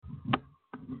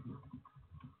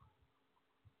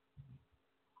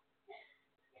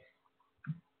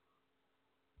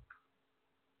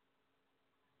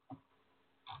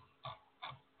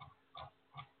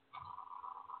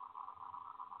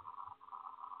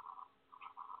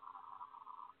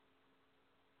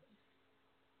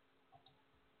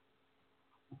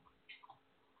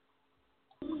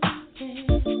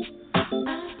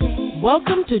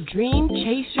Welcome to Dream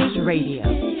Chasers Radio,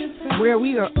 where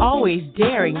we are always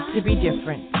daring to be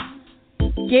different.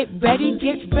 Get ready,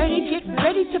 get ready, get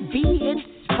ready to be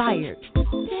inspired.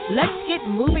 Let's get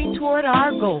moving toward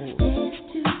our goals.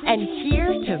 And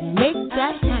here to make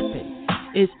that happen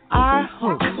is our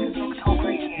host,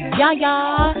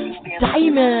 Yaya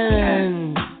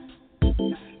Diamond.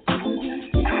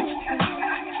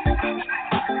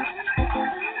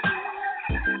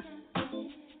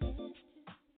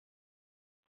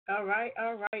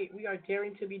 All right. We are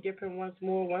daring to be different once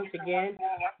again.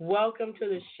 Welcome to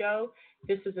the show.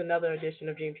 This is another edition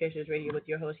of Dream Chasers Radio with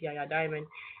your host, Yaya Diamond.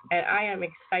 And I am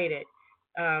excited,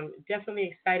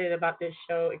 definitely excited about this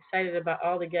show, excited about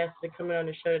all the guests that are coming on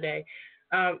the show today.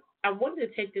 I wanted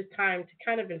to take this time to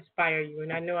kind of inspire you,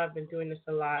 and I know I've been doing this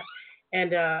a lot.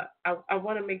 And I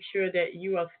want to make sure that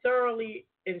you are thoroughly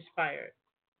inspired,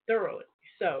 thoroughly.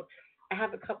 So I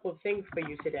have a couple of things for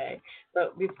you today.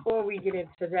 But before we get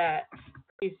into that,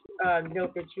 please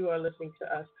note that you are listening to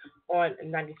us on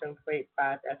 97.85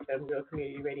 FM Real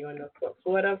Community Radio in Northport,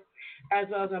 Florida, as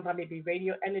well as on Bobby B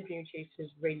Radio and the Dream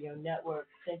Chasers Radio Network.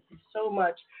 Thank you so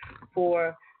much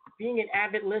for being an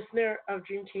avid listener of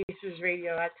Dream Chasers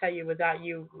Radio. I tell you, without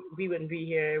you, we wouldn't be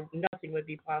here. Nothing would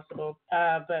be possible.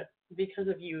 But because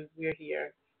of you, we're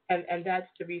here. And that's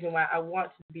the reason why I want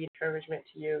to be encouragement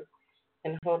to you.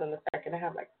 And hold on a second, I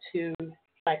have like two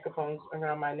microphones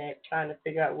around my neck trying to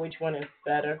figure out which one is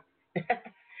better.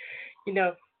 You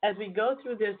know, as we go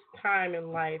through this time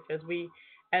in life, as we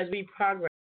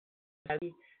progress, as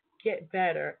we get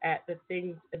better at the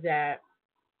things that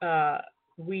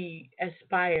we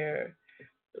aspire,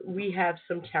 we have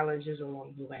some challenges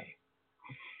along the way.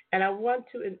 And I want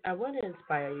to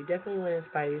inspire you, definitely want to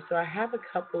inspire you. So I have a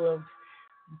couple of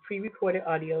pre-recorded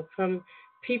audio from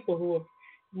people who have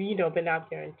been out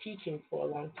there and teaching for a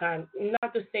long time.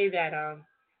 Not to say that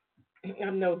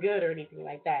I'm no good or anything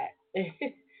like that.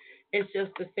 It's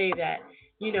just to say that,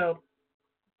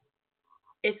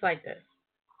 it's like this.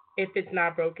 If it's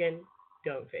not broken,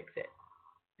 don't fix it.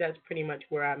 That's pretty much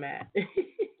where I'm at.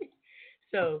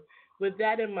 So with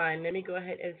that in mind, let me go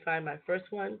ahead and find my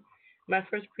first one. My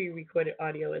first pre-recorded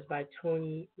audio is by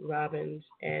Tony Robbins,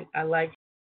 and I like him.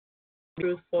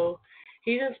 Truthful.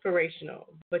 He's inspirational,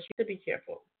 but you have to be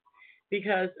careful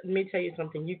because let me tell you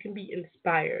something. You can be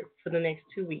inspired for the next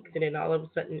 2 weeks, and then all of a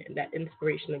sudden that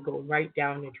inspiration will go right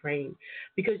down the drain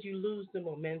because you lose the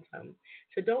momentum.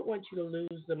 So don't want you to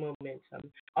lose the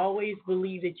momentum. Always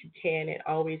believe that you can and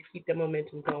always keep the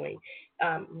momentum going.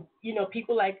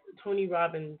 People like Tony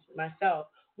Robbins, myself,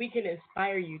 we can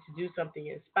inspire you to do something,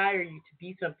 inspire you to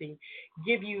be something,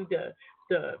 give you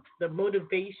the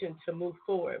motivation to move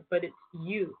forward, but it's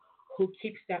you who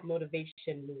keeps that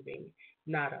motivation moving,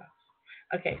 not us.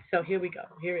 Okay, so here we go.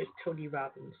 Here is Tony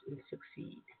Robbins in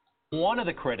Succeed. One of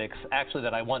the critics, actually,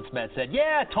 that I once met said,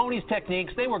 yeah, Tony's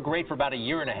techniques, they were great for about a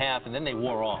year and a half, and then they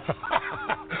wore off.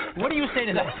 What do you say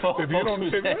to that, folks?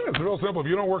 It's real simple. If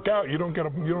you don't work out, you don't get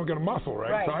a muscle,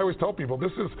 right? So I always tell people,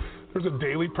 there's a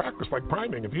daily practice, like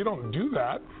priming. If you don't do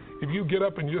that, if you get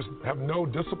up and you just have no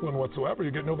discipline whatsoever,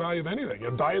 you get no value of anything.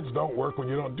 And diets don't work when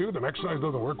you don't do them. Exercise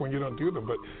doesn't work when you don't do them.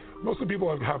 But most of the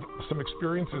people have some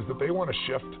experiences that they want to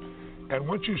shift. And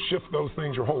once you shift those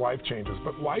things, your whole life changes.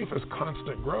 But life is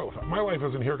constant growth. My life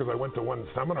isn't here because I went to one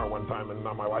seminar one time and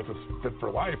now my life is fit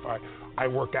for life. I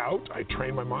work out, I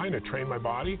train my mind, I train my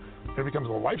body, and it becomes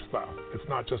a lifestyle. It's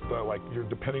not just like you're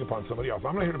depending upon somebody else.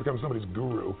 I'm not here to become somebody's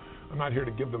guru. I'm not here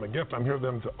to give them a gift. I'm here for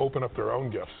them to open up their own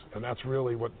gifts. And that's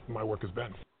really what my work has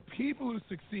been. People who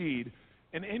succeed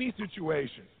in any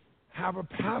situation have a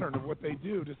pattern of what they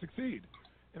do to succeed.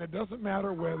 And it doesn't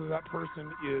matter whether that person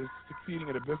is succeeding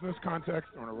in a business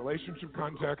context or in a relationship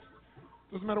context.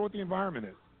 It doesn't matter what the environment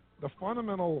is. The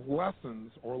fundamental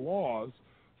lessons or laws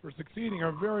for succeeding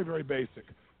are very, very basic.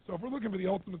 So if we're looking for the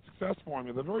ultimate success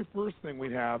formula, the very first thing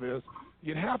we have is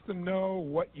you'd have to know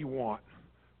what you want,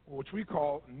 which we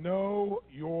call know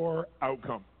your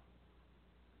outcome.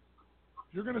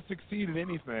 If you're going to succeed at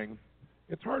anything,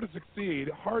 it's hard to succeed,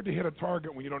 hard to hit a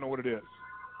target when you don't know what it is.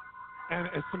 And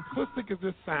as simplistic as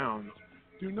this sounds,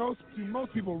 do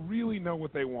most people really know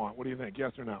what they want? What do you think,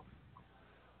 yes or no?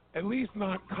 At least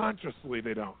not consciously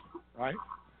they don't, right?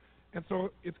 And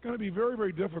so it's going to be very,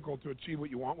 very difficult to achieve what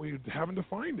you want when you haven't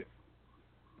defined it.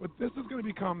 But this is going to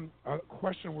become a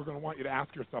question we're going to want you to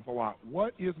ask yourself a lot.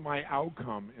 What is my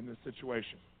outcome in this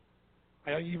situation?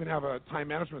 I even have a time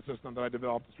management system that I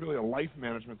developed. It's really a life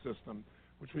management system,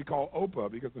 which we call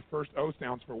OPA, because the first O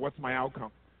stands for what's my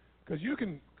outcome. Because you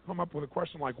can come up with a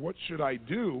question like, what should I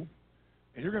do?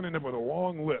 And you're going to end up with a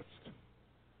long list.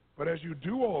 But as you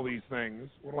do all these things,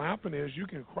 what will happen is you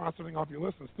can cross something off your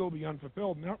list and still be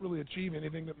unfulfilled and not really achieve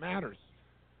anything that matters.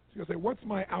 So you'll say, what's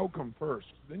my outcome first?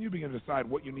 Then you begin to decide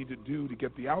what you need to do to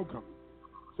get the outcome.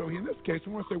 So in this case,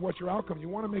 we want to say, what's your outcome? You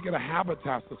want to make it a habit to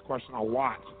ask this question a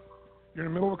lot. You're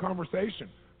in the middle of a conversation.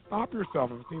 Stop yourself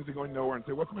if it seems to be going nowhere and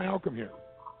say, what's my outcome here?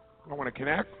 Do I want to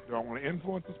connect? Do I want to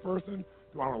influence this person?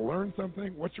 Do I want to learn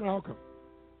something? What's your outcome?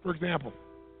 For example,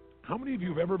 how many of you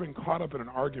have ever been caught up in an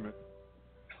argument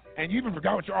and you even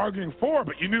forgot what you're arguing for,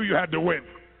 but you knew you had to win?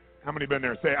 How many been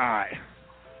there? Say aye.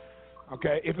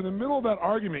 Okay, if in the middle of that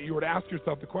argument you were to ask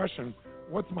yourself the question,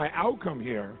 what's my outcome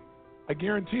here? I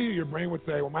guarantee you your brain would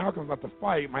say, well, my outcome is not to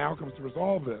fight, my outcome is to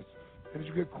resolve this. And as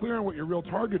you get clear on what your real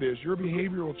target is, your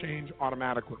behavior will change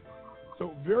automatically.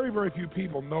 So very, very few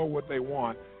people know what they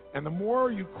want. And the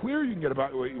more clear you can get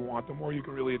about what you want, the more you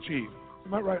can really achieve. So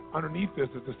you might write underneath this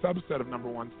as a subset of number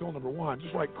one, still number one,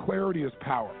 just like clarity is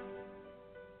power.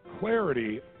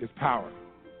 Clarity is power.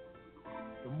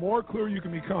 The more clear you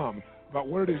can become about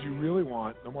what it is you really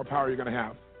want, the more power you're going to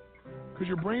have. Because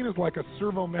your brain is like a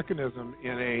servo mechanism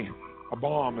in a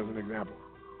bomb, as an example.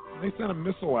 When they send a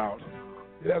missile out,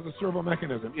 it has a servo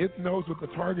mechanism. It knows what the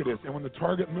target is, and when the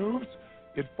target moves,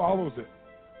 it follows it.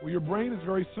 Well, your brain is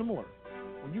very similar.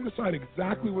 When you decide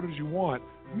exactly what it is you want,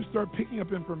 you start picking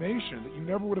up information that you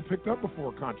never would have picked up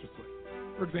before consciously.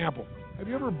 For example, have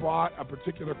you ever bought a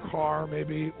particular car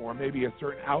maybe, or maybe a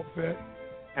certain outfit,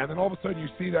 and then all of a sudden you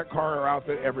see that car or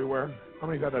outfit everywhere? How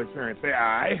many have had that experience? Say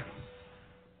aye.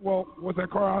 Well, was that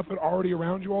car outfit already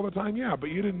around you all the time? Yeah, but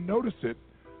you didn't notice it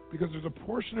because there's a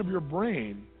portion of your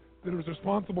brain that is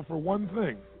responsible for one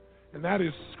thing, and that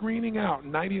is screening out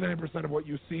 99% of what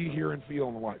you see, hear, and feel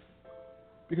in life.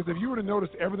 Because if you were to notice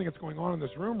everything that's going on in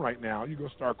this room right now, you go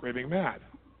stark raving mad.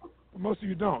 But most of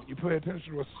you don't. You pay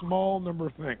attention to a small number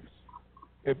of things.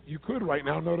 If you could right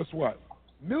now notice what?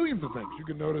 Millions of things. You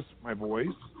could notice my voice.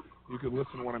 You could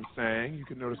listen to what I'm saying. You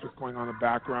could notice what's going on in the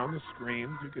background, the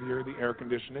screams. You could hear the air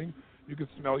conditioning. You could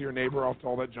smell your neighbor off to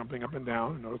all that jumping up and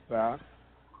down and notice that.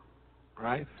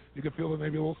 Right? You could feel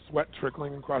maybe a little sweat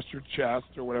trickling across your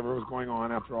chest or whatever was going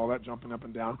on after all that jumping up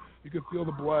and down. You could feel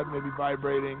the blood maybe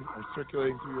vibrating or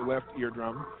circulating through your left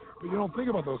eardrum, but you don't think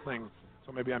about those things.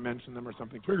 So maybe I mention them or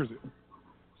something triggers it.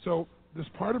 So this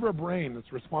part of our brain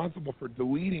that's responsible for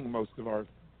deleting most of our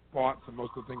thoughts and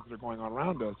most of the things that are going on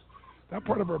around us, that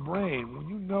part of our brain,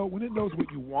 when it knows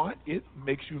what you want, it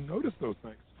makes you notice those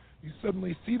things. You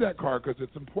suddenly see that car because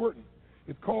it's important.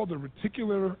 It's called the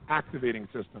reticular activating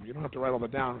system. You don't have to write all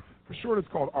that down. For short, it's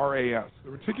called RAS.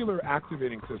 The reticular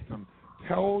activating system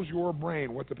tells your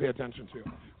brain what to pay attention to.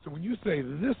 So when you say,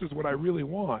 this is what I really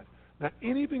want, now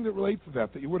anything that relates to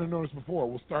that you wouldn't have noticed before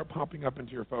will start popping up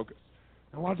into your focus.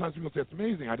 And a lot of times people say, it's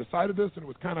amazing. I decided this, and it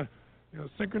was kind of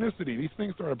synchronicity. These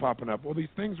things started popping up. Well, these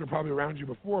things were probably around you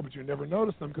before, but you never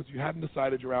noticed them because you hadn't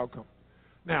decided your outcome.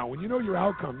 Now, when you know your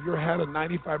outcome, you're ahead of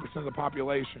 95% of the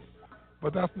population.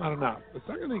 But that's not enough. The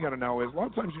second thing you got to know is a lot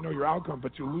of times you know your outcome,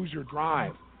 but you lose your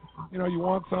drive. You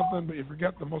want something, but you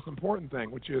forget the most important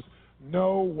thing, which is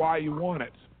know why you want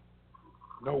it.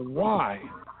 Know why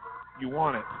you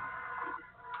want it.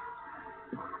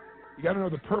 You got to know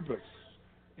the purpose.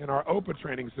 In our OPA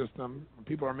training system, when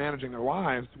people are managing their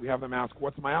lives, we have them ask,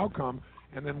 what's my outcome?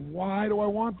 And then why do I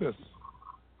want this?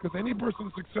 Because any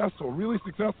person successful, really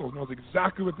successful, knows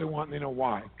exactly what they want and they know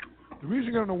why. The reason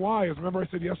you got to know why is, remember I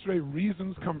said yesterday,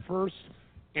 reasons come first,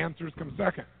 answers come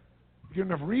second. If you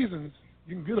get enough reasons,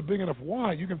 you can get a big enough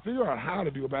why, you can figure out how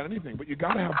to do about anything. But you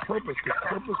got to have purpose, because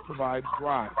purpose provides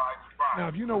drive. Now,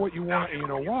 if you know what you want and you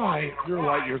know why, you're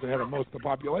light years ahead of most of the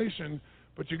population.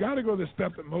 But you got to go the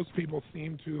step that most people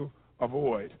seem to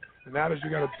avoid, and that is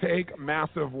you got to take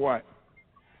massive what?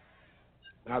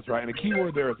 That's right, and the key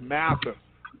word there is massive.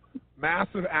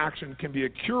 Massive action can be a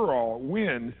cure-all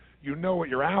when you know what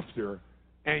you're after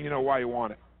and you know why you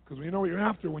want it. Because when you know what you're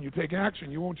after, when you take action,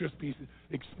 you won't just be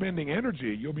expending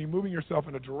energy. You'll be moving yourself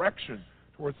in a direction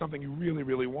towards something you really,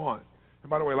 really want. And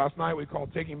by the way, last night we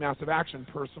called taking massive action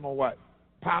personal what?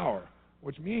 Power,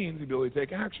 which means the ability to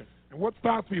take action. And what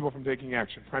stops people from taking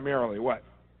action? Primarily what?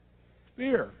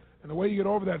 Fear. And the way you get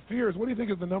over that fear is, what do you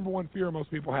think is the number one fear most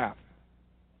people have?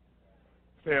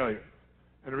 Failure.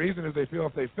 And the reason is they feel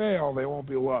if they fail, they won't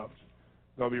be loved.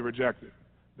 They'll be rejected.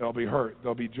 They'll be hurt.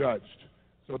 They'll be judged.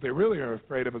 So what they really are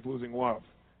afraid of is losing love.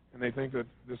 And they think that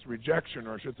this rejection,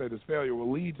 or I should say this failure,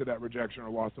 will lead to that rejection or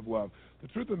loss of love. The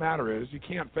truth of the matter is you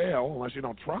can't fail unless you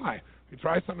don't try. If you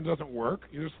try something that doesn't work,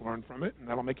 you just learn from it, and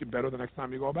that'll make you better the next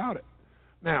time you go about it.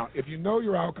 Now, if you know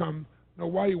your outcome, know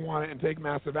why you want it, and take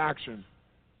massive action,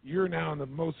 you're now in the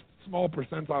most small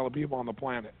percentile of people on the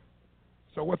planet.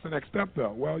 So what's the next step,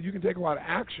 though? Well, you can take a lot of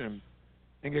action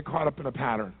and get caught up in a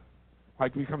pattern.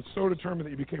 Like, become so determined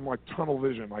that you became like tunnel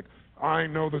vision, like, I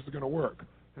know this is going to work.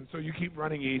 And so you keep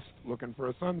running east looking for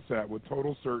a sunset with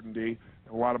total certainty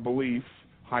and a lot of belief,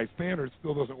 high standards,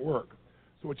 still doesn't work.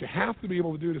 So what you have to be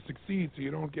able to do to succeed so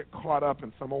you don't get caught up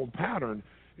in some old pattern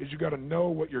is you got to know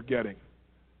what you're getting.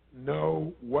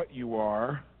 Know what you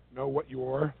are. Know what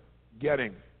you're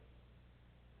getting.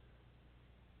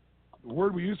 The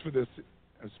word we use for this,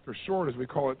 as for short, is we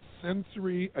call it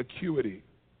sensory acuity.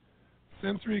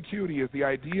 Sensory acuity is the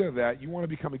idea that you want to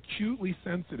become acutely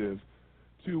sensitive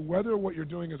to whether what you're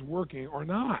doing is working or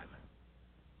not.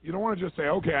 You don't want to just say,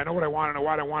 okay, I know what I want, I know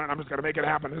what I want, and I'm just going to make it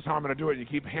happen. This is how I'm going to do it. And you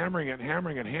keep hammering it and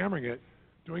hammering it and hammering it,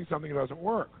 doing something that doesn't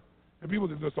work. And people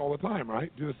do this all the time,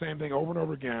 right? Do the same thing over and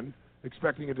over again,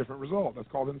 expecting a different result. That's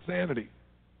called insanity.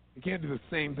 You can't do the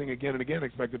same thing again and again and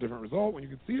expect a different result when you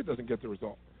can see it doesn't get the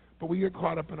result. But we get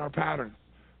caught up in our patterns.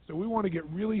 So we want to get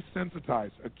really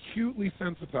sensitized, acutely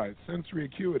sensitized, sensory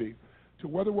acuity, to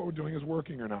whether what we're doing is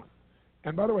working or not.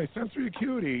 And by the way, sensory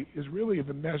acuity is really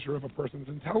the measure of a person's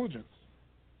intelligence.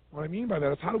 What I mean by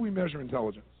that is, how do we measure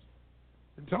intelligence?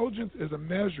 Intelligence is a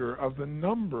measure of the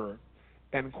number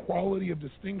and quality of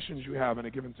distinctions you have in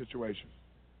a given situation.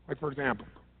 Like, for example,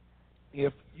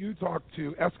 if you talk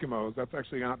to Eskimos, that's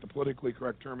actually not the politically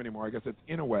correct term anymore, I guess it's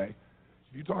Inouye.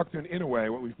 If you talk to an Inouye,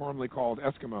 what we formerly called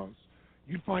Eskimos,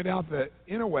 you'd find out that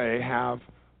Inouye have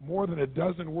more than a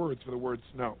dozen words for the word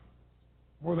snow.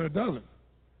 More than a dozen.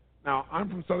 Now, I'm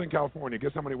from Southern California.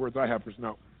 Guess how many words I have for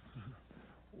snow?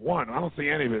 One. I don't see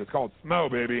any of it. It's called snow,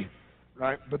 baby.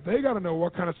 Right? But they got to know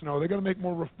what kind of snow. They got to make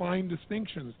more refined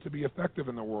distinctions to be effective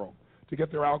in the world, to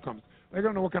get their outcomes. They got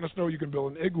to know what kind of snow you can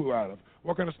build an igloo out of,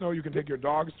 what kind of snow you can take your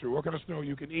dogs through, what kind of snow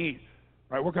you can eat,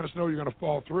 right? What kind of snow you're going to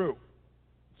fall through.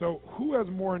 So who has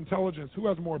more intelligence, who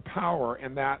has more power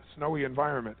in that snowy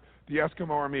environment? The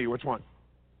Eskimo or me? Which one?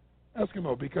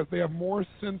 Eskimo, because they have more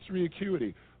sensory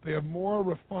acuity. They have more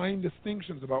refined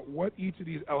distinctions about what each of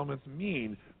these elements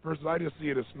mean versus I just see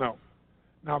it as snow.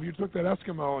 Now, if you took that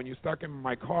Eskimo and you stuck him in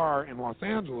my car in Los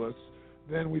Angeles,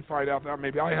 then we'd find out that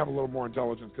maybe I have a little more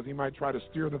intelligence because he might try to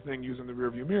steer the thing using the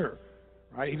rearview mirror,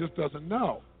 right? He just doesn't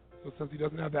know. So since he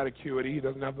doesn't have that acuity, he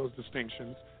doesn't have those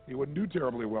distinctions, he wouldn't do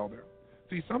terribly well there.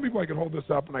 See, some people I could hold this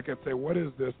up and I could say, what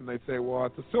is this? And they'd say, well,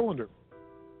 it's a cylinder.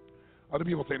 Other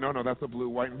people say, no, that's a blue,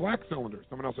 white, and black cylinder.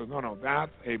 Someone else says, no,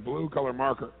 that's a blue color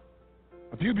marker.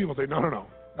 A few people say, no,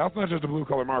 that's not just a blue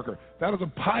color marker. That is a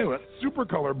Pilot super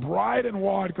color, bright and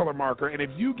wide color marker, and if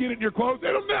you get it in your clothes,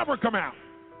 it'll never come out.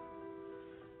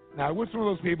 Now, which one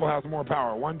of those people has more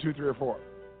power? 1, 2, 3, or 4?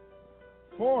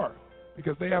 4,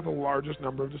 because they have the largest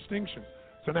number of distinctions.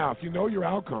 So now, if you know your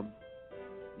outcome,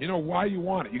 you know why you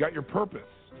want it. You got your purpose.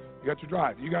 You got your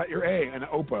drive. You got your A, an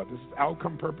OPA. This is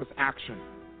outcome, purpose, action.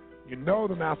 You know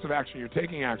the massive action. You're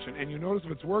taking action, and you notice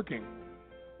if it's working.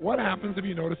 What happens if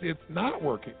you notice it's not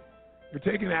working? You're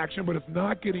taking action, but it's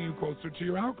not getting you closer to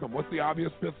your outcome. What's the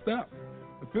obvious fifth step?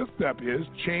 The fifth step is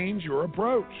change your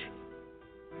approach.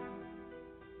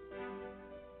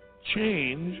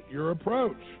 Change your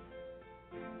approach.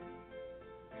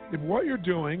 If what you're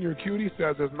doing, your acuity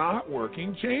says, is not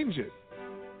working, change it.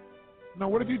 Now,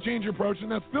 what if you change your approach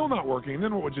and that's still not working?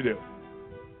 Then what would you do?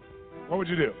 What would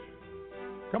you do?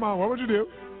 Come on, what would you do?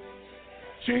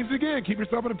 Change it again. Keep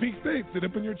yourself in a peak state. Sit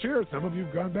up in your chair. Some of you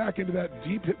have gone back into that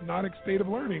deep hypnotic state of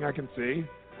learning, I can see.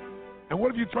 And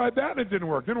what if you tried that and it didn't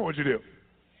work? Then what would you do?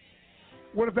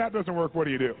 What if that doesn't work? What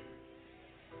do you do?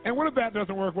 And what if that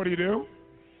doesn't work? What do you do?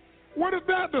 What if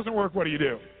that doesn't work? What do you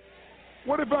do?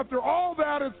 What if after all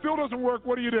that it still doesn't work?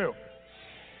 What do you do?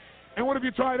 And what if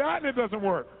you try that and it doesn't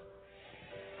work?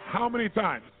 How many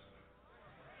times?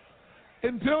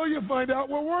 Until you find out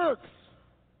what works.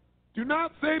 Do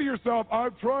not say to yourself,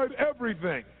 I've tried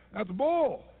everything. That's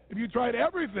bull. If you tried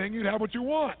everything, you'd have what you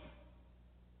want.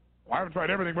 Well, I haven't tried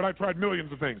everything, but I've tried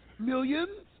millions of things. Millions?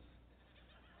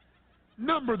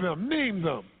 Number them. Name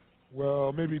them.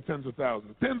 Well, maybe tens of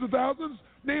thousands. Tens of thousands?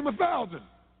 Name 1,000.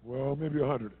 Well, maybe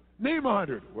 100. Name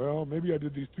 100. Well, maybe I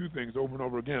did these 2 things over and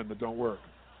over again that don't work.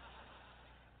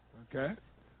 Okay?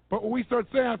 But when we start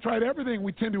saying, I've tried everything,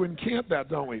 we tend to incant that,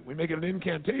 don't we? We make it an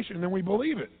incantation, and then we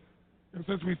believe it. And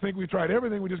since we think we tried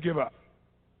everything, we just give up.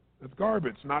 That's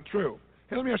garbage, not true.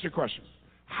 Hey, let me ask you a question.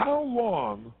 How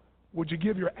long would you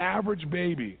give your average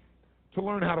baby to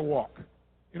learn how to walk?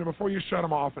 Before you shut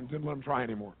them off and didn't let them try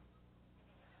anymore.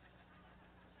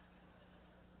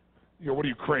 What are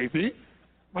you, crazy?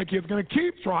 My kid's going to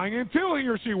keep trying until he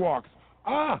or she walks.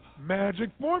 Magic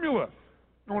formula.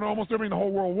 Almost everybody in the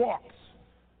whole world walks.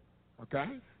 Okay?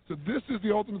 So this is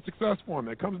the ultimate success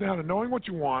formula. It comes down to knowing what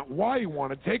you want, why you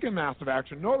want it, taking massive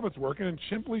action, know if it's working, and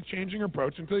simply changing your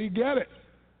approach until you get it.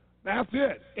 That's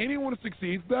it. Anyone who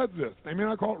succeeds does this. They may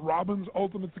not call it Robbins'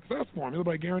 ultimate success formula,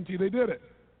 but I guarantee they did it.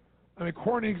 I mean,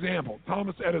 corny example,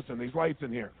 Thomas Edison, these lights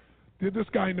in here. Did this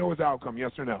guy know his outcome,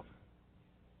 yes or no?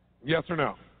 Yes or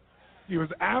no? He was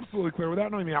absolutely clear.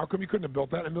 Without knowing the outcome, he couldn't have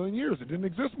built that in a million years. It didn't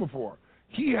exist before.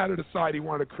 He had to decide he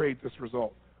wanted to create this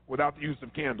result without the use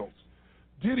of candles.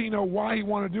 Did he know why he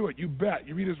wanted to do it? You bet.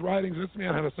 You read his writings, this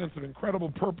man had a sense of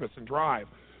incredible purpose and drive.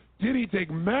 Did he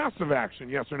take massive action,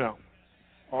 yes or no?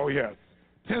 Oh, yes.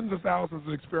 Tens of thousands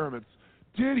of experiments.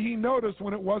 Did he notice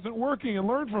when it wasn't working and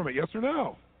learn from it, yes or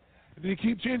no? Did he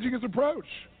keep changing his approach?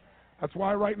 That's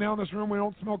why right now in this room we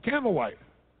don't smell candlelight,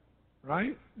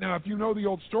 right? Now, if you know the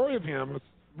old story of him, it's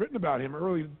written about him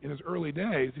in his early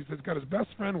days. He says he's got his best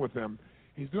friend with him.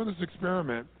 He's doing this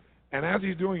experiment, and as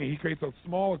he's doing it, he creates a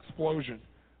small explosion,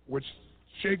 which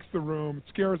shakes the room,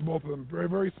 scares both of them very,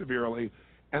 very severely.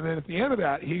 And then at the end of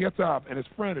that, he gets up, and his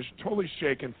friend is totally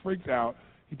shaken, freaked out.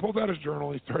 He pulls out his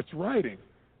journal, and he starts writing.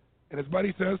 And his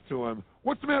buddy says to him,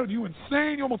 "What's the matter with you?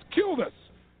 Insane? You almost killed us.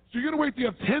 So you're going to wait till you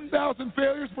have 10,000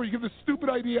 failures before you give this stupid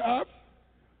idea up?"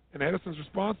 And Edison's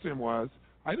response to him was,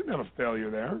 "I didn't have a failure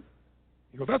there."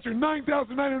 He goes, "That's your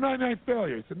 9,999th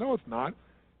failure." He said, "No, it's not."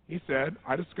 He said,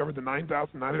 "I discovered the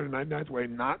 9,999th way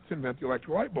not to invent the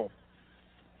electric light bulb.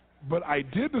 But I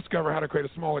did discover how to create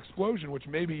a small explosion which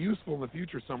may be useful in the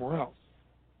future somewhere else."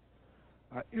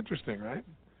 Interesting, right?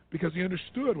 Because he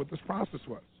understood what this process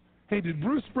was. Hey, did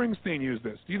Bruce Springsteen use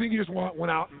this? Do you think he just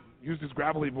went out and used his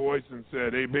gravelly voice and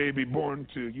said, "Hey, baby, born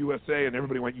to USA," and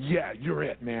everybody went, "Yeah, you're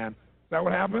it, man"? Is that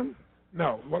what happened?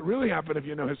 No. What really happened, if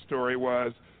you know his story,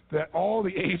 was that all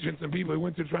the agents and people he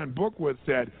went to try and book with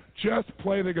said, "Just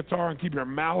play the guitar and keep your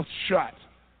mouth shut.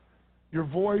 Your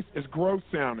voice is gross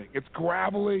sounding. It's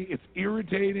gravelly. It's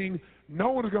irritating.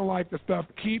 No one is going to like the stuff.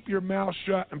 Keep your mouth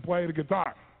shut and play the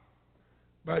guitar."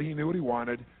 But he knew what he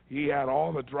wanted. He had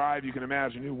all the drive you can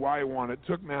imagine, knew why he wanted,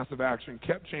 took massive action,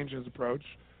 kept changing his approach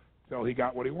until he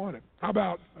got what he wanted. How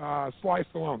about Sly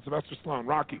Stallone, Sylvester Stallone,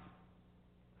 Rocky?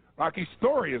 Rocky's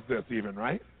story is this even,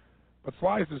 right? But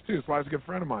Sly's is too. Sly's a good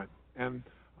friend of mine. And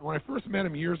when I first met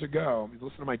him years ago, he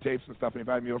listened to my tapes and stuff, and he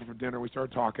invited me over for dinner. We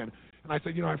started talking. And I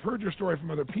said, I've heard your story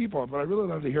from other people, but I really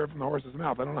love to hear it from the horse's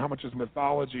mouth. I don't know how much is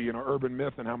mythology, urban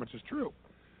myth, and how much is true.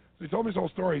 So he told me his whole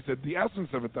story. He said the essence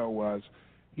of it, though, was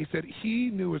he said he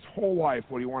knew his whole life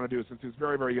what he wanted to do since he was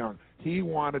very, very young. He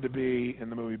wanted to be in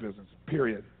the movie business,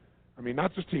 period. I mean,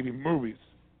 not just TV, movies.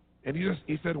 And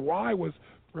he said why was,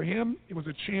 for him, it was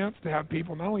a chance to have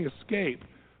people not only escape,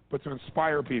 but to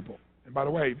inspire people. And by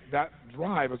the way, that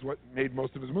drive is what made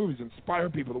most of his movies, inspire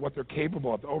people to what they're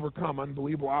capable of, to overcome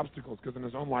unbelievable obstacles, because in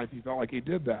his own life he felt like he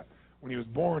did that. When he was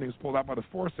born, he was pulled out by the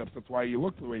forceps. That's why he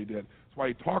looked the way he did. That's why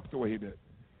he talked the way he did.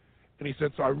 And he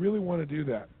said, so I really want to do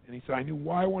that. And he said, I knew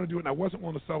why I wanted to do it, and I wasn't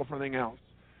willing to settle for anything else.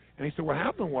 And he said, what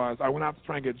happened was I went out to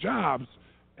try and get jobs,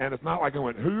 and it's not like I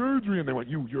went, hey, Adrian. They went,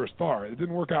 you're a star. It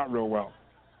didn't work out real well.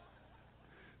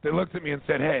 They looked at me and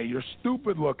said, hey, you're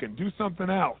stupid looking. Do something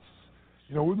else.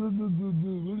 What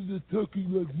is it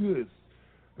talking like this?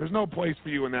 There's no place for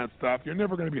you in that stuff. You're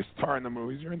never going to be a star in the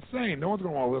movies. You're insane. No one's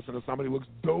going to want to listen to somebody who looks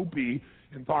dopey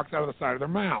and talks out of the side of their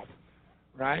mouth,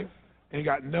 right? And he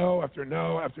got no after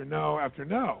no after no after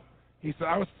no. He said,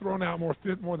 I was thrown out more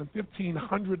than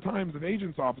 1,500 times of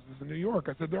agents' offices in New York.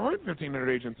 I said, there aren't 1,500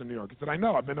 agents in New York. He said, I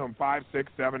know. I've been to them 5,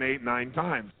 6, 7, 8, 9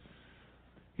 times.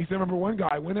 He said, remember one guy,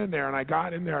 I went in there, and I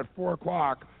got in there at 4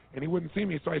 o'clock, and he wouldn't see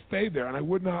me, so I stayed there, and I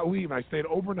would not leave. I stayed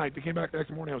overnight. They came back the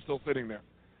next morning. I was still sitting there.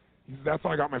 He said, that's how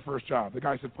I got my first job. The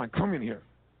guy said, fine, come in here.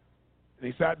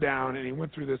 And he sat down, and he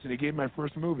went through this, and he gave me my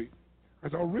first movie. I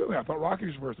said, oh, really? I thought Rocky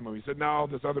was your first movie. He said, no,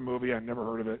 this other movie. I'd never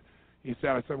heard of it. He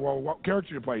said, I said, well, what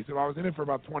character did you play? He said, well, I was in it for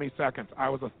about 20 seconds. I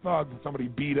was a thug that somebody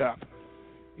beat up.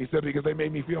 He said, because they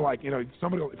made me feel like,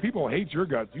 people hate your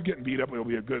guts. You getting beat up will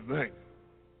be a good thing.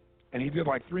 And he did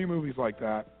like 3 movies like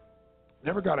that.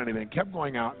 Never got anything. Kept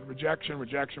going out. Rejection,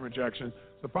 rejection, rejection.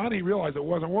 So finally he realized it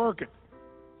wasn't working.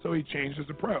 So he changed his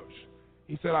approach.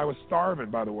 He said, I was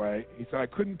starving, by the way. He said, I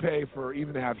couldn't pay for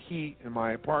even to have heat in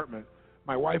my apartment.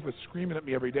 My wife was screaming at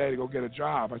me every day to go get a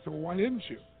job. I said, well, why didn't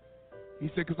you? He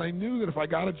said, because I knew that if I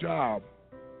got a job,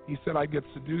 he said, I'd get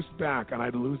seduced back and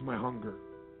I'd lose my hunger.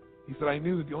 He said, I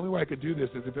knew that the only way I could do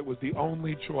this is if it was the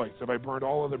only choice, if I burned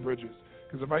all other bridges.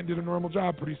 Because if I did a normal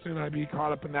job, pretty soon I'd be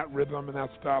caught up in that rhythm and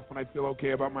that stuff, and I'd feel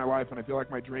okay about my life, and I feel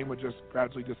like my dream would just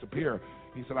gradually disappear.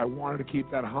 He said, I wanted to keep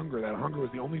that hunger. That hunger was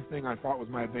the only thing I thought was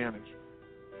my advantage.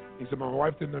 He said, my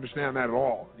wife didn't understand that at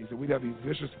all. He said, we'd have these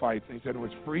vicious fights, and he said, it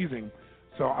was freezing.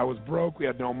 So I was broke, we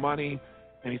had no money,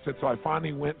 And he said, so I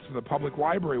finally went to the public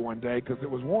library one day because it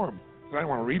was warm. So I didn't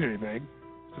want to read anything.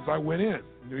 So I went in,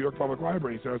 New York Public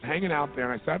Library. He said, I was hanging out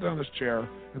there, and I sat down in this chair,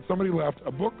 and somebody left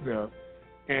a book there.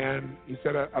 And he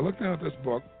said, I looked down at this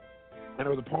book, and it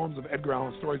was the poems of Edgar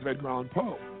Allan, stories of Edgar Allan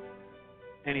Poe.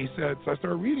 And he said, so I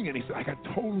started reading it, and he said, I got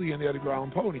totally into Edgar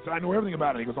Allan Poe. And he said, I know everything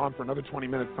about it. He goes on for another 20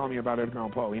 minutes telling me about Edgar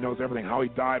Allan Poe. He knows everything, how he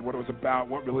died, what it was about,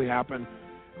 what really happened.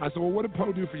 And I said, well, what did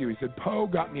Poe do for you? He said, Poe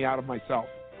got me out of myself.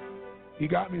 He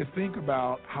got me to think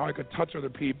about how I could touch other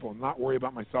people and not worry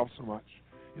about myself so much.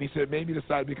 And he said, it made me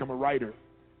decide to become a writer.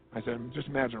 I said, just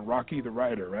imagine Rocky the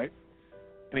writer, right?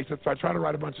 And he said, so I tried to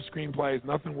write a bunch of screenplays.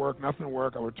 Nothing worked.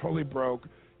 I was totally broke.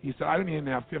 He said, I didn't even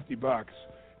have $50.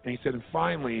 And he said, and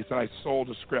finally, he said, I sold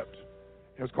a script.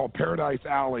 It was called Paradise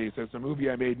Alley. He said, it's a movie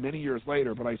I made many years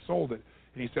later, but I sold it.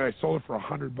 And he said, I sold it for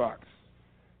 $100.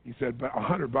 He said, but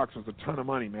 $100 was a ton of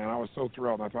money, man. I was so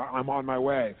thrilled. I thought, I'm on my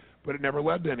way. But it never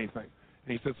led to anything.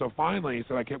 And he said, so finally, he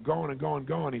said, I kept going and going and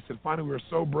going. He said, finally, we were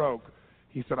so broke.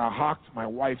 He said, I hawked my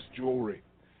wife's jewelry.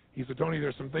 He said, Tony,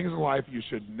 there's some things in life you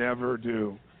should never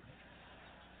do.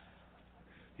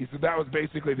 He said, that was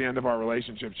basically the end of our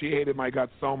relationship. She hated my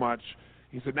guts so much.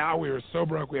 He said, now we were so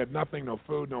broke, we had nothing, no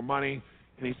food, no money.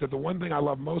 And he said, the one thing I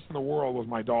loved most in the world was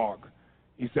my dog.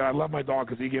 He said, I love my dog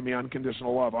because he gave me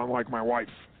unconditional love, unlike my wife.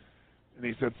 And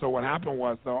he said, so what happened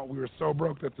was, though, we were so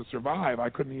broke that to survive, I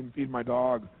couldn't even feed my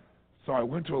dog. So I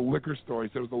went to a liquor store. He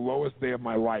said, it was the lowest day of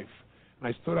my life. And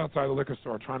I stood outside the liquor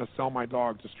store trying to sell my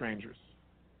dog to strangers.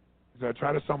 He said, I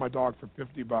tried to sell my dog for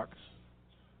 $50.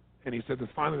 And he said that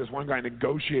finally this one guy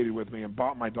negotiated with me and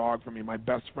bought my dog for me, my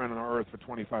best friend on earth, for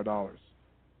 $25.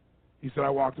 He said,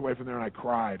 I walked away from there and I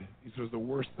cried. He said, it was the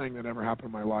worst thing that ever happened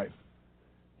in my life.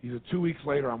 He said, 2 weeks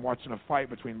later, I'm watching a fight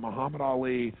between Muhammad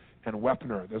Ali and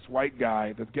Wepner, this white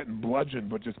guy that's getting bludgeoned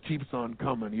but just keeps on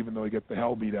coming even though he gets the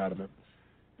hell beat out of him.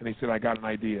 And he said, I got an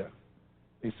idea.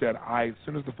 He said, as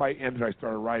soon as the fight ended, I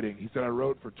started writing. He said, I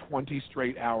wrote for 20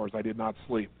 straight hours. I did not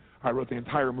sleep. I wrote the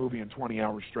entire movie in 20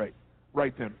 hours straight.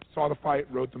 Right then. Saw the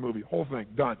fight, wrote the movie. Whole thing,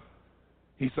 done.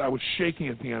 He said, I was shaking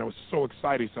at the end. I was so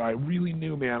excited. He said, I really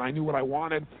knew, man. I knew what I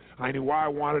wanted. I knew why I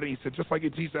wanted it. He said, just like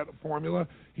you teach that formula.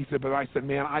 He said, but I said,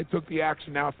 man, I took the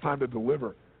action. Now it's time to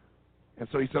deliver. And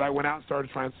so he said, I went out and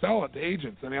started trying to sell it to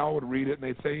agents. And they all would read it, and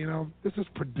they'd say, you know, this is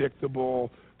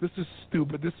predictable. This is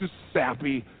stupid. This is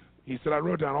sappy. He said, I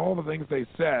wrote down all the things they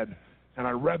said, and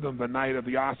I read them the night of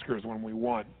the Oscars when we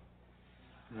won.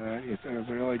 He said, it was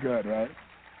really good, right?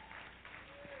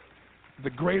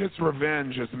 The greatest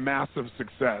revenge is massive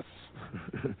success.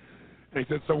 And he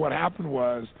said, so what happened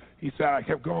was, he said, I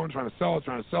kept going, trying to sell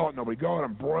it, nobody going,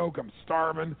 I'm broke, I'm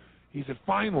starving. He said,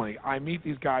 finally, I meet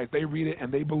these guys, they read it,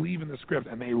 and they believe in the script,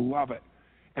 and they love it.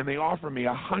 And they offer me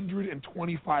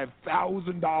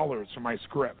 $125,000 for my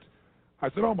script. I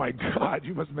said, oh, my God,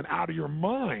 you must have been out of your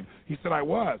mind. He said, I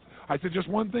was. I said, just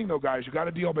one thing, though, guys. You got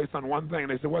a deal based on one thing. And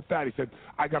they said, what's that? He said,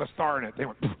 I got a star in it. They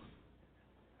went, pfft.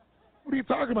 What are you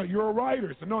talking about? You're a writer.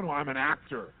 He said, no, I'm an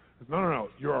actor. I said, no,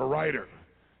 you're a writer.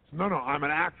 He said, no, I'm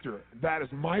an actor. That is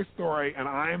my story, and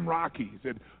I'm Rocky. He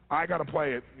said, I got to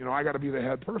play it. You know, I got to be the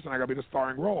head person. I got to be the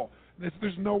starring role. And they said,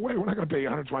 there's no way. We're not going to pay you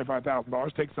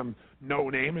 $125,000, take some no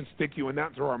name and stick you in that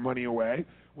and throw our money away.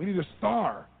 We need a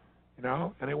star, you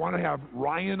know. And they want to have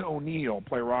Ryan O'Neal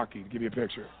play Rocky, to give you a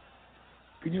picture.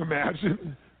 Can you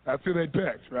imagine? That's who they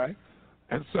picked, right?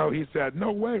 And so he said,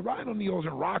 no way, Ryan O'Neal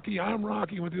isn't Rocky. I'm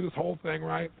Rocky. Went through this whole thing,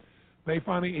 right? They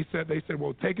said,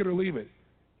 well, take it or leave it.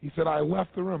 He said, I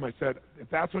left the room. I said, if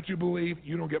that's what you believe,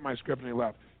 you don't get my script. And he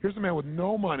left. Here's a man with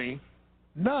no money,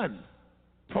 none,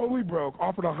 totally broke,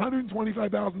 offered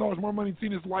 $125,000 more money he'd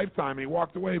seen in his lifetime, and he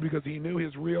walked away because he knew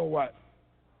his real what?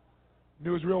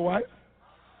 Knew his real what?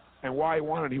 And why he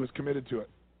wanted it. He was committed to it.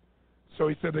 So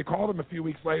he said they called him a few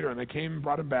weeks later, and they came and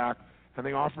brought him back, and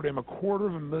they offered him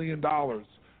 $250,000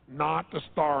 not to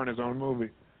star in his own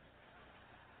movie.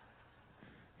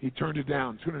 He turned it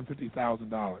down,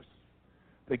 $250,000.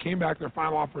 They came back, their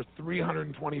final offer was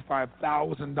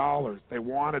 $325,000. They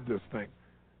wanted this thing.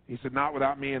 He said, not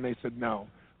without me, and they said no.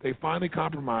 They finally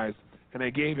compromised, and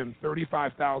they gave him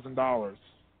 $35,000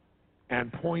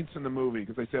 and points in the movie,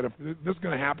 because they said, if this is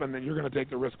going to happen, then you're going to take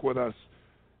the risk with us.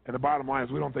 And the bottom line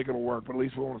is we don't think it'll work, but at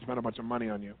least we won't spend a bunch of money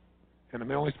on you. And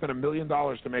they only spent $1 million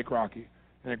to make Rocky,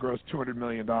 and it grossed $200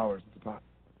 million at the time.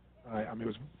 I mean, it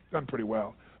was done pretty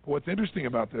well. But what's interesting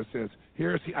about this is,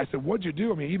 I said, what'd you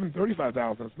do? I mean, even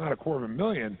 $35,000, it's not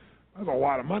 $250,000. That's a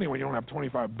lot of money when you don't have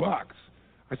 $25.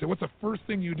 I said, what's the first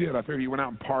thing you did? I figured you went out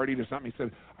and partied or something. He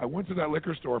said, I went to that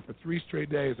liquor store for 3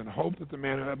 straight days and hoped that the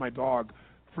man who had my dog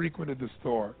frequented the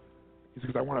store. He said,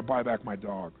 because I want to buy back my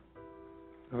dog.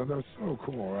 I thought that was so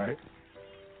cool, right?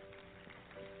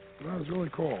 So that was really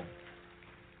cool.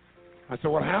 I said,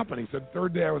 what happened? He said,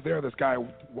 third day I was there, this guy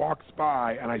walks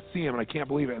by, and I see him, and I can't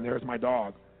believe it, and there's my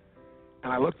dog.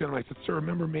 And I looked at him, and I said, sir,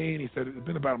 remember me? And he said, it's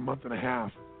been about a month and a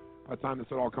half by the time this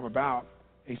had all come about.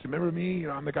 And he said, remember me? You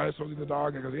know, I'm the guy who sold you the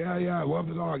dog. I goes, yeah, I love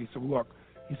the dog. He said, look.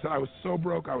 He said, I was so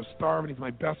broke, I was starving. He's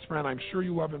my best friend. I'm sure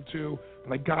you love him too,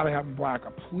 but I got to have him black.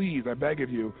 Please, I beg of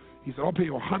you. He said, I'll pay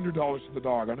you $100 for the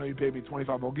dog. I know you paid me $25,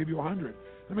 but I'll give you $100.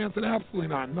 The man said, absolutely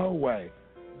not. No way.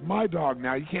 My dog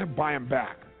now. You can't buy him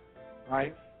back,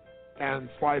 right? And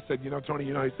Sly said, you know, Tony,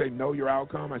 you know, he said, know your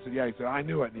outcome. I said, yeah. He said, I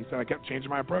knew it. And he said, I kept changing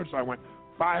my approach, so I went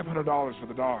 $500 for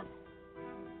the dog.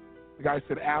 The guy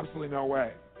said, absolutely no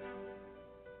way.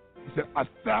 He said,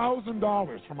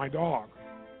 $1,000 for my dog.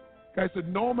 The guy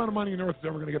said, no amount of money on earth is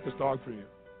ever going to get this dog for you.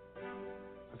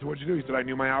 I said, what'd you do? He said, I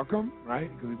knew my outcome, right?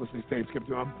 Because he listened to these tapes, kept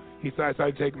to him. He said, I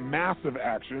decided to take massive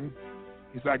action.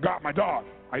 He said, I got my dog.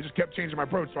 I just kept changing my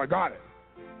approach, so I got it.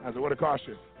 I said, what'd it cost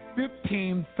you?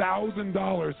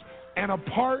 $15,000 and a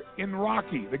part in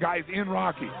Rocky. The guy's in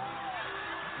Rocky.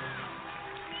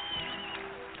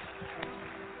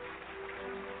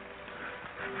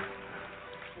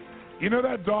 You know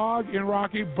that dog in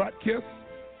Rocky, Butt Kiss?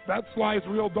 That's Sly's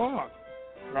real dog,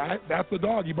 right? That's the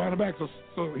dog. He bought him back.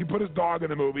 So he put his dog in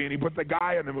the movie, and he put the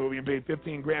guy in the movie and paid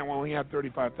 $15,000 while he had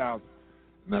 $35,000. Isn't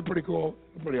that pretty cool?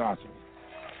 Pretty awesome.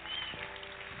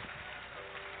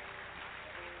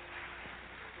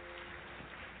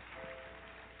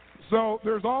 So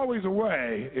there's always a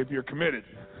way if you're committed.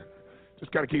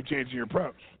 Just got to keep changing your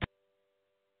approach.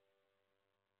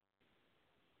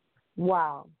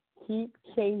 Wow. Keep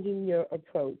changing your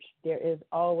approach. There is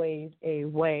always a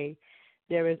way.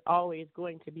 There is always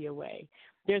going to be a way.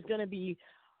 There's going to be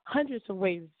hundreds of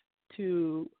ways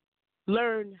to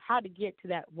learn how to get to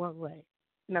that one way.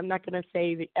 And I'm not going to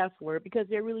say the F word because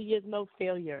there really is no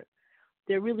failure.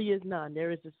 There really is none.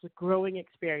 There is just a growing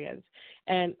experience.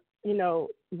 And, you know,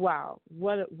 wow,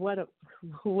 what a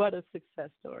success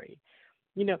story.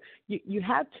 You know, you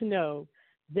have to know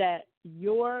that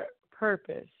your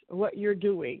purpose, what you're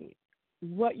doing,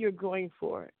 what you're going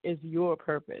for is your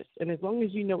purpose. And as long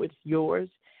as you know it's yours,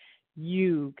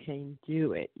 you can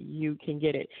do it. You can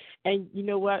get it. And you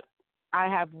know what? I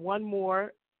have one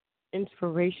more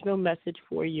inspirational message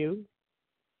for you.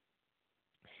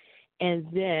 And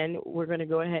then we're going to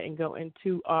go ahead and go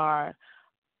into our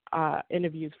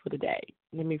interviews for the day.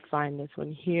 Let me find this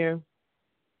one here.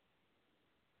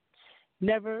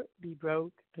 Never be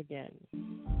broke again.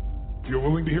 If you're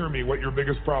willing to hear me, what your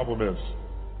biggest problem is.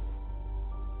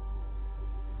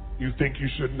 You think you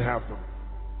shouldn't have them.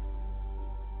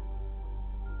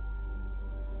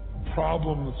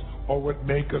 Problems are what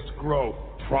make us grow.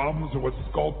 Problems are what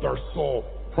sculpt our soul.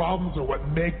 Problems are what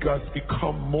make us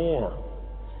become more.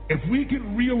 If we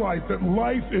can realize that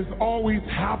life is always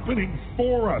happening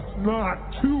for us, not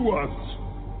to us,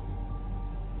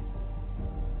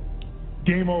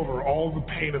 game over. All the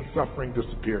pain and suffering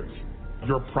disappears.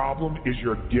 Your problem is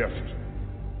your gift.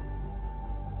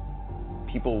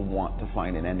 People want to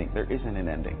find an ending. There isn't an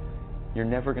ending. You're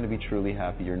never going to be truly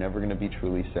happy. You're never going to be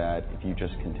truly sad if you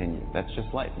just continue. That's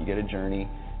just life. You get a journey,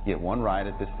 you get one ride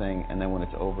at this thing, and then when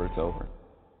it's over, it's over.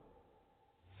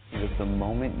 Because the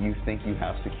moment you think you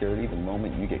have security, the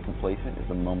moment you get complacent is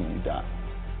the moment you die.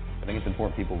 I think it's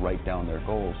important people write down their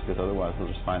goals, because otherwise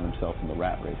they'll just find themselves in the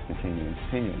rat race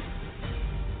continuing.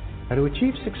 Now, to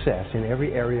achieve success in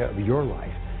every area of your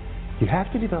life, you have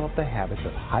to develop the habits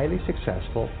of highly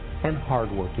successful and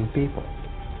hardworking people.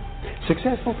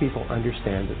 Successful people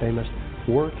understand that they must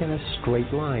work in a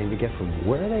straight line to get from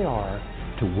where they are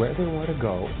to where they want to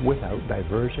go without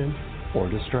diversion or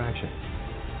distraction.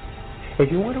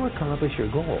 If you want to accomplish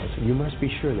your goals, you must be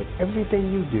sure that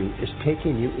everything you do is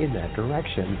taking you in that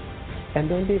direction, and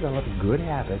then develop good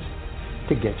habits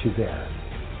to get you there.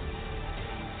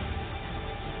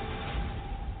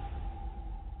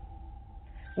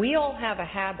 We all have a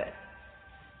habit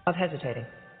of hesitating.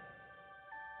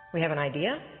 We have an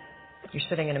idea, you're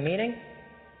sitting in a meeting,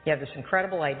 you have this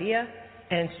incredible idea,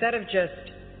 and instead of just,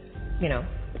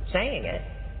 saying it,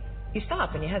 you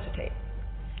stop and you hesitate.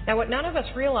 Now, what none of us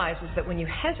realize is that when you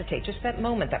hesitate, just that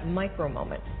moment, that micro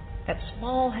moment, that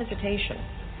small hesitation,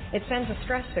 it sends a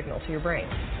stress signal to your brain.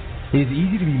 It is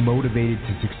easy to be motivated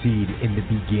to succeed in the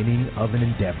beginning of an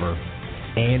endeavor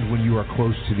and when you are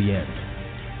close to the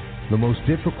end. The most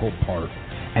difficult part,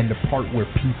 and the part where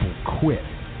people quit,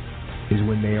 is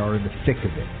when they are in the thick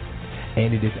of it,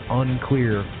 and it is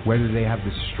unclear whether they have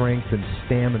the strength and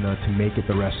stamina to make it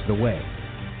the rest of the way.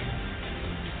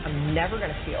 I'm never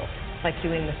going to feel like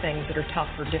doing the things that are tough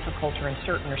or difficult or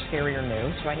uncertain or scary or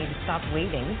new, so I need to stop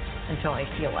waiting until I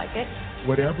feel like it.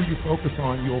 whatever you focus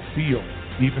on, you'll feel,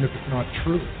 even if it's not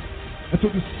true. And so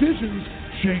decisions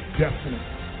shape destiny.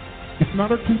 It's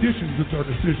not our conditions, it's our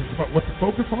decisions about what to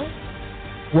focus on,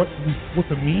 what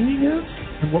the meaning is,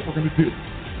 and what we're going to do.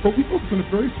 But we focus on a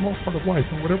very small part of life,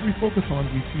 and whatever we focus on,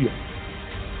 we feel.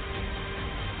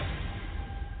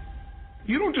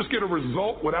 You don't just get a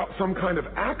result without some kind of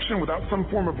action, without some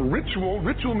form of ritual.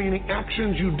 Ritual meaning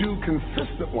actions you do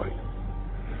consistently.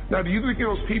 Now, do you think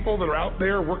those people that are out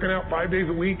there working out 5 days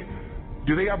a week,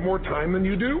 do they have more time than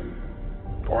you do?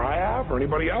 Or I have, or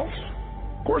anybody else?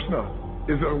 Of course not.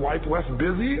 Is their life less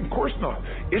busy? Of course not.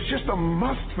 It's just a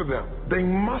must for them. They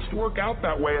must work out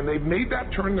that way, and they've made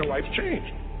that turn, their life's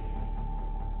changed.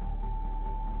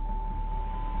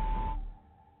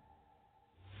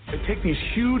 And take these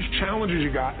huge challenges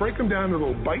you got, break them down into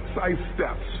little bite-sized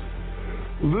steps.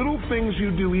 Little things you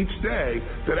do each day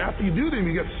that after you do them,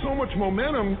 you get so much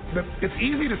momentum that it's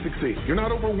easy to succeed. You're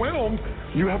not overwhelmed.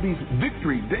 You have these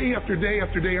victories day after day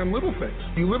after day on little things.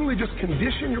 You literally just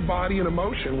condition your body and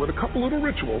emotion with a couple little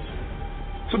rituals.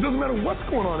 So it doesn't matter what's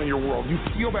going on in your world. You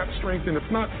feel that strength, and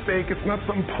it's not fake. It's not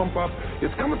some pump up.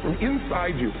 It's coming from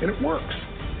inside you, and it works.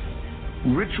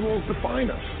 Rituals define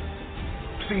us.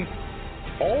 See,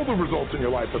 all the results in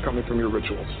your life are coming from your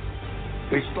rituals.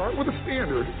 They start with a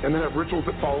standard and then have rituals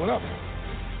that follow it up.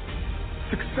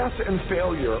 Success and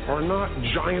failure are not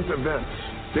giant events.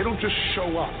 They don't just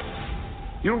show up.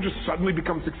 You don't just suddenly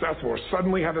become successful or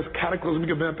suddenly have this cataclysmic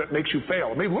event that makes you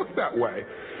fail. It may look that way,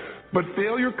 but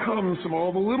failure comes from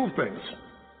all the little things.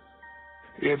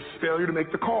 It's failure to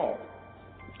make the call.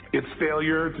 It's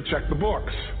failure to check the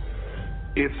books.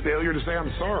 It's failure to say,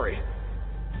 I'm sorry.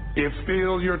 It's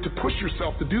failure to push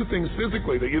yourself to do things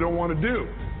physically that you don't want to do.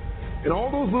 And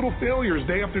all those little failures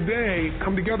day after day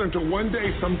come together until one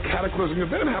day some cataclysmic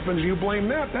event happens and you blame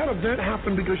that. That event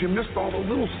happened because you missed all the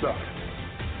little stuff.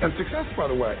 And success, by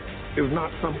the way, is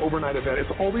not some overnight event. It's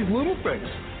all these little things.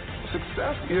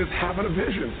 Success is having a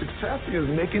vision. Success is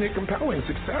making it compelling.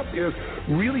 Success is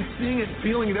really seeing it,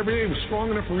 feeling it every day with strong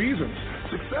enough reasons.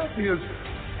 Success is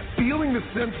feeling the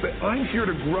sense that I'm here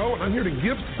to grow and I'm here to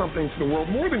give something to the world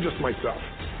more than just myself.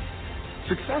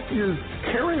 Success is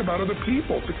caring about other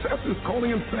people. Success is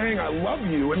calling and saying, I love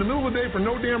you in the middle of the day for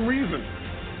no damn reason.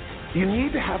 You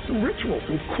need to have some rituals,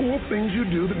 some cool things you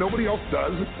do that nobody else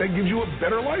does that gives you a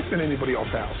better life than anybody else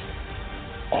has.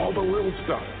 All the little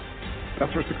stuff.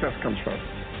 That's where success comes from.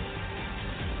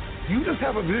 You just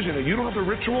have a vision and you don't have the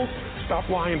rituals, stop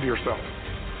lying to yourself.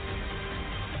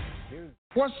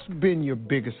 What's been your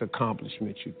biggest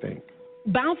accomplishment, you think?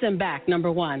 Bouncing back,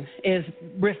 number one, is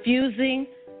refusing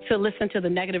to listen to the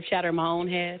negative chatter in my own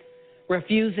head,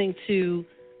 refusing to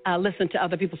listen to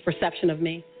other people's perception of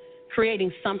me,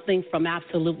 creating something from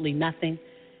absolutely nothing.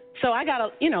 So I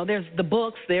got there's the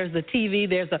books, there's the TV,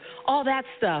 there's all that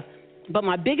stuff. But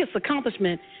my biggest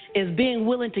accomplishment is being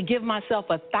willing to give myself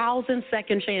 1,000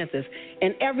 second chances.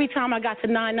 And every time I got to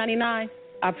 999,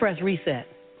 I pressed reset.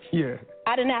 Yeah.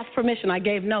 I didn't ask permission, I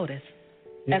gave notice.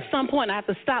 Yeah. At some point, I have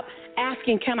to stop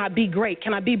asking, can I be great?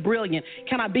 Can I be brilliant?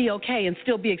 Can I be okay and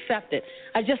still be accepted?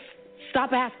 I just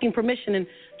stopped asking permission and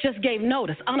just gave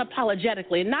notice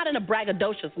unapologetically, and not in a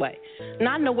braggadocious way,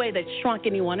 not in a way that shrunk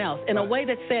anyone else, in a way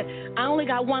that said, I only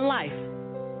got one life,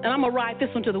 and I'm going to ride this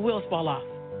one till the wheels fall off.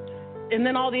 And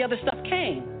then all the other stuff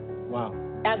came. Wow.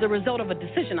 As a result of a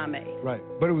decision I made. Right,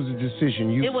 but it was a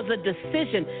decision. It was a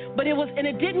decision, but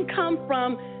it didn't come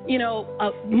from,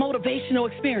 a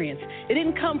motivational experience. It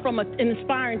didn't come from an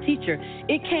inspiring teacher.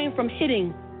 It came from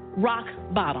hitting rock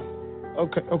bottom.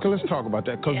 Okay, let's talk about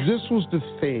that, because this was the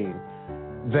thing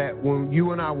that when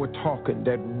you and I were talking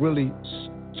that really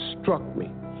struck me,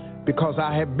 because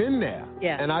I had been there,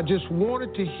 and I just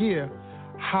wanted to hear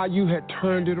how you had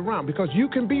turned it around, because you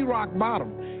can be rock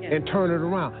bottom and turn it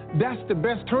around. That's the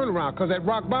best turnaround, because at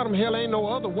rock bottom, hell ain't no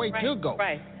other way to go.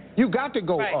 Right. You got to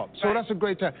go up. So that's a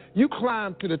great time. You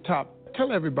climbed to the top.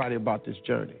 Tell everybody about this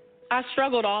journey. I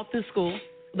struggled all through school.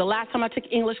 The last time I took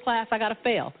English class, I got a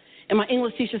fail. And my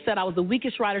English teacher said I was the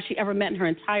weakest writer she ever met in her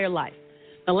entire life.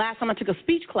 The last time I took a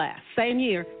speech class, same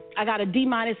year, I got a D-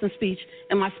 in speech,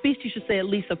 and my speech teacher said,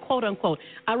 Lisa, quote unquote,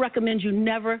 I recommend you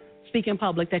never speak in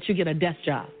public, that you get a desk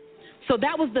job. So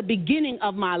that was the beginning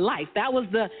of my life. That was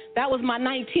my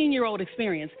 19-year-old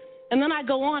experience. And then I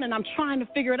go on and I'm trying to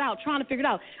figure it out.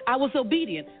 I was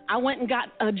obedient. I went and got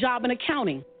a job in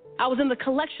accounting. I was in the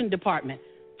collection department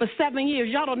for 7 years.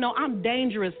 Y'all don't know I'm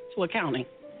dangerous to accounting.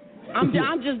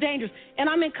 I'm just dangerous. And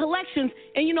I'm in collections,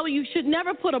 and you should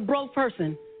never put a broke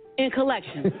person in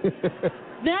collections.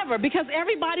 Never, because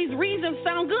everybody's reasons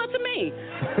sound good to me.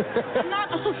 I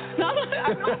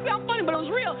know it sounds funny, but it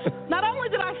was real. Not only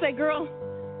did I say, girl,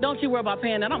 don't you worry about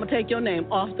paying that. I'm going to take your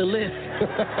name off the list.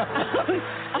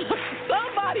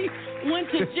 Somebody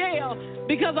went to jail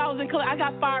because I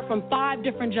got fired from 5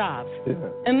 different jobs. Yeah.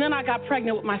 And then I got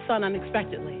pregnant with my son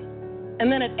unexpectedly.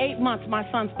 And then at 8 months, my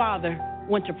son's father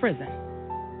went to prison.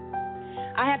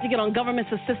 I had to get on government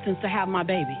assistance to have my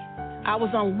baby. I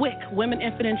was on WIC, Women,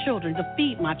 Infant, and Children, to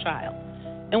feed my child.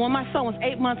 And when my son was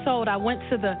 8 months old, I went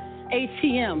to the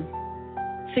ATM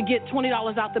to get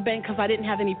 $20 out the bank because I didn't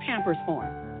have any Pampers for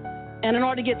him. And in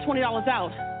order to get $20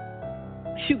 out,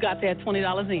 you got that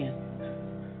 $20 in.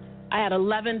 I had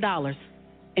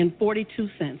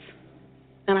 $11.42.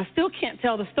 And I still can't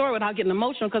tell the story without getting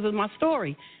emotional because it's my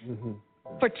story. Mm-hmm.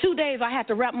 For 2 days, I had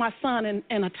to wrap my son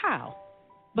in a towel.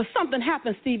 But something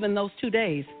happened, Steve, in those 2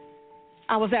 days.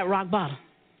 I was at rock bottom.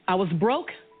 I was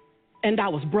broke, and I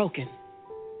was broken.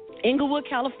 Inglewood,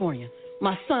 California.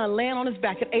 My son laying on his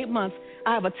back at 8 months.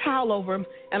 I have a towel over him,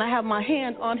 and I have my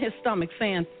hand on his stomach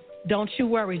saying, don't you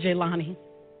worry, Jaylani.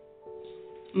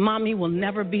 Mommy will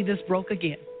never be this broke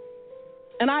again.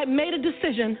 And I made a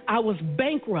decision. I was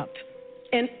bankrupt.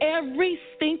 And every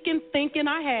stinking thinking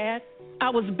I had,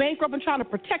 I was bankrupt in trying to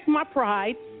protect my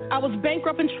pride. I was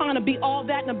bankrupt in trying to be all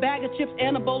that in a bag of chips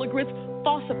and a bowl of grits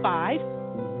falsified.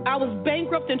 I was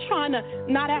bankrupt in trying to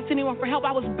not ask anyone for help.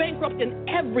 I was bankrupt in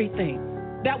everything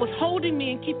that was holding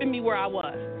me and keeping me where I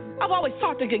was. I've always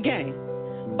talked a good game,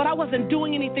 but I wasn't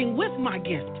doing anything with my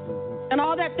gift. And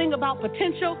all that thing about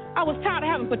potential, I was tired of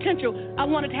having potential. I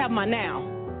wanted to have my now.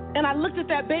 And I looked at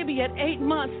that baby at 8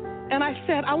 months, and I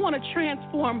said, I want to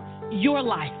transform your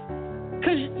life.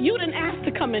 Because you didn't ask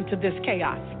to come into this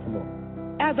chaos.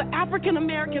 As an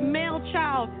African-American male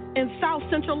child in South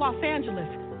Central Los Angeles,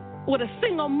 with a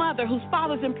single mother whose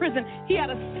father's in prison, he had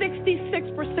a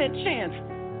 66% chance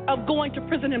of going to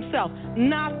prison himself.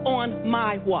 Not on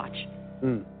my watch.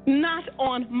 Not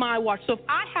on my watch. So if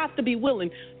I have to be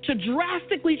willing to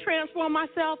drastically transform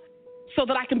myself so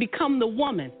that I can become the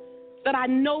woman that I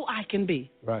know I can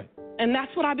be. Right. And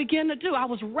that's what I began to do. I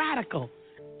was radical.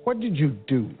 What did you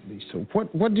do, Lisa?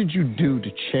 What did you do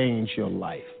to change your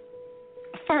life?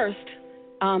 First,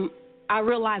 I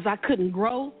realized I couldn't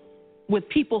grow with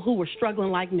people who were struggling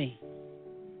like me.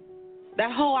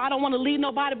 That whole I don't want to leave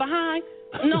nobody behind.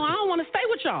 No, I don't want to stay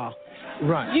with y'all.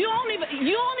 Right. You don't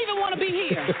even want to be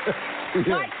here.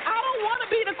 Yeah. Like, I don't want to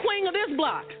be the queen of this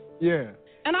block. Yeah.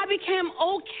 And I became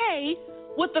okay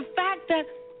with the fact that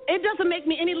it doesn't make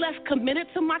me any less committed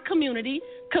to my community,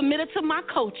 committed to my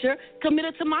culture,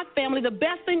 committed to my family. The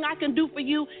best thing I can do for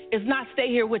you is not stay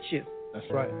here with you.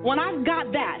 That's right. When I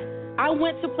got that, I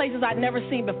went to places I'd never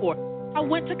seen before. I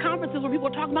went to conferences where people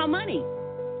were talking about money,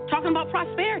 talking about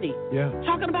prosperity,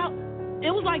 talking about, it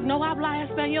was like, no habla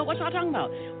español. What y'all talking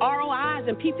about? ROIs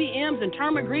and PPMs and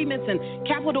term agreements and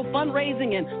capital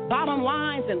fundraising and bottom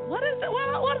lines and what is it?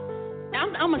 What?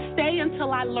 I'm going to stay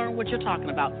until I learn what you're talking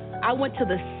about. I went to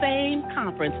the same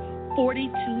conference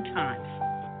 42 times.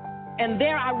 And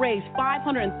there I raised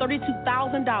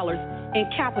 $532,000 in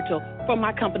capital for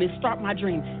my company to start my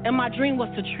dream. And my dream was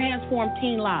to transform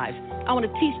teen lives. I want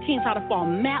to teach teens how to fall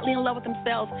madly in love with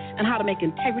themselves and how to make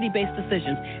integrity-based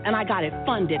decisions. And I got it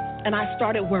funded, and I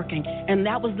started working. And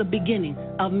that was the beginning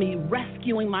of me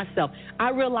rescuing myself. I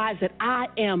realized that I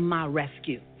am my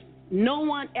rescue. No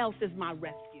one else is my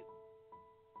rescue.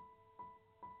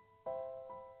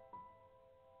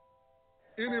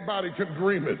 Anybody can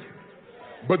dream it,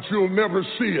 but you'll never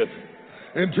see it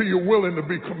until you're willing to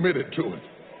be committed to it.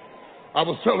 I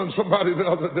was telling somebody the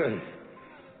other day,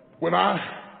 when I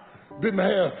didn't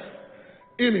have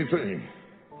anything,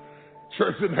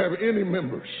 church didn't have any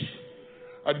members,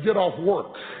 I'd get off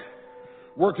work,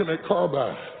 working at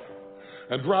Carbide,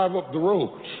 and drive up the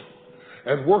road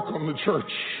and work on the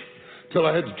church till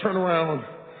I had to turn around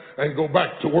and go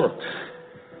back to work.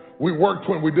 We worked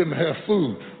when we didn't have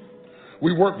food.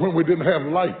 We worked when we didn't have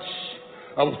lights.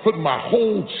 I was putting my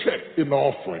whole check in the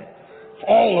offering,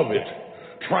 all of it,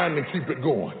 trying to keep it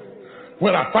going.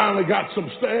 When I finally got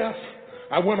some staff,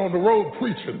 I went on the road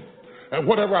preaching. And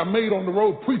whatever I made on the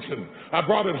road preaching, I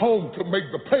brought it home to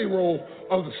make the payroll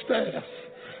of the staff.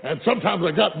 And sometimes I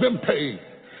got them paid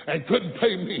and couldn't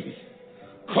pay me.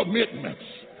 Commitments.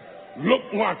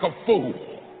 Looked like a fool.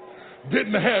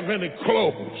 Didn't have any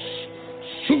clothes.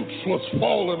 Suits was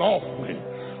falling off me.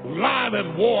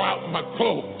 Lining wore out my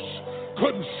clothes.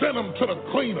 Couldn't send them to the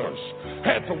cleaners.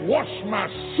 Had to wash my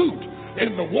suit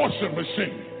in the washing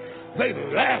machine. They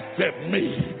laughed at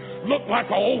me. Looked like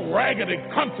an old raggedy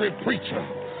country preacher.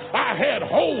 I had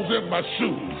holes in my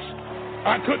shoes.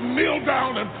 I couldn't kneel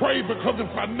down and pray because if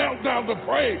I knelt down to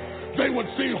pray, they would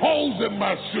see holes in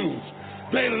my shoes.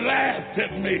 They laughed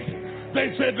at me.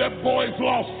 They said that boy's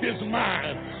lost his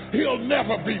mind. he'll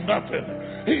never be nothing.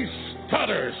 He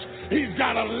stutters. He's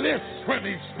got a lisp when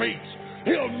he speaks.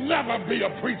 He'll never be a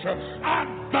preacher. I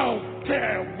don't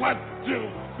care what you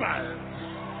say.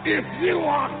 If you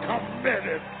are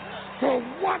committed to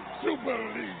what you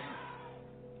believe.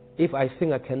 If I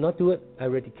think I cannot do it, I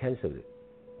already cancel it.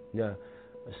 Yeah.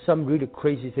 Some really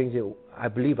crazy things that I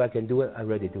believe I can do it, I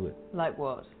already do it. Like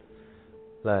what?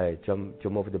 Like jump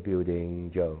over the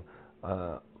building,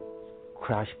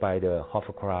 crash by the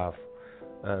hovercraft,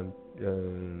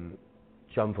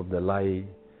 jump from the light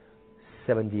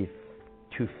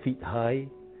 72 feet high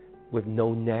with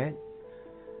no net.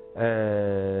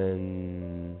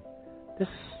 And there's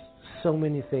so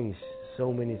many things.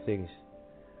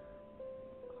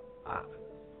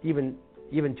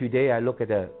 Even today, I look at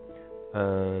the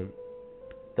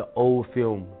old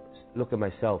film, look at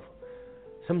myself.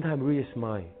 Sometimes really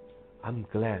smile. I'm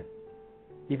glad.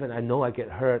 Even I know I get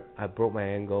hurt, I broke my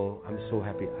ankle. I'm so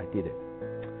happy I did it.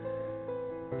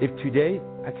 If today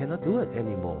I cannot do it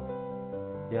anymore,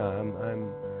 yeah,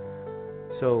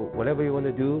 so whatever you want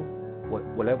to do,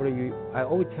 I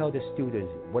always tell the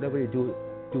students, whatever you do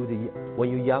when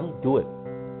you're young, do it.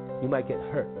 You might get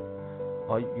hurt,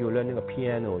 or you're learning a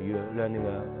piano, you're learning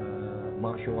a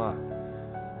martial art.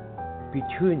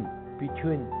 Between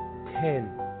 10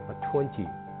 or 20,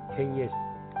 10 years,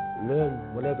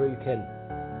 learn whatever you can.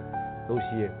 Those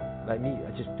years, like me,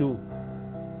 I just do.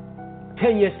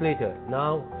 10 years later,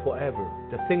 now, forever,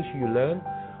 the things you learn,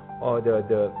 or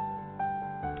the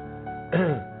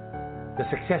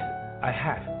success I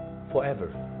have,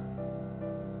 forever.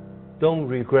 Don't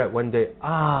regret one day,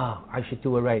 I should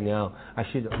do it right now.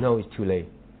 No, it's too late.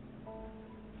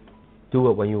 Do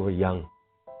it when you were young.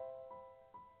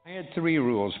 I had 3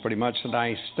 rules pretty much that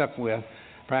I stuck with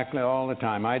practically all the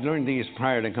time. I'd learned these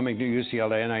prior to coming to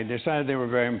UCLA, and I decided they were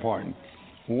very important.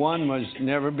 One was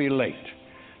never be late.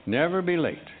 Never be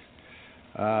late.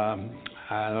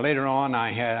 Later on,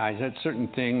 I had certain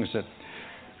things that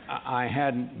I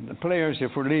had the players,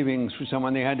 if we're leaving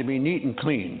someone, they had to be neat and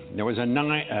clean. There was a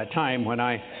time when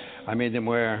I made them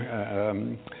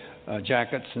wear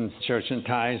jackets and shirts and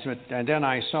ties, and then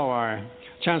I saw our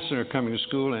chancellor coming to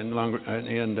school in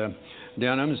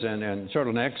denims and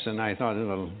turtlenecks, and I thought it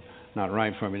was not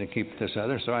right for me to keep this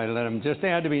other, so I let them they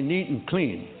had to be neat and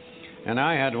clean. And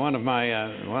I had one of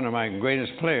my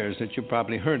greatest players that you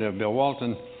probably heard of, Bill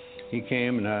Walton. He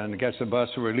came and gets the bus.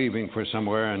 We were leaving for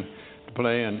somewhere and to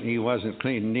play, and he wasn't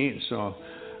clean and neat, so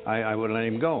I would let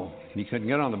him go. He couldn't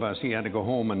get on the bus. He had to go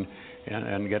home and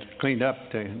get cleaned up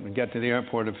to get to the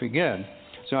airport if he could.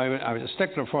 So I was a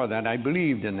stickler for that. I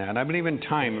believed in that. I believe in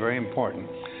time, very important.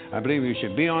 I believe you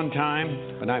should be on time,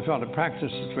 and I felt at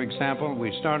practices, for example,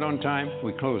 we start on time,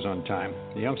 we close on time.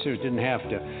 The youngsters didn't have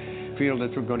to feel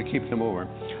that we're going to keep them over.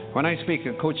 When I speak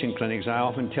at coaching clinics, I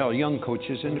often tell young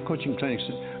coaches in the coaching clinics,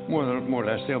 more or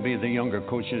less, they'll be the younger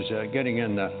coaches getting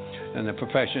in the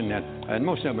profession, and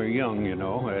most of them are young, you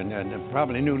know, and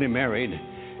probably newly married.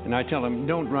 And I tell them,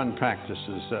 don't run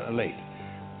practices late,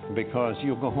 because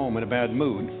you'll go home in a bad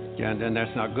mood, and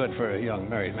that's not good for a young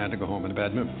married man to go home in a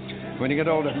bad mood. When you get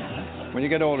older,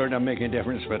 it doesn't make any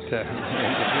difference. But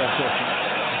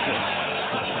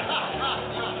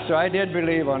so I did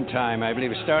believe on time. I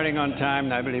believe starting on time,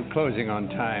 and I believe closing on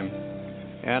time.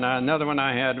 And another one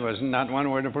I had was not one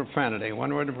word of profanity.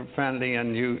 One word of profanity,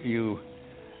 and you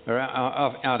are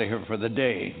out of here for the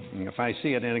day. And if I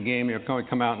see it in a game, you're going to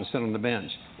come out and sit on the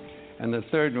bench. And the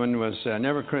third one was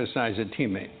never criticize a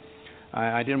teammate.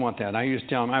 I didn't want that. I used to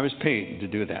tell them I was paid to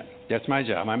do that. That's my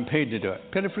job. I'm paid to do it.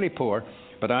 Pitifully poor,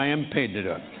 but I am paid to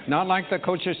do it. Not like the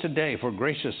coaches today, for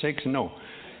gracious sakes, no.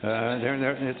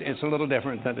 It's a little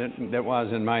different than it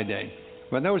was in my day.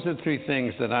 But those are the 3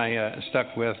 things that I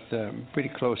stuck with pretty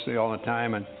closely all the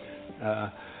time.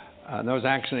 And those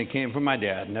actually came from my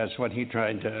dad, and that's what he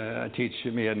tried to teach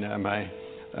me and my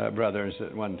brothers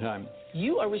at one time.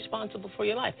 You are responsible for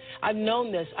your life. I've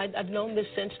known this. I've known this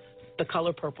since The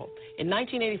Color Purple. In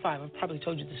 1985, I've probably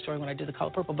told you the story when I did The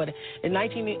Color Purple, but in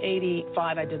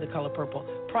 1985, I did The Color Purple.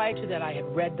 Prior to that, I had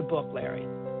read the book, Larry.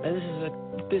 And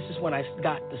this is when I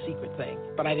got The Secret thing,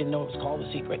 but I didn't know it was called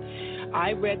The Secret.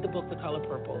 I read the book, The Color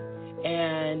Purple,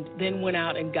 and then went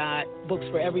out and got books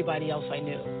for everybody else I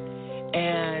knew.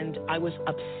 And I was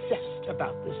obsessed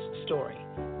about this story.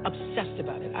 Obsessed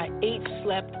about it. I ate,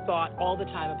 slept, thought all the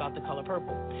time about The Color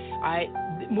Purple. I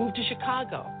moved to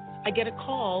Chicago. I get a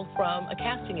call from a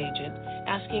casting agent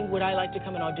asking would I like to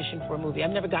come and audition for a movie.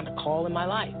 I've never gotten a call in my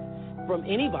life from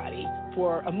anybody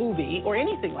for a movie or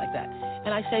anything like that.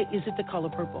 And I say, is it The Color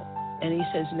Purple? And he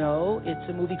says, no, it's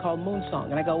a movie called Moonsong.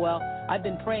 And I go, well, I've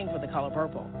been praying for The Color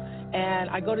Purple. And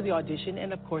I go to the audition,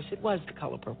 and of course it was The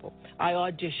Color Purple. I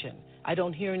audition. I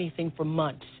don't hear anything for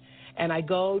months. And I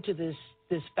go to this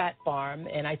fat farm,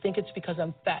 and I think it's because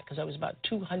I'm fat, because I was about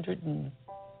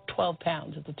 212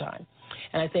 pounds at the time.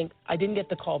 And I think I didn't get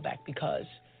the call back because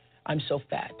I'm so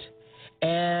fat.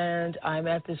 And I'm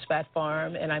at this fat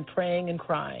farm, and I'm praying and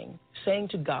crying, saying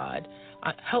to God,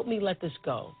 help me let this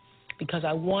go. Because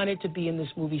I wanted to be in this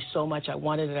movie so much. I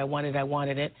wanted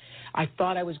it. I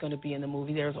thought I was going to be in the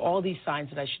movie. There's all these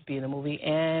signs that I should be in the movie.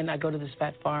 And I go to this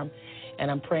fat farm, and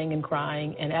I'm praying and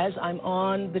crying. And as I'm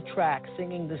on the track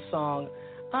singing this song,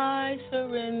 I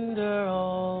surrender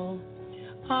all,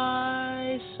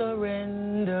 I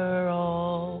surrender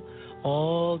all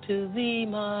to thee,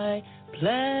 my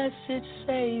blessed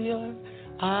Savior,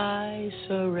 I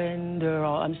surrender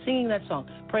all. I'm singing that song,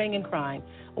 praying and crying.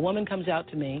 A woman comes out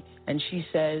to me, and she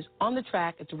says, on the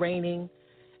track, it's raining,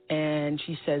 and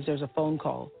she says, there's a phone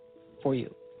call for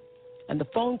you. And the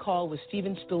phone call was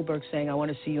Steven Spielberg saying, I want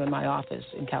to see you in my office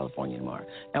in California tomorrow.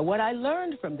 Now, what I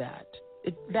learned from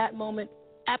that moment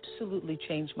absolutely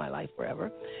changed my life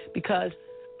forever, because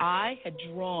I had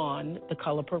drawn The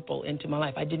Color Purple into my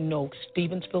life. I didn't know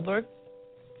Steven Spielberg.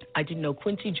 I didn't know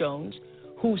Quincy Jones,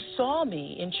 who saw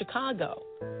me in Chicago.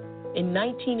 In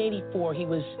 1984, he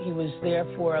was there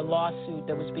for a lawsuit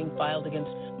that was being filed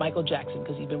against Michael Jackson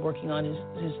because he'd been working on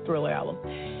his Thriller album.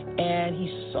 And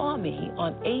he saw me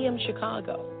on AM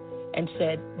Chicago and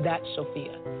said, that's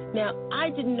Sophia. Now,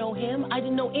 I didn't know him. I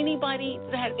didn't know anybody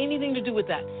that had anything to do with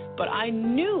that. But I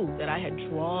knew that I had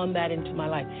drawn that into my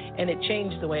life, and it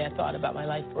changed the way I thought about my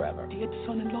life forever. Dear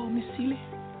son-in-law, Miss Seeley,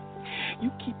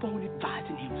 you keep on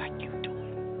advising him like you do.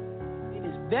 It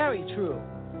is very true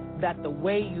that the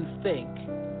way you think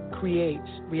creates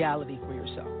reality for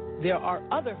yourself. There are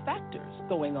other factors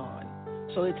going on,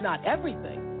 so it's not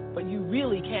everything, but you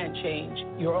really can change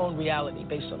your own reality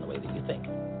based on the way that you think.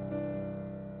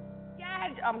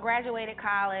 Yeah, I graduated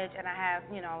college, and I have,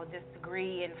 this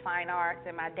degree in fine arts,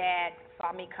 and my dad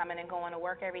saw me coming and going to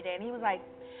work every day, and he was like,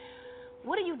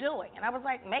 what are you doing? And I was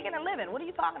like, making a living. What are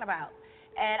you talking about?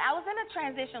 And I was in a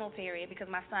transitional period because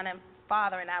my son and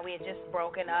father and I, we had just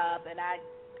broken up, and I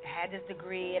had this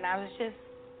degree, and I was just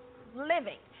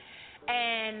living.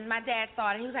 And my dad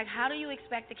saw it, and he was like, how do you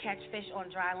expect to catch fish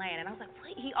on dry land? And I was like,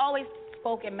 what? He always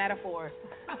spoke in metaphors.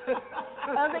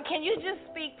 I was like, can you just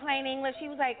speak plain English? He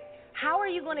was like, how are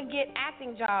you going to get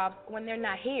acting jobs when they're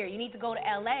not here? You need to go to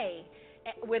L.A.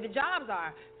 where the jobs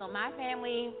are. So my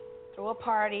family threw a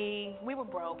party. We were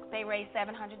broke. They raised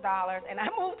 $700, and I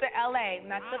moved to L.A.,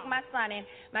 and I took my son in.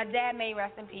 My dad, may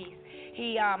rest in peace,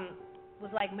 he was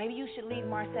like, maybe you should leave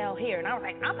Marcel here. And I was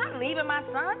like, I'm not leaving my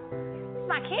son. It's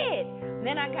my kid. And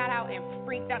then I got out and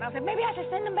freaked out. I was like, maybe I should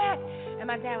send him back. And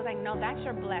my dad was like, no, that's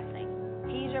your blessing.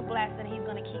 He's your blessing. He's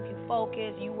going to keep you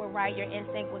focused. You were right. Your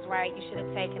instinct was right. You should have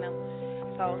taken him.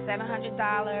 So $700.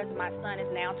 My son is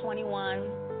now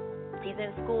 21. He's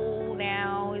in school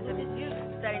now. He's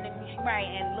studying the music. Right,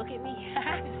 and look at me.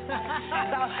 So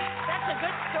that's a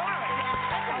good story.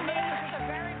 That's amazing. It's a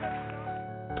very good story.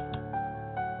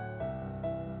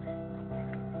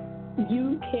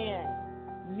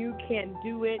 You can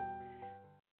do it.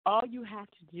 All you have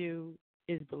to do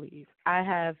is believe. I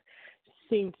have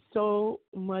seen so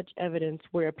much evidence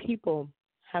where people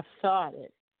have thought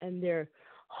it, and their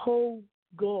whole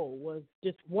goal was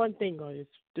just one thing, or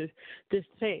this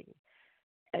thing,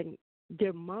 and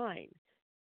their mind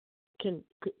could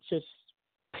just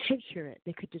picture it.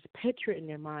 They could just picture it in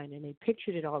their mind, and they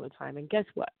pictured it all the time. And guess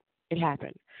what? It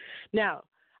happened. Now,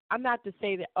 I'm not to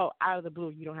say that, out of the blue,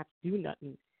 you don't have to do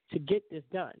nothing to get this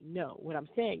done. No, what I'm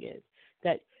saying is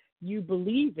that you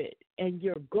believe it, and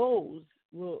your goals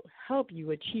will help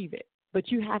you achieve it. But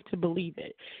you have to believe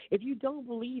it. If you don't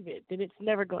believe it, then it's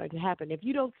never going to happen. If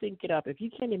you don't think it up, if you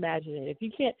can't imagine it, if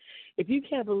you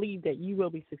can't believe that you will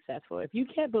be successful, if you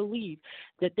can't believe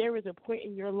that there is a point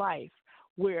in your life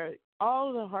where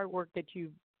all the hard work that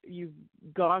you've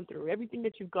gone through, everything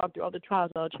that you've gone through, all the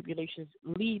trials, all the tribulations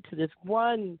lead to this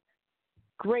one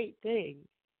great thing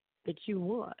that you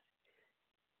want,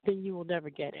 then you will never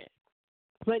get it.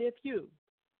 But if you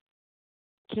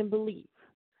can believe,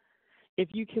 if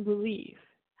you can believe,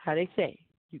 how they say,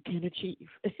 you can achieve.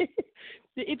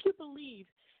 If you believe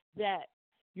that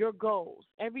your goals,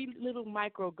 every little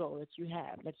micro goal that you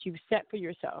have, that you've set for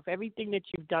yourself, everything that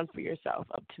you've done for yourself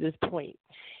up to this point,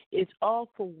 is all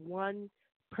for one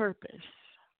purpose.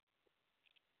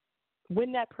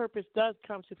 When that purpose does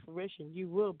come to fruition, you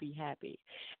will be happy.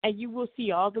 And you will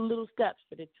see all the little steps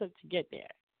that it took to get there.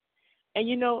 And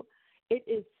it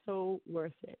is so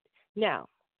worth it. Now,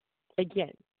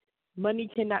 again, Money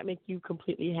cannot make you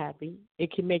completely happy.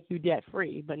 It can make you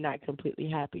debt-free, but not completely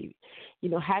happy.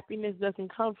 Happiness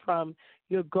doesn't come from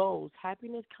your goals.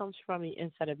 Happiness comes from the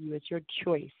inside of you. It's your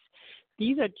choice.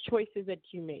 These are choices that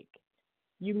you make.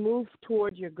 You move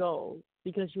towards your goal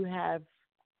because you have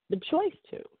the choice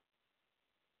to.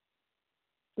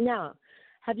 Now,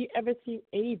 have you ever seen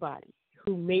anybody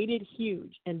who made it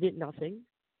huge and did nothing?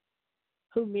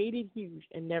 Who made it huge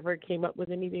and never came up with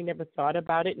anything, never thought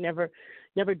about it, never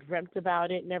dreamt about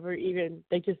it,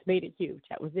 they just made it huge.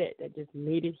 That was it. They just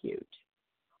made it huge.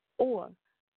 Or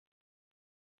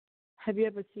have you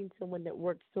ever seen someone that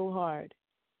worked so hard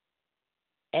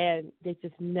and they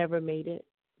just never made it?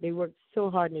 They worked so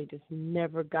hard and they just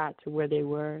never got to where they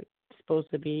were supposed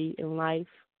to be in life.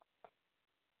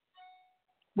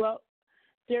 Well,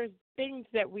 there's things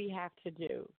that we have to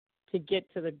do to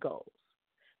get to the goals.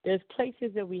 There's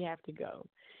places that we have to go.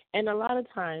 And a lot of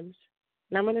times,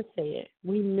 and I'm going to say it,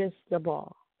 we miss the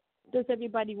ball. Does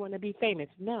everybody want to be famous?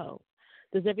 No.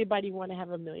 Does everybody want to have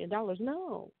 $1 million?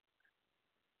 No.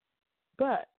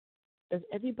 But does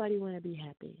everybody want to be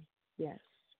happy? Yes.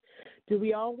 Do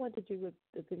we all want to do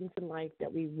the things in life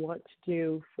that we want to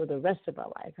do for the rest of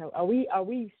our life? Are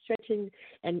we stretching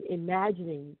and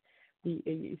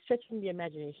stretching the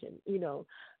imagination,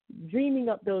 dreaming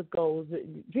up those goals,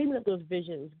 dreaming up those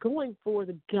visions, going for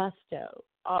the gusto?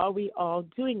 Are we all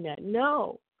doing that?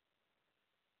 No.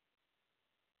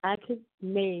 I could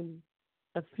name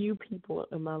a few people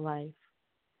in my life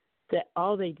that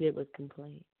all they did was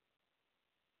complain.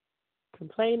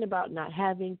 Complain about not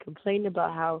having, complain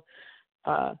about how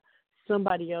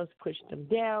somebody else pushed them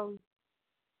down.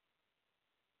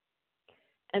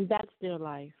 And that's their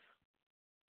life.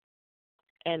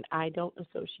 And I don't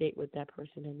associate with that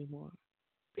person anymore.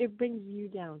 It brings you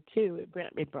down, too.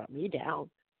 It brought me down.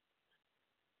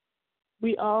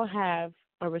 We all have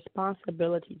a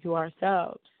responsibility to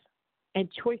ourselves and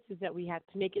choices that we have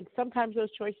to make. And sometimes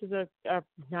those choices are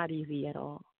not easy at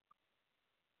all.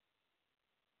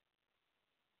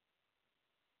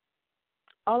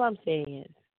 All I'm saying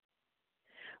is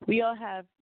we all have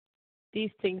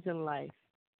these things in life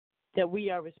that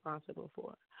we are responsible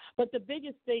for. But the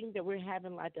biggest thing that we're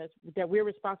having like that we're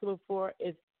responsible for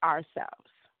is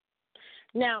ourselves.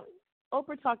 Now,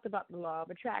 Oprah talked about the law of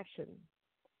attraction.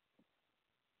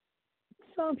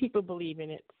 Some people believe in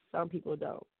it, some people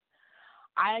don't.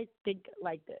 I think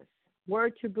like this. We're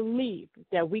to believe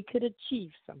that we could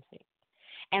achieve something.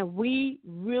 And we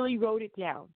really wrote it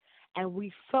down. And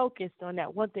we focused on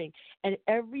that one thing. And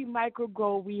every micro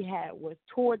goal we had was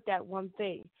toward that one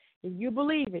thing. And you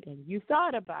believe it and you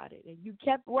thought about it and you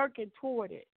kept working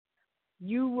toward it,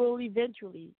 you will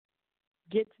eventually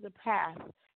get to the path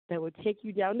that will take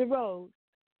you down the road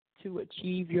to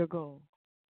achieve your goal.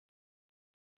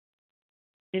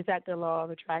 Is that the law of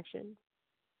attraction?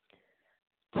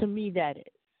 To me, that is.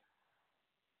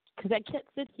 Because I can't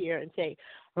sit here and say,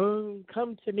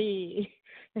 come to me,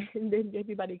 and then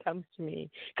everybody comes to me.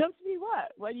 Come to me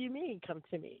what? What do you mean, come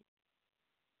to me?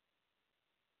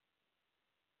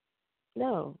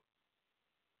 No.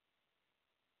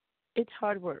 It's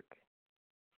hard work.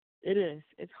 It is.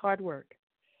 It's hard work.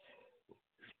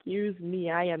 Excuse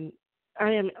me, I am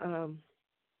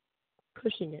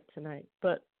pushing it tonight,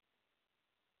 but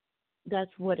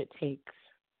that's what it takes.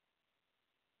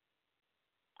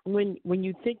 When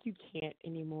you think you can't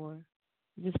anymore,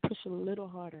 just push a little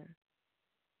harder.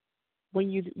 When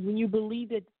you believe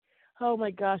that, oh my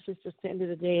gosh, it's just the end of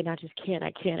the day and I just can't.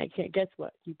 Guess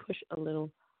what? You push a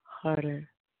little harder.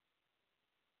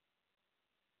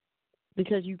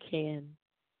 Because you can.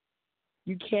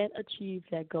 You can achieve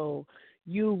that goal.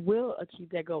 You will achieve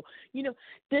that goal.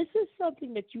 This is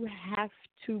something that you have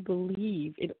to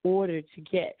believe in order to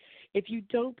get. If you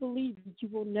don't believe it, you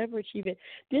will never achieve it.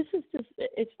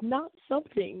 It's not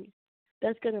something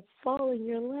that's going to fall in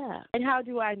your lap. And how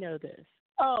do I know this?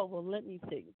 Oh, well, let me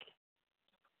think.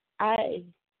 I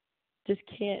just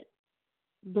can't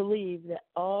believe that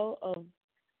all of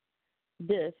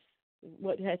this,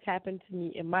 what has happened to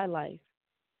me in my life,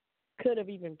 could have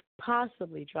even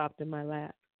possibly dropped in my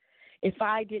lap if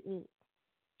I didn't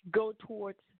go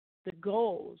towards the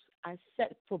goals I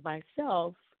set for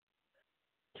myself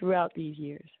throughout these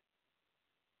years.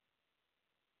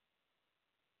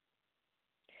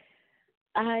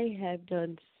 I have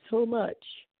done so much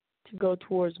to go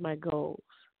towards my goals.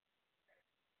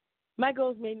 My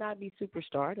goals may not be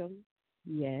superstardom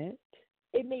yet.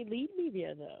 It may lead me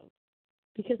there, though,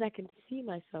 because I can see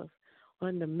myself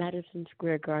on the Madison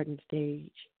Square Garden stage.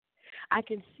 I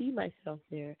can see myself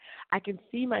there. I can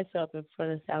see myself in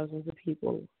front of thousands of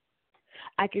people.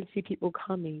 I can see people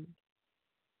coming.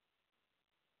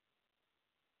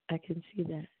 I can see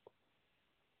that.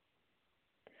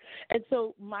 And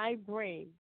so my brain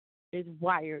is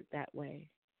wired that way.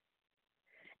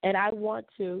 And I want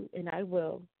to, and I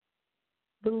will,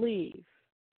 believe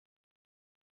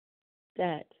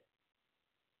that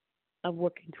I'm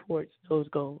working towards those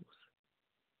goals.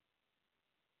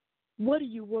 What are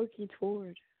you working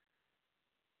toward?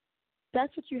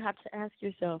 That's what you have to ask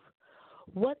yourself.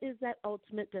 What is that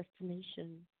ultimate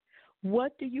destination?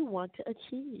 What do you want to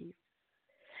achieve?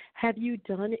 Have you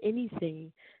done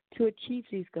anything to achieve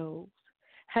these goals?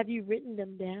 Have you written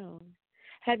them down?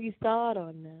 Have you thought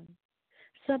on them?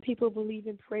 Some people believe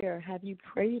in prayer. Have you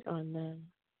prayed on them?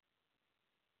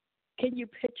 Can you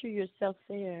picture yourself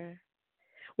there?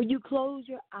 When you close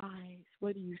your eyes,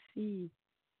 what do you see?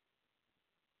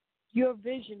 Your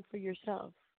vision for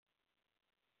yourself.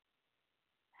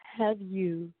 Have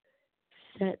you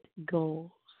set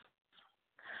goals?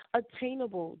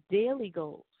 Attainable daily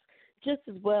goals, just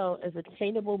as well as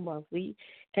attainable monthly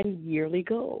and yearly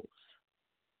goals.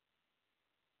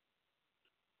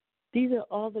 These are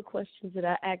all the questions that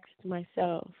I asked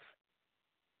myself.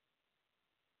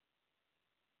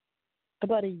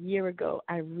 About a year ago,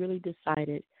 I really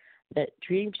decided that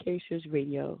Dream Chasers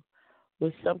Radio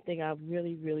was something I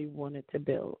really, really wanted to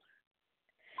build.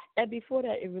 And before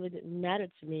that, it really didn't matter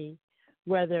to me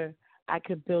whether I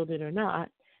could build it or not,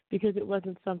 because it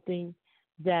wasn't something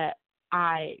that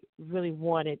I really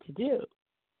wanted to do.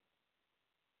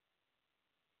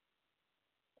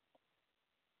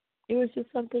 It was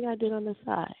just something I did on the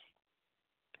side.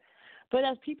 But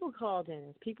as people called in,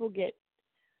 as people get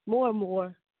more and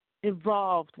more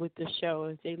involved with the show,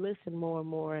 as they listen more and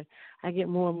more, I get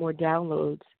more and more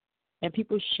downloads, and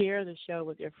people share the show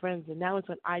with their friends, and now it's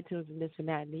on iTunes and this and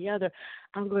that and the other.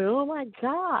 I'm going, oh, my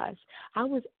gosh. I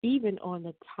was even on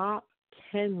the top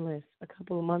 10 list a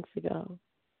couple of months ago.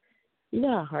 You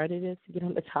know how hard it is to get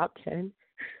on the top 10?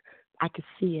 I could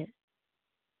see it.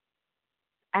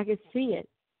 I could see it.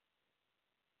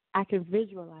 I can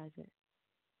visualize it.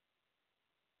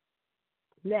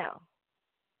 Now,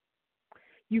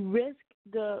 you risk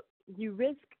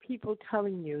people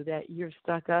telling you that you're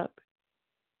stuck up.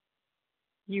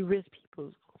 You risk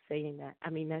people saying that. I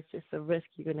mean, that's just a risk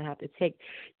you're going to have to take.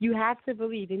 You have to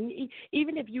believe, and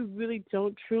even if you really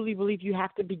don't truly believe, you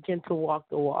have to begin to walk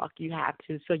the walk. You have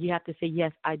to. So you have to say,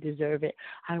 yes, I deserve it.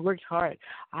 I worked hard.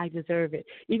 I deserve it.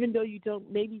 Even though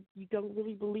maybe you don't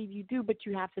really believe you do, but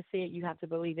you have to say it. You have to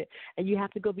believe it. And you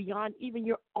have to go beyond even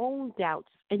your own doubts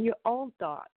and your own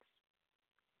thoughts.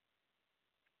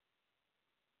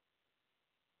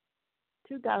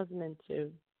 2002.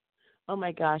 Oh,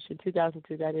 my gosh, in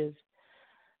 2002, that is,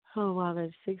 oh, wow,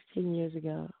 that's 16 years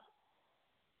ago.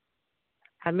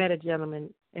 I met a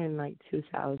gentleman in,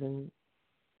 2000.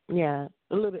 Yeah,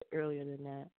 a little bit earlier than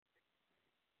that.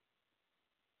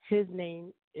 His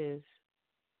name is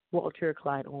Walter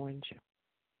Clyde Orange.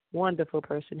 Wonderful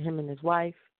person, him and his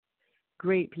wife.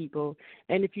 Great people.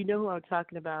 And if you know who I'm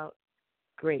talking about,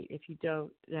 great. If you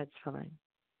don't, that's fine.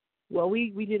 Well,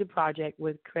 we did a project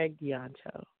with Craig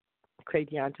Deonto. Craig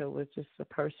Deonto was just a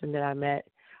person that I met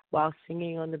while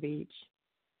singing on the beach.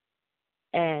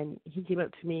 And he came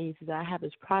up to me, he says, I have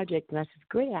this project. And I said,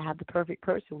 great, I have the perfect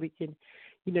person. We can,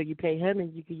 you pay him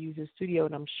and you can use his studio,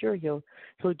 and I'm sure he'll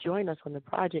join us on the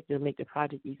project. It'll make the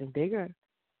project even bigger.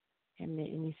 And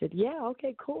he said, yeah,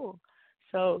 okay, cool.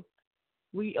 So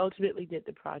we ultimately did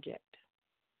the project.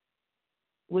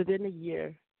 Within a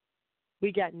year,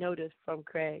 we got notice from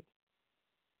Craig.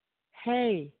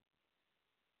 Hey,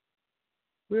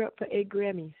 we're up for 8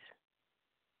 Grammys.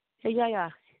 Hey, yeah,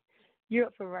 you're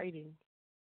up for writing.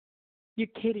 You're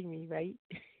kidding me, right?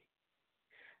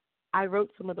 I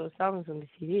wrote some of those songs on the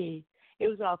CD. It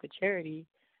was all for charity.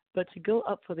 But to go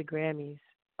up for the Grammys,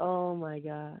 oh, my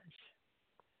gosh.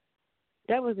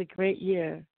 That was a great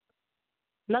year.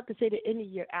 Not to say that any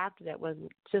year after that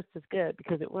wasn't just as good,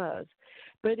 because it was.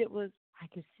 But it was, I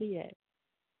could see it.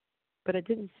 But I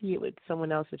didn't see it with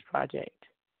someone else's project.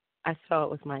 I saw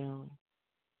it with my own.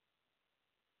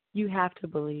 You have to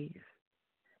believe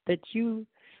that you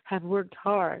have worked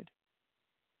hard,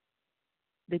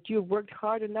 that you have worked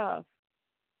hard enough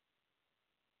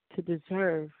to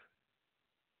deserve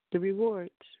the rewards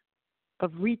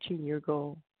of reaching your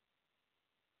goal,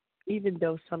 even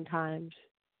though sometimes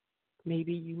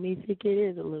maybe you may think it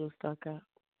is a little stuck up.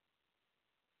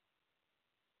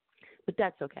 But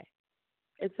that's okay.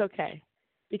 It's okay,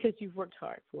 because you've worked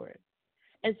hard for it.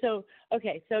 And so,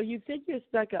 okay, so you think you're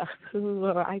stuck up.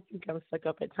 Well, I think I'm stuck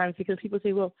up at times, because people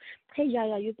say, well, hey,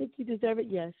 Yaya, you think you deserve it?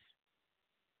 Yes.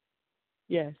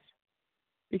 Yes.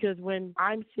 Because when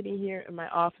I'm sitting here in my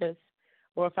office,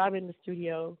 or if I'm in the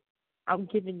studio, I'm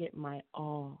giving it my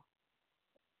all.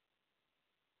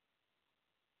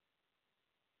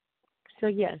 So,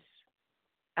 yes,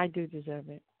 I do deserve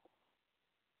it.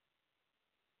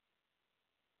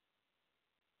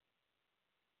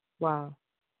 Wow.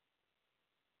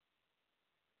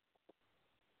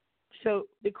 So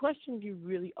the question you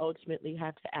really ultimately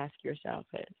have to ask yourself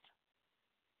is,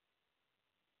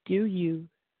 do you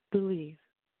believe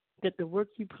that the work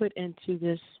you put into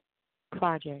this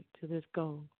project, to this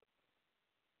goal,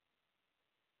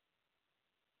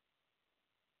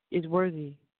 is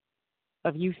worthy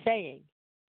of you saying,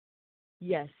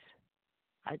 yes,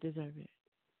 I deserve it?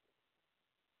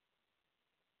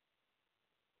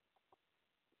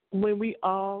 When we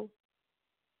all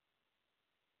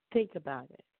think about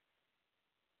it,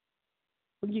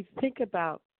 when you think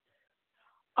about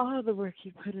all the work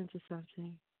you put into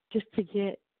something just to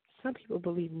get, some people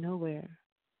believe, nowhere.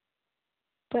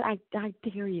 But I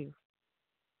dare you.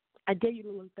 I dare you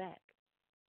to look back,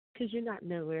 because you're not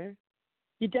nowhere.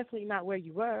 You're definitely not where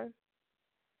you were.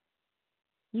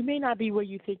 You may not be where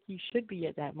you think you should be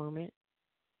at that moment.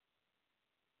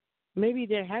 Maybe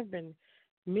there have been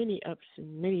many ups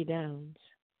and many downs.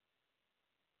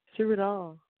 Through it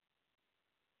all,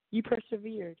 you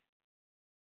persevered.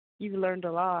 You've learned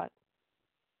a lot.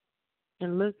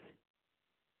 And look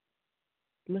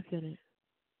at it.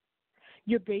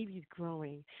 Your baby's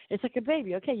growing. It's like a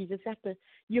baby. Okay, you just have to,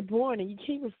 you're born and you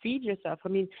can't even feed yourself. I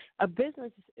mean, a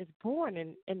business is born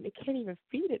and it can't even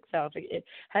feed itself. It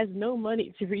has no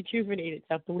money to rejuvenate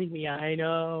itself. Believe me, I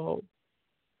know.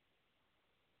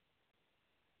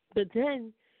 But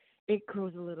then it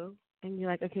grows a little and you're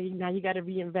like, okay, now you got to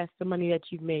reinvest the money that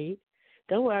you've made.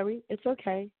 Don't worry. It's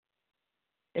okay.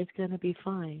 It's going to be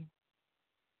fine.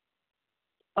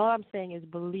 All I'm saying is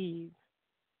believe.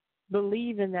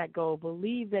 Believe in that goal.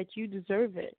 Believe that you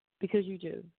deserve it, because you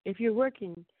do. If you're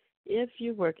working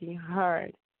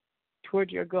hard toward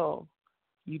your goal,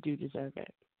 you do deserve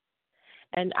it.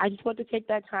 And I just want to take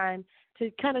that time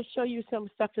to kind of show you some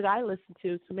stuff that I listen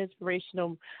to, some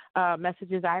inspirational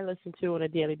messages I listen to on a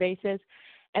daily basis.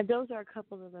 And those are a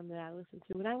couple of them that I listen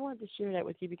to. And I wanted to share that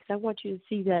with you because I want you to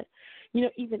see that,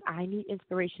 even I need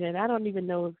inspiration. And I don't even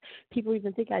know if people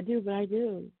even think I do, but I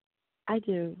do. I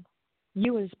do.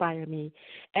 You inspire me.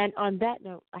 And on that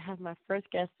note, I have my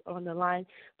first guest on the line.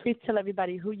 Please tell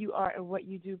everybody who you are and what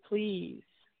you do, please.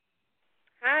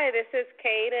 Hi, this is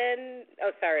Kaden.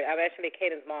 Oh, sorry, I'm actually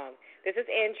Kaden's mom. This is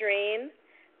Andreen,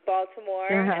 Baltimore,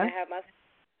 and I have my...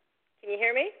 Can you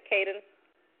hear me, Kaden?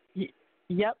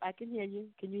 Yep, I can hear you.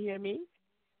 Can you hear me?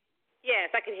 Yes,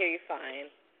 I can hear you fine.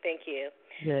 Thank you.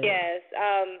 Good. Yes,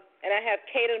 and I have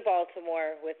Kaden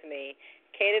Baltimore with me.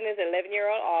 Kaden is an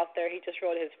 11-year-old author. He just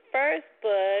wrote his first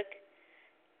book,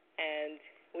 and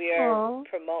we are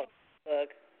promoting the book.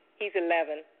 He's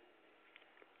 11.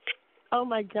 Oh,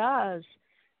 my gosh.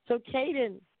 So,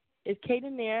 Kaden, is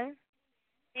Kaden there?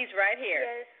 He's right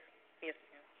here. Yes.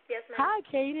 Yes, ma'am. Hi,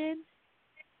 Kaden.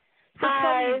 So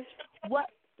Hi.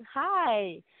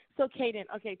 Hi. So, Kaden,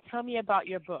 okay, tell me about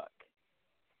your book.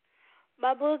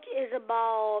 My book is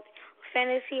about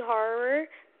fantasy horror,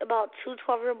 about two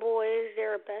 12-year-old boys.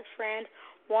 They're best friends.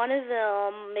 One of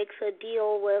them makes a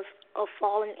deal with a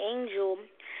fallen angel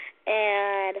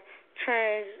and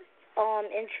turns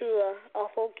into a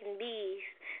hulking beast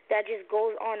that just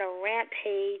goes on a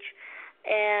rampage,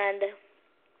 and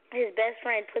his best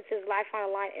friend puts his life on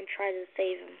the line and tries to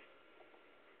save him.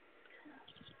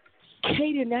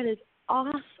 Kaden, that is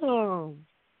awesome.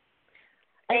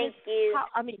 Thank you.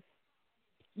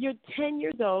 You're 10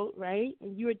 years old, right?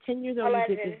 And you were 10 years old 11. when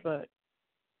you did this book.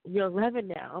 You're 11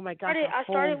 now. Oh, my gosh. I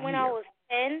started when I was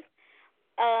 10,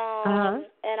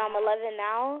 and I'm 11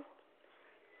 now.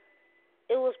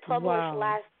 It was published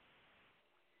last...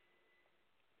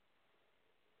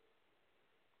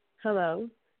 Hello?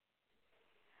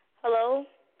 Hello?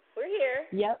 We're here.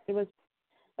 Yep, it was...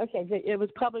 Okay, good. It was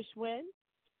published when?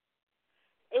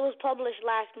 It was published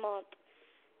last month.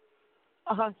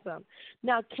 Awesome.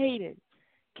 Now, Kaden,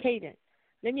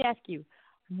 let me ask you,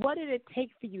 what did it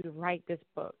take for you to write this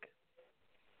book?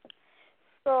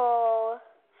 So,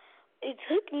 it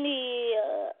took me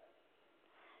a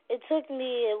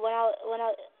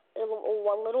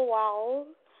little while,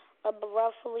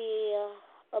 roughly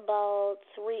about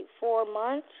 3-4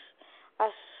 months. I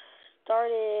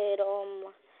started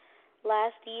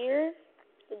last year,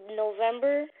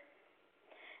 November,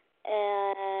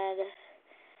 and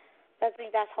I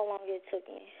think that's how long it took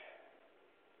me.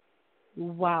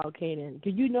 Wow, Kaden. Do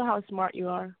you know how smart you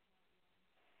are?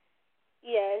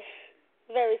 Yes,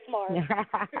 very smart.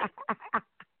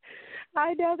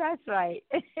 I know that's right.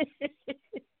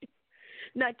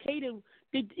 Now, Kaden,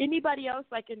 did anybody else,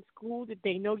 like in school, did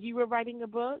they know you were writing a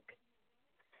book?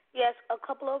 Yes, a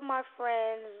couple of my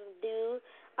friends do.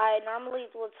 I normally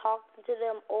will talk to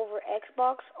them over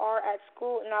Xbox or at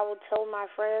school, and I will tell my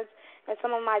friends, and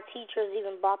some of my teachers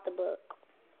even bought the book.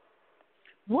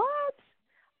 What?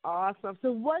 Awesome.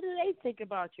 So what do they think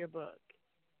about your book?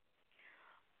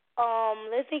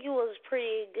 They think it was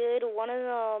pretty good. One of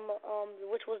them,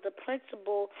 which was the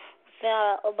principal,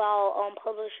 about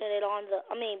publishing it on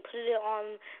putting it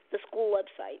on the school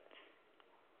website.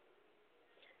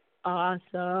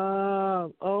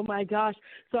 Awesome. Oh, my gosh.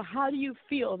 So how do you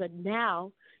feel that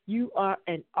now you are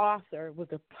an author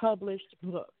with a published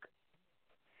book?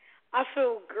 I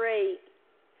feel great.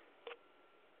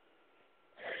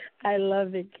 I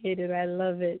love it, Kaden. I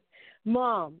love it.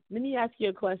 Mom, let me ask you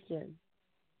a question.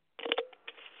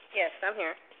 Yes, I'm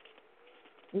here.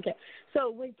 Okay. So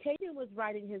when Kaden was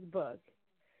writing his book,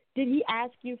 did he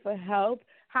ask you for help?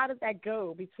 How did that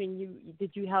go between you?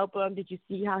 Did you help him? Did you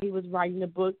see how he was writing the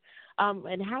book?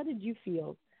 And how did you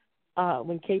feel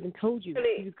when Kaden told you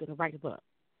he was going to write a book?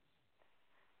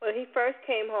 Well, he first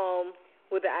came home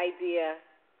with the idea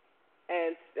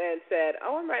and said,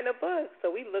 "Oh, I'm writing a book." So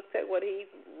we looked at what he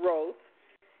wrote,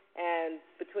 and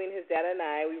between his dad and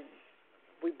I,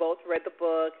 we both read the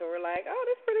book, and we're like, "Oh,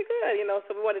 that's pretty good,"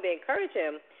 So we wanted to encourage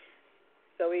him.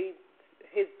 So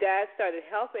his dad started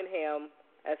helping him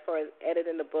as far as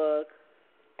editing the book,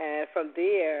 and from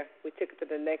there we took it to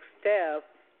the next step,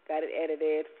 got it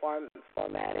edited,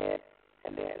 formatted,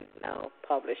 and then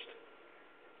published.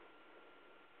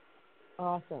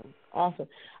 Awesome.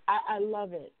 I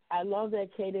love it. I love that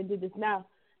Kaden did this. Now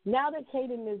that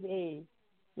Kaden is a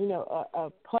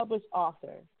published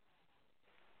author,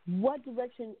 what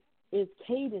direction is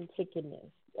Kaden taking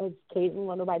this? Does Kaden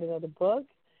want to write another book?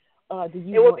 Do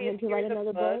you want him to write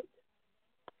another book?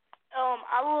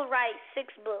 I will write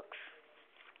 6 books.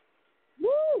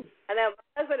 Woo! And now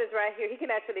my husband is right here. He can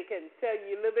tell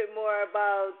you a little bit more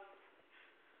about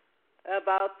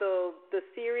the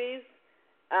series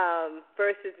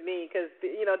versus me, because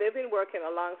they've been working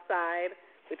alongside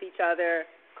with each other,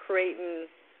 creating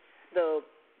the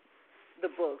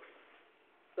books.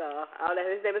 So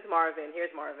his name is Marvin.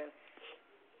 Here's Marvin.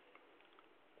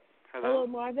 Hello,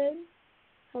 Marvin.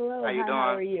 Hello. How you doing?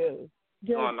 How are you?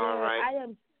 Doing all right.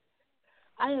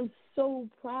 I am so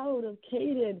proud of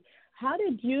Kaden. How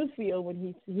did you feel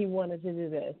when he wanted to do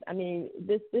this? I mean,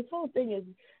 this whole thing is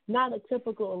not a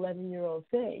typical 11-year-old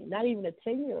thing, not even a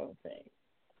 10-year-old thing.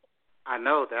 I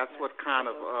know. That's what kind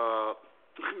of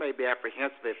made me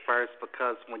apprehensive at first,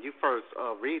 because when you first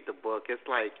read the book, it's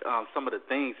like some of the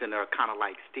things in there are kind of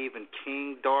like Stephen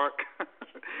King dark.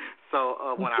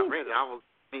 So when I read it,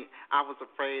 I was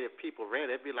afraid if people read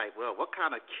it, it'd be like, well, what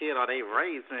kind of kid are they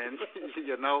raising,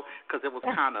 because it was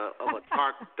kind of a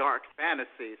dark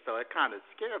fantasy, so it kind of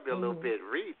scared me a little bit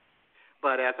reading.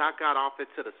 But as I got off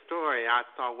into the story, I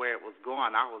saw where it was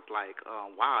going. I was like,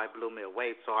 wow, it blew me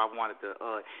away, so I wanted to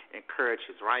encourage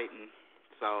his writing.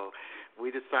 So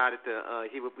we decided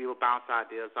we would bounce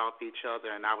ideas off each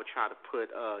other, and I would try to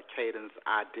put Kaden's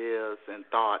ideas and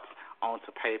thoughts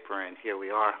onto paper, and here we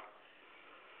are.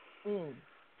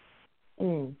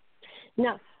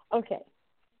 Now, okay,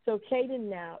 so Kaden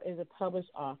now is a published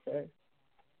author,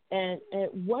 and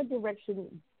what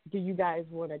direction do you guys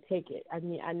want to take it? I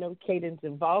mean, I know Kaden's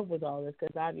involved with all this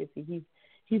because obviously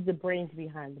he's the brains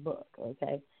behind the book,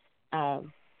 okay?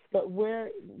 But where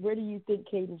do you think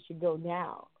Kaden should go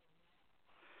now?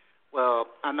 Well,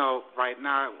 I know right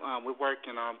now we're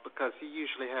working on, because he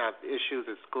usually has issues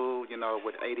at school,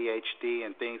 with ADHD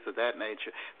and things of that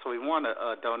nature. So we want to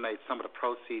donate some of the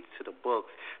proceeds to the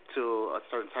books to a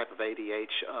certain type of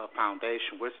ADH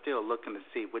foundation. We're still looking to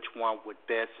see which one would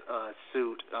best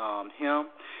suit him.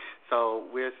 So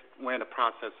we're in the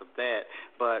process of that.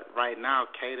 But right now,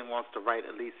 Kaden wants to write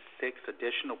at least 6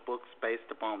 additional books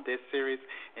based upon this series,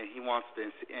 and he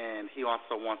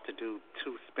also wants to do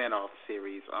 2 spin-off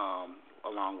series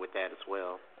along with that as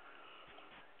well.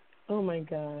 Oh my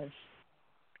gosh!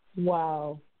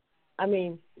 Wow. I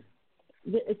mean,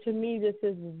 to me, this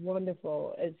is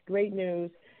wonderful. It's great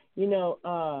news.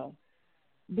 The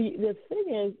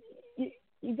thing is,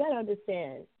 you got to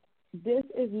understand, this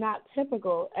is not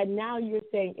typical, and now you're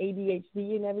saying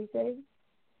ADHD and everything?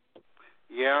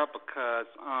 Yeah, because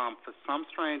for some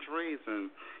strange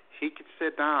reason, he could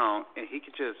sit down and he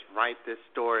could just write this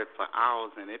story for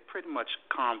hours, and it pretty much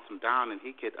calms him down, and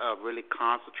he could really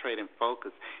concentrate and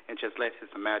focus and just let his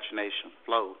imagination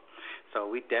flow. So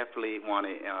we definitely want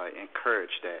to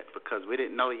encourage that, because we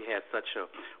didn't know he had such a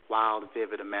wild,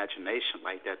 vivid imagination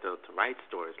like that to write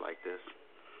stories like this.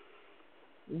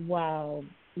 Wow.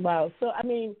 Wow. So, I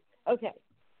mean, okay.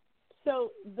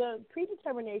 So the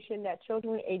predetermination that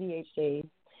children with ADHD,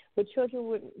 with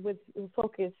children with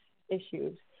focus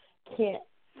issues, can't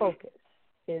focus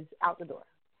is out the door.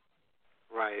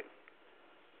 Right.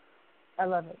 I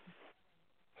love it.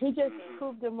 He just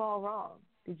proved them all wrong.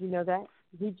 Did you know that?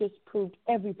 He just proved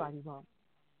everybody wrong.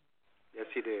 Yes,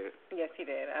 he did. Yes, he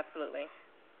did. Absolutely.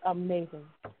 Amazing.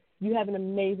 You have an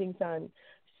amazing son.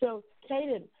 So,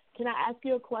 Kaden, can I ask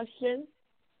you a question?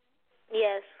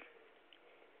 Yes.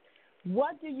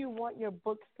 What do you want your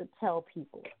books to tell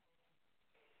people?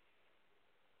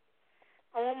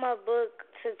 I want my book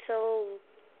to tell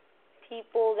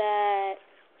people that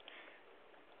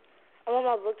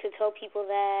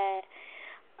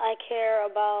I care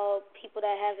about people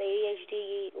that have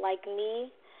ADHD like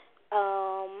me.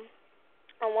 I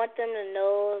want them to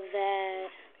know that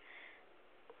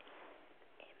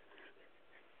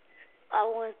I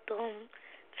want them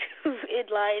to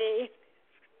enlighten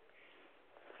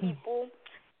people,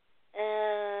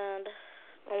 and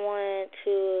I want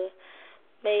to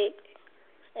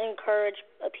encourage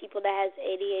people that has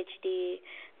ADHD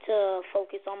to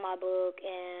focus on my book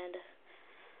and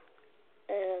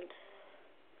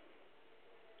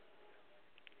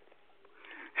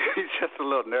he's just a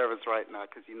little nervous right now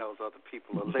because he knows other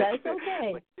people are listening. That's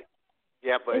okay.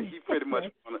 Yeah, but he pretty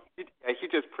much he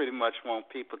just pretty much want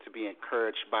people to be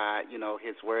encouraged by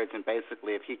his words, and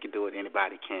basically if he can do it,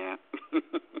 anybody can.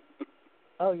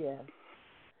 Oh yeah.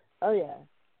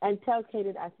 And tell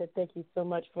Kaden I said thank you so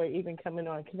much for even coming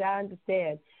on, because I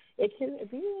understand it can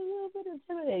be a little bit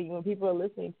intimidating when people are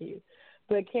listening to you.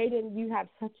 But Kaden, you have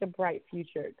such a bright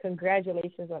future.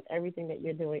 Congratulations on everything that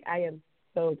you're doing. I am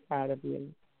so proud of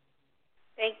you.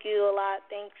 Thank you a lot.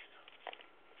 Thanks.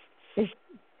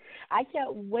 I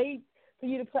can't wait for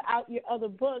you to put out your other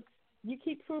books. You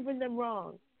keep proving them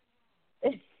wrong.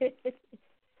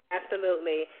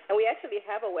 Absolutely. And we actually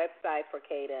have a website for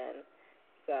Kaden.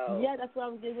 So yeah, that's what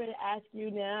I'm getting ready to ask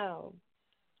you now.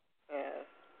 Yeah.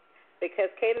 Because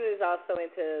Kaden is also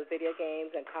into video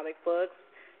games and comic books.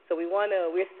 So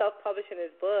we're self-publishing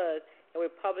his book, and we're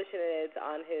publishing it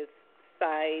on his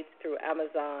site through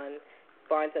Amazon,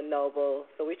 Barnes & Noble.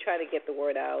 So we try to get the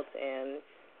word out and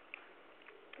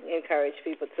encourage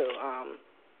people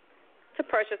to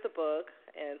purchase the book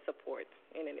and support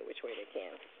in any which way they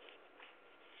can.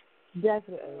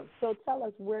 Definitely. So tell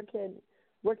us, where can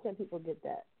people get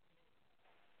that?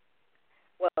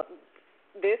 Well,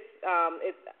 this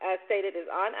as stated, is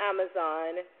on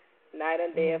Amazon. Night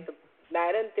and Day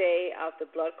of the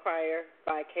Blood Crier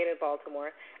by Kaden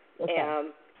Baltimore.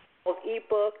 Okay. Both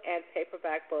ebook and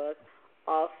paperback books.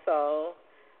 Also,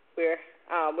 we're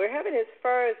having his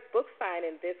first book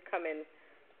signing this coming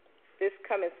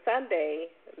Sunday,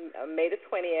 May the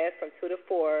 20th, from 2 to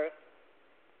 4,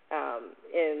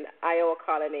 in Iowa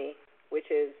Colony, which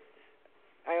is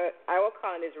Iowa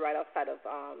Colony is right outside of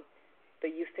the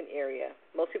Houston area.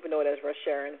 Most people know it as Rush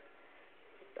Sharon.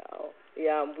 So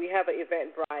we have an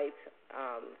Eventbrite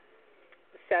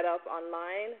set up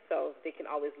online, so they can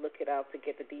always look it up to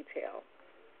get the detail.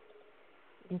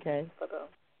 Okay.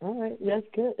 All right. That's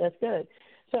good.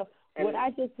 So what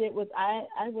I just did was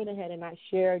I went ahead and I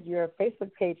shared your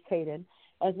Facebook page, Kaden,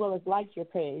 as well as liked your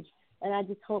page, and I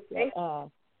just hope that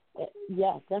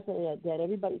definitely that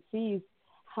everybody sees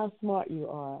how smart you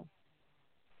are.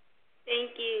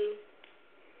 Thank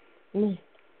you.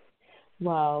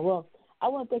 Wow. Well, I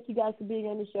want to thank you guys for being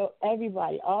on the show.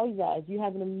 Everybody, all you guys, you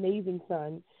have an amazing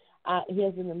son. He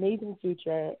has an amazing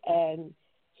future, and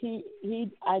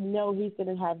I know he's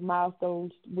going to have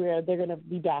milestones where they're going to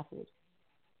be baffled.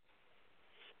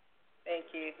 Thank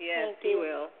you. Yes, he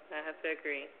will. I have to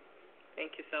agree.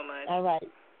 Thank you so much. All right.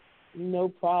 No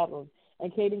problem.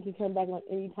 And Kaden can come back on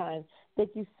any time.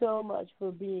 Thank you so much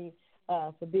for being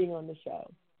on the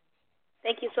show.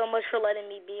 Thank you so much for letting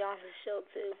me be on the show,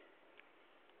 too.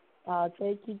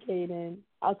 Thank you, Kaden.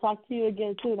 I'll talk to you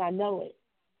again soon. I know it.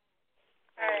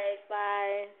 All right.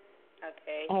 Bye.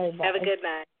 Okay. All right, bye. Have a good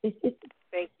night.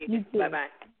 Thank you. You too. Bye-bye.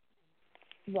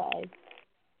 Bye.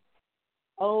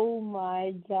 Oh,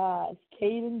 my gosh.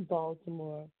 Kaden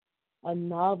Baltimore, a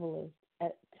novelist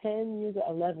at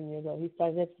 11 years old. He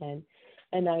started at 10,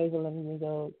 and now he's 11 years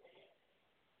old.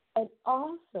 An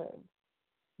author.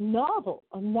 A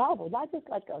novel, not just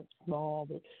like a small,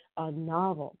 but a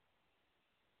novel.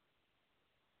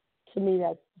 To me,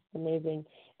 that's amazing.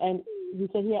 And he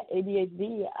said he had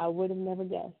ADHD. I would have never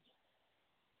guessed.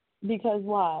 Because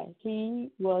why?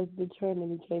 He was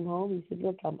determined. He came home. He said,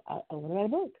 look, I want to write a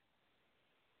book.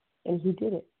 And he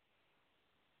did it.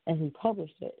 And he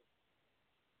published it.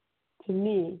 To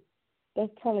me,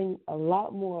 that's telling a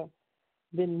lot more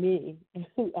been me.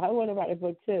 I want to write a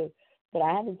book too, but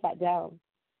I haven't sat down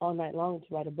all night long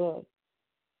to write a book.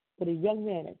 But a young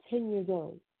man at 10 years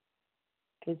old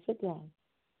can sit down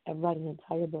and write an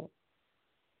entire book.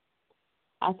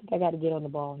 I think I got to get on the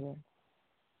ball here.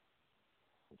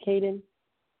 Caden,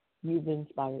 you've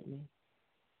inspired me.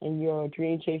 And you're a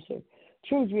dream chaser.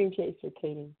 True dream chaser,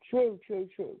 Caden. True.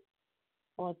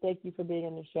 I want to thank you for being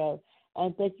on the show.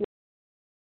 And thank you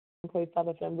for 5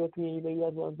 FM Real Community Radio,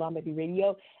 as well as Bomb Baby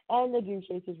Radio and the Dream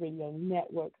Chasers Radio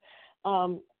Network.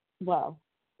 Well,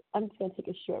 I'm just going to take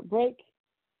a short break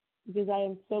because I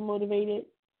am so motivated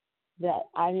that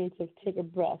I need to take a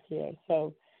breath here.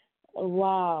 So,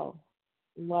 wow.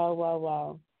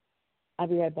 I'll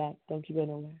be right back. Don't you go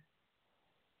nowhere.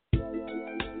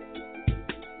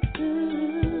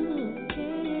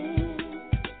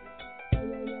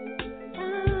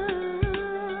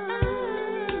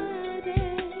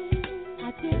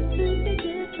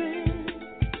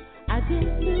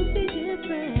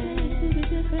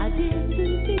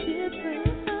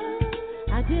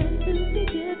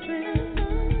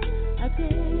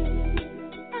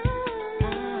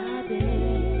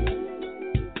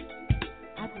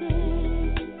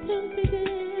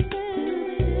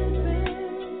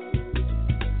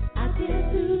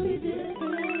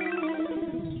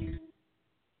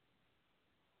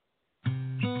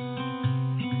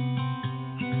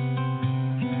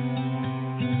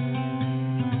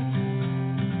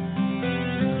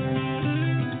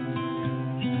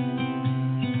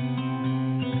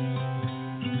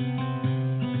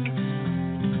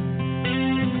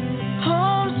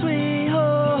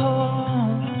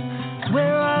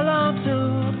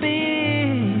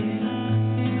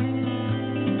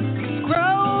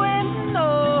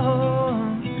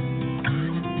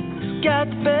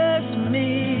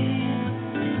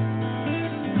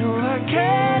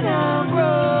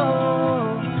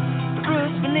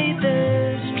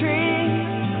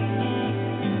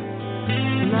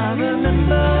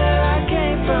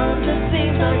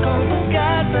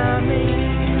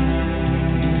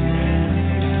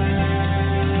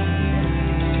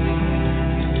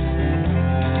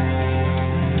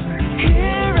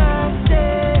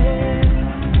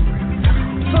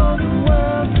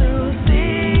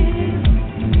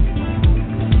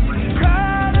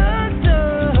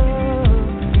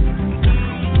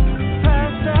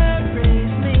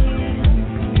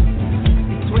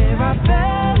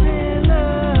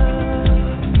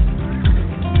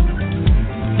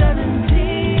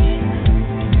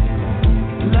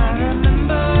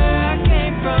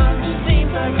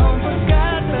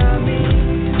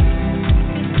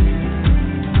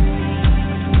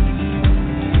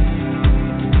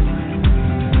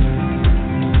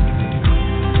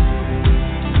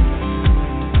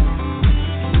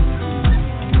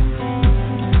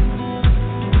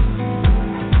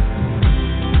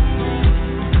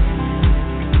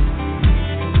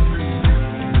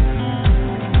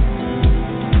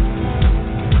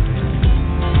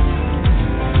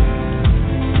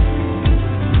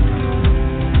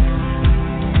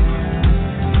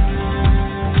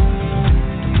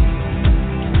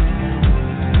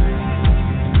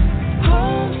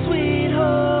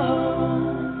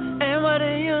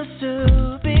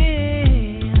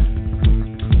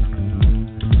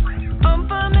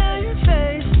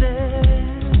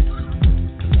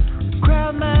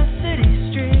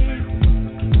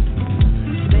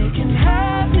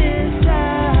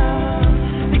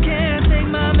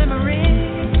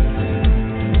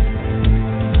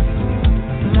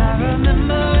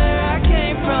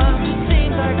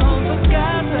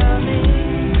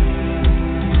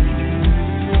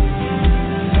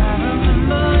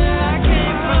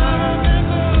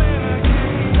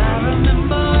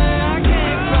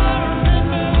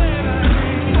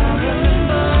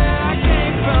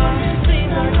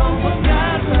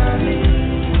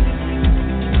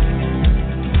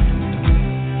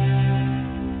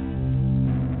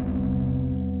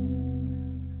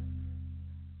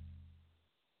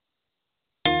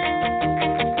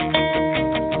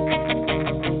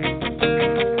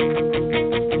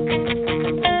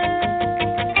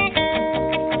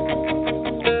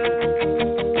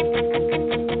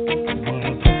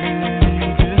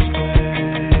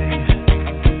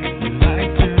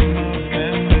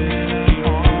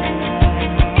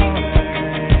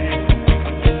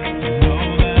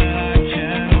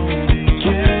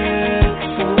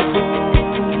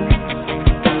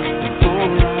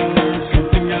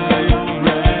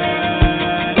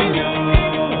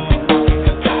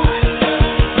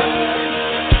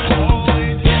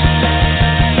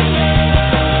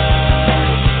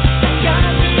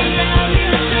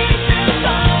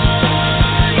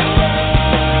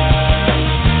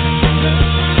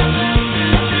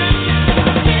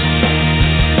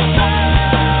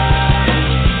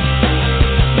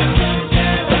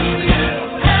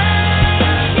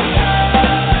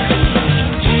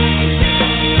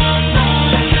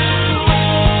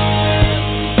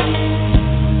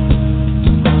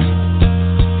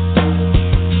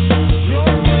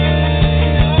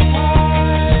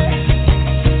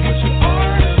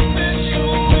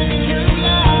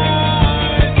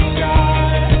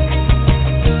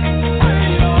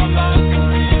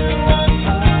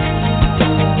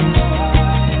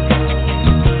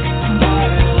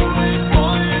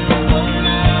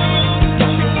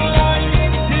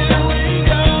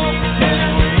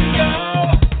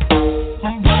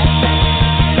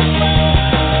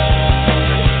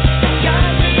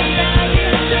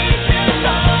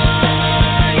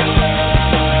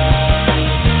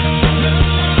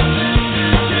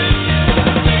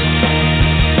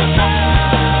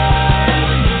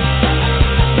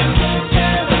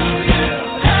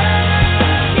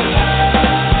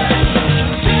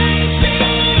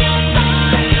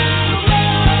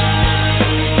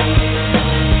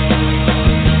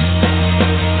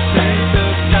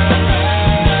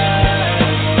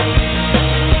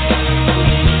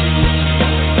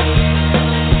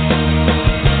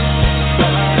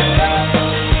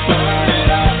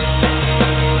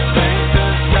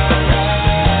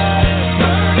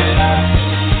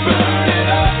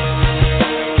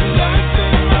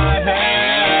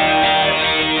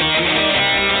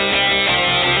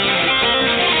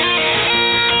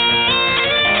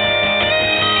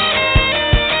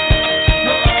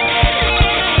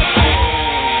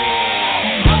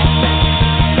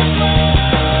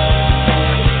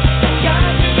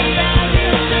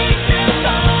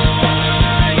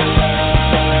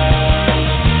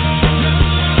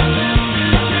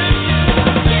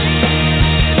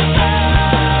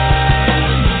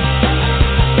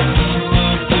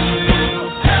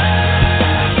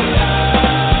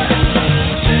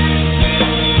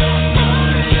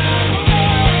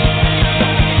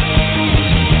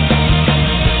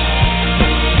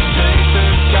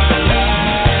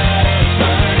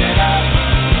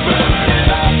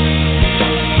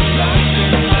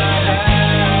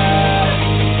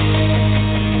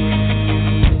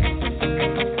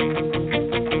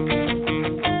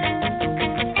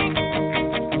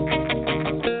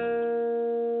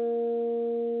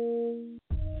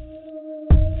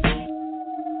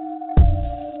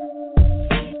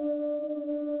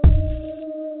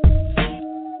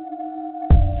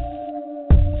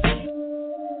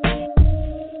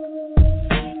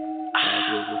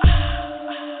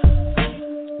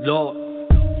 Lord.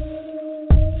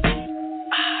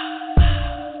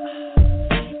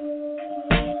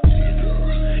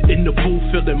 In the booth,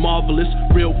 feeling marvelous,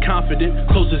 real confident.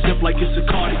 Close the zip like it's a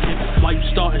cardigan. Why you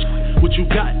starting? What you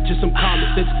got? Just some common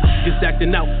sense. It's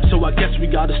acting out, so I guess we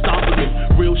gotta stop it.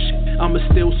 Real shit, I'ma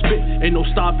still spit, ain't no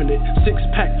stopping it.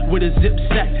 6-pack with a zip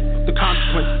sack. The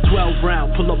consequence, 12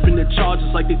 round, pull up in the charges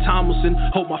like they Tomlinson.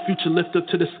 Hope my future lift up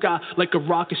to the sky like a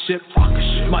rocket ship.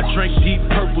 My drink deep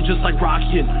purple just like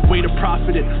rockin'. Way to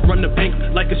profit it, run the bank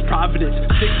like it's Providence.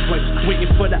 6 ways, waiting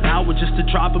for the hour just to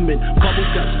drop them in. Bubble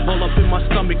guts all up in my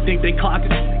stomach, think they clockin'.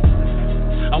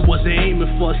 I wasn't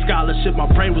aiming for a scholarship, my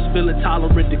brain was feeling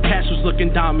tolerant. The cash was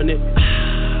looking dominant.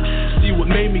 See what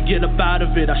made me get up out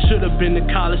of it. I should have been a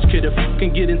college kid if I can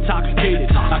get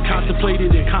intoxicated. I contemplated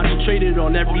and concentrated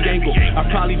on every angle. I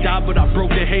probably died, but I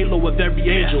broke the halo of every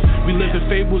angel. We live in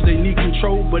fables, they need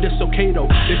control, but it's okay though.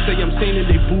 They say I'm sane and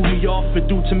they boo me off and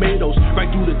threw tomatoes right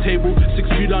through the table, 6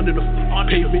 feet under the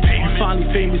pavement. You finally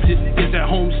famous, is at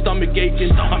home, stomach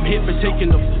aching. I'm here for taking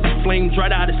the flames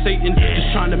right out of Satan.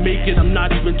 Just trying to make it, I'm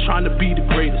not even trying to be the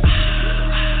greatest.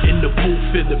 In the booth,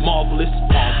 feeling marvelous,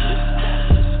 marvelous.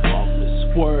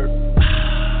 Word.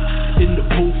 In the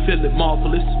booth, feeling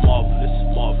marvelous, marvelous,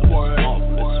 marvelous,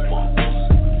 marvelous,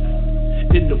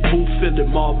 marvelous. In the booth,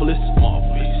 feeling marvelous,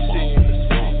 marvelous,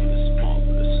 marvelous, marvelous,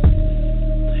 marvelous.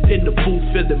 In the booth,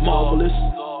 feeling marvelous.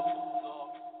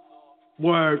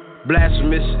 Word.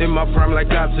 Blasphemous, in my prime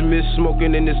like Optimus.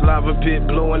 Smoking in this lava pit,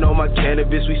 blowing on my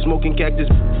cannabis. We smoking cactus.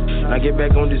 Now get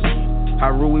back on this.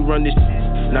 How we run this.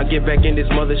 Now get back in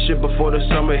this mothership before the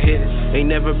summer hit. Ain't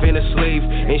never been a slave,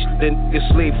 ain't shit that nigga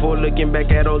slave for. Looking back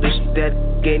at all this shit that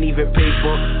ain't even paid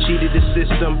for. Cheated the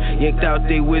system, yanked out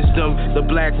their wisdom. The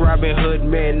black Robin Hood,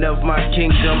 man of my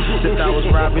kingdom. Since I was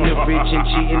robbing the rich and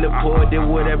cheating the poor, did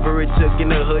whatever it took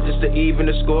in the hood just to even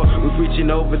the score. We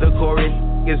reaching over the core and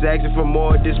is asking for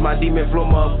more. This my demon flow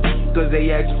up, cause they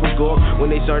asking for gore.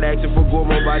 When they start asking for gore,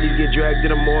 more bodies get dragged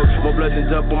to the morgue. More blood ends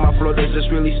up on my floor that's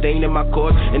just really staying in my core.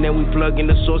 And then we plug in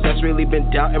the source that's really been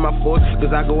doubt in my force.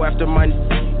 Cause I go after my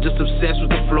just obsessed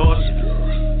with the flaws.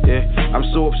 Yeah, I'm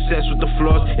so obsessed with the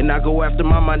flaws. And I go after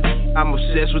my mind, I'm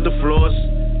obsessed with the flaws.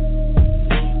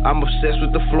 I'm obsessed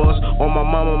with the flaws. On my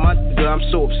mama, my nigga, I'm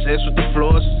so obsessed with the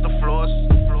flaws. The flaws.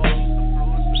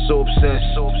 I'm so obsessed,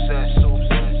 so obsessed, so obsessed.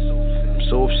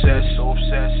 So obsessed, so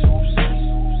obsessed, so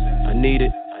obsessed. I need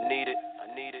it, I need it,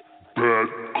 I need it. Bad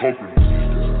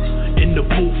company. In the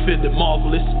booth, feeling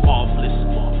marvelous, marvelous,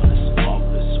 marvelous,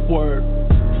 marvelous. Word.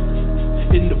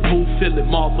 In the booth, feeling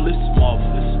marvelous,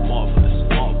 marvelous, marvelous,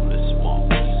 marvelous,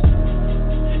 marvelous.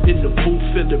 In the booth,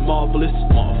 feeling marvelous,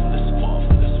 marvelous,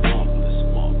 marvelous, marvelous,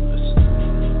 marvelous.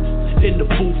 In the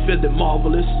booth, feeling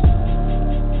marvelous.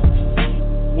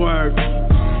 Word.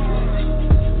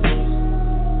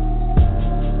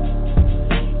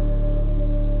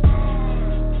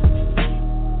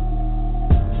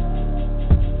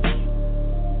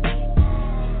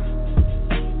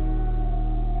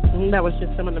 That was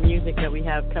just some of the music that we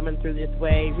have coming through this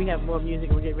way. We have more music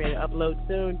we're getting ready to upload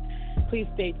soon. Please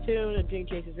stay tuned on Dream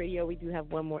Chasers Radio. We do have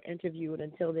one more interview, and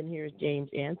until then, here's James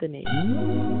Anthony.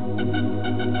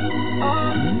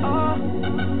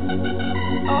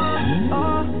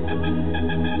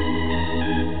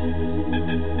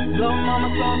 Little mama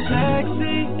so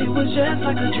sexy, it was just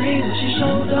like a dream when she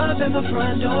showed up at my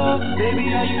front door.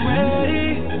 Baby, are you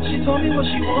ready? She told me what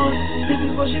she wants, this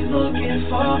is what she's looking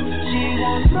for. She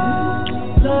wants love,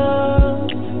 love,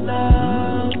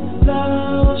 love,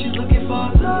 love. She's looking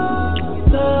for love,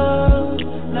 love,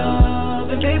 love.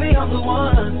 And baby, I'm the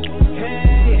one.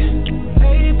 Hey,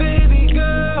 hey baby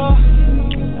girl,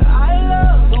 I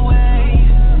love the way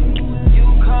you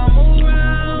come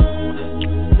around,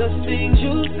 the things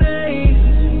you say.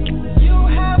 You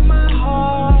have my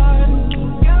heart,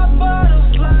 got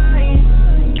butterflies,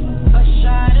 a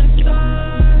shining star.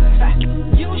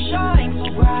 You shine so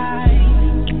bright.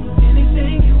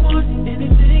 Anything you want,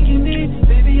 anything you need,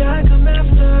 baby, I come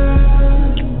after.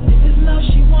 If it's love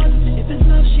she wants, if it's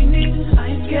love she needs, I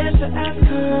ain't scared to ask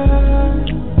her.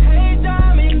 Hey,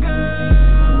 diamond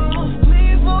girl,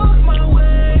 please look my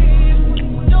way.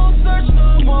 Don't search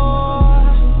no more.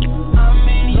 I'm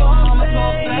in your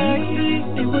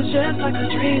way. It was just like a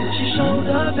dream when she showed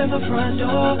up at my front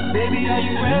door. Baby, are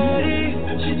you ready?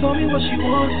 She told me what she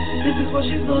wants, this is what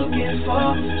she's looking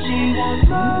for. She wants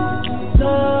love,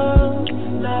 love,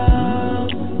 love,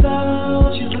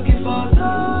 love. She's looking for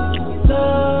love,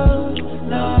 love,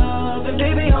 love. And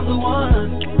baby, I'm the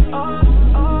one.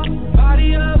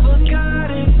 Body of a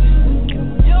goddess,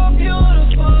 you're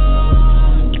beautiful.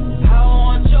 I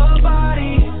want your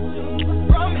body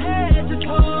from head to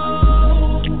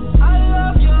toe. I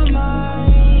love your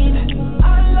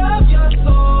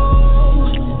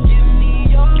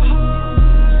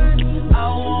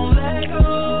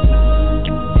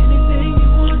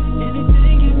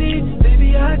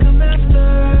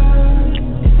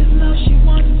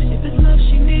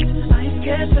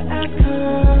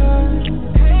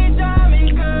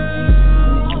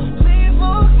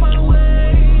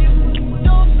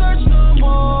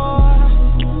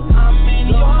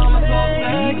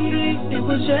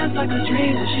just like a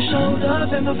dream when she showed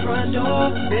up at my front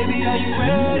door. Baby, are you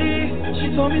ready?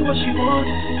 She told me what she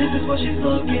wants. This is what she's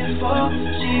looking for.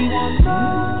 She wants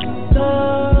love,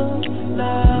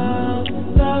 love,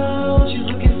 love. She's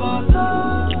looking for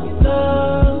love,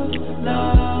 love,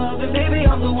 love. And baby,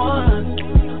 I'm the one.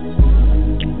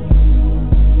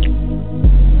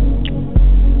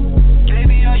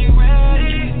 Baby, are you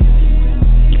ready?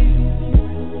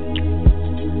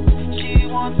 She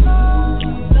wants love,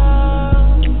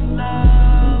 love,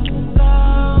 love,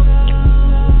 love.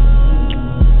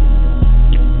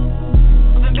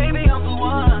 And baby, I'm the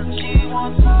one. She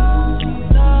wants love,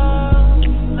 love,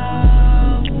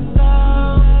 love,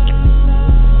 love.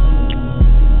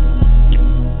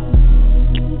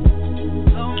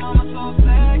 Oh, mama, so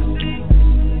sexy.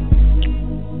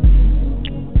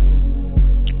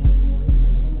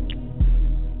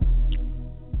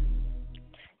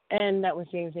 And that was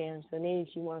James Anthony.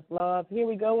 She wants love. Here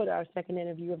we go with our second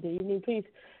interview of the evening. Please,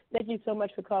 thank you so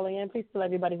much for calling in. Please tell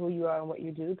everybody who you are and what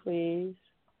you do, please.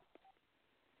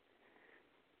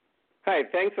 Hi,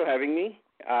 thanks for having me.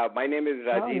 My name is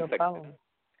Rajiv no Saxena. problem.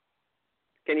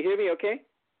 Can you hear me okay?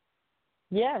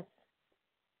 Yes.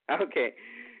 Okay.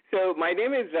 So my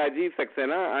name is Rajiv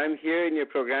Saxena. I'm here in your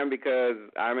program because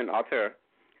I'm an author.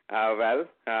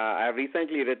 I have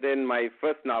recently written my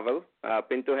first novel,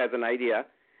 Pinto Has an Idea,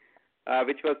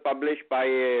 which was published by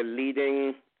a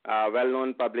leading,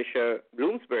 well-known publisher,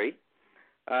 Bloomsbury.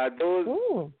 Yeah,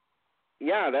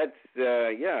 that's,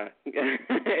 yeah.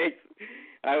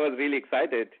 I was really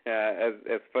excited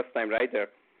as first-time writer.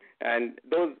 And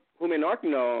those who may not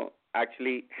know,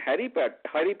 actually, Harry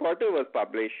Potter was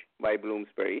published by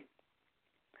Bloomsbury.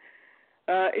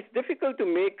 It's difficult to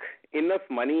make enough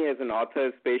money as an author,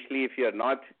 especially if you're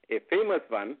not a famous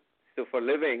one. So for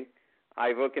living,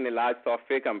 I work in a large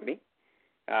software company.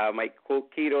 My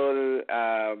key role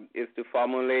is to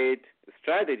formulate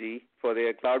strategy for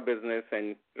their cloud business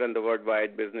and run the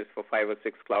worldwide business for 5 or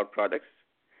 6 cloud products.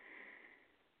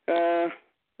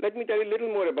 Let me tell you a little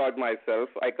more about myself.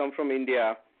 I come from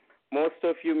India. Most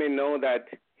of you may know that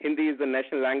Hindi is the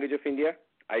national language of India.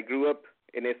 I grew up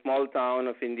in a small town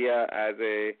of India as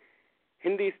a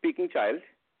Hindi-speaking child.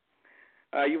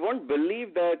 You won't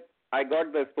believe that I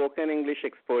got the spoken English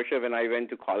exposure when I went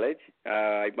to college.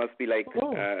 I must be like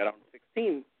around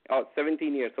 16 or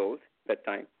 17 years old that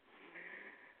time.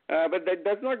 But that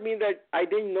does not mean that I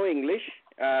didn't know English.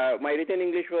 My written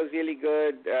English was really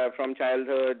good from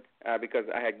childhood because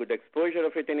I had good exposure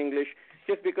of written English.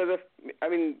 Just because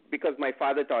my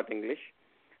father taught English.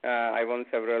 I won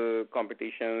several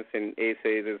competitions in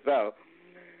essays as well.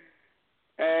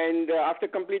 And after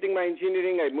completing my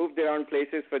engineering, I moved around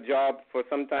places for job for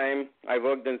some time. I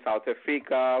worked in South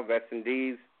Africa, West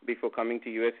Indies before coming to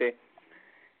USA.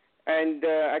 And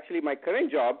actually, my current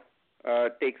job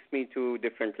takes me to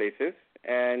different places,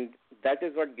 and that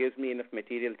is what gives me enough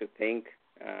material to think,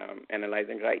 analyze,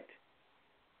 and write.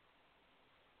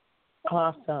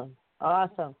 Awesome.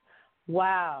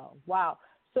 Wow.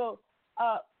 So,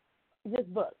 this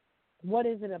book, what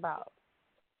is it about?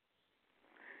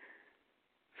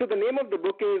 So the name of the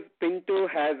book is Pinto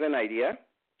Has an Idea.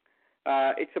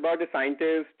 It's about a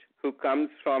scientist who comes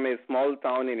from a small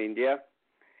town in India.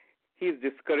 He's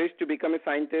discouraged to become a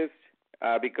scientist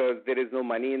because there is no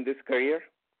money in this career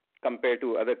compared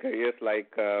to other careers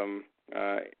like,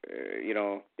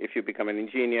 if you become an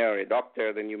engineer or a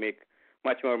doctor, then you make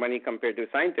much more money compared to a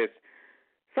scientist.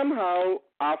 Somehow,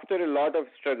 after a lot of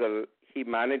struggle, he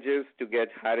manages to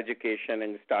get higher education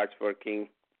and starts working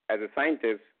as a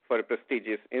scientist for a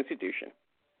prestigious institution.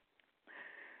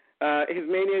 His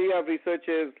main area of research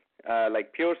is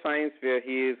like pure science, where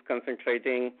he is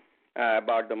concentrating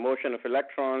about the motion of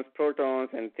electrons,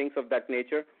 protons, and things of that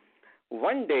nature.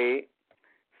 One day,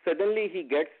 suddenly he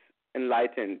gets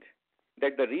enlightened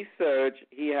that the research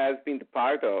he has been the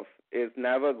part of is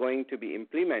never going to be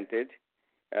implemented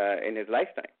in his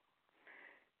lifetime.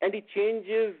 And he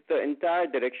changes the entire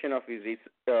direction of his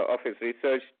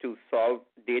research to solve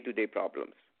day-to-day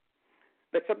problems.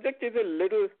 The subject is a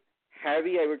little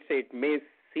heavy, I would say. It may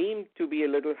seem to be a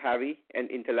little heavy and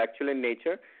intellectual in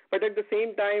nature, but at the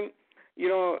same time,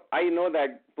 I know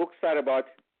that books are about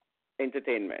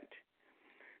entertainment.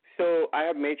 So I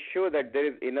have made sure that there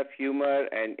is enough humor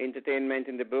and entertainment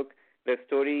in the book. The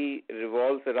story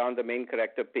revolves around the main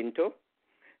character, Pinto,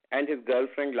 and his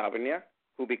girlfriend, Lavanya,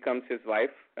 who becomes his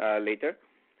wife later.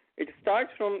 It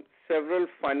starts from several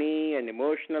funny and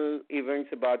emotional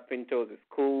events about Pinto's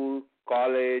school,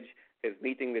 college, his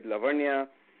meeting with Lavanya,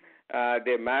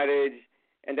 their marriage,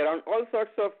 and around all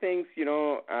sorts of things,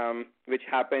 which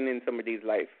happen in somebody's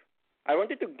life. I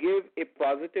wanted to give a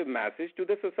positive message to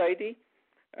the society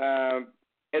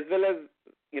as well as,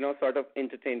 sort of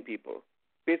entertain people.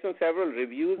 Based on several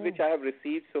reviews which I have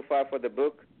received so far for the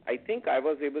book, I think I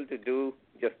was able to do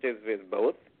justice with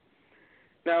both.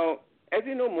 Now, as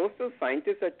you know, most of the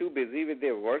scientists are too busy with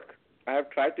their work. I have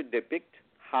tried to depict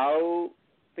how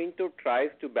Pinto tries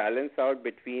to balance out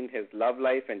between his love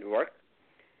life and work.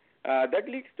 That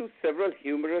leads to several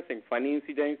humorous and funny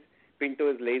incidents. Pinto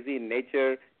is lazy in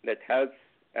nature. That helps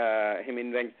him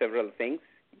invent several things.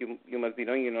 You must be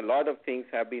knowing, a lot of things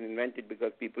have been invented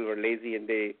because people were lazy and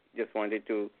they just wanted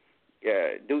to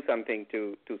do something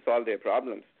to solve their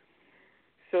problems.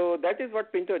 So that is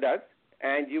what Pinto does,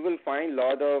 and you will find a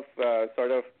lot of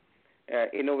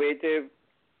innovative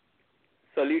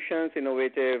solutions,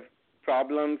 innovative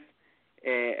problems,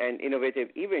 and innovative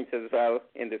events as well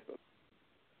in this book.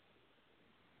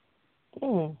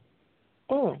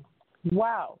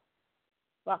 Wow.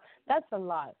 Wow, that's a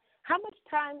lot. How much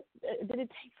time did it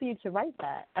take for you to write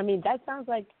that? I mean, that sounds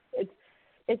like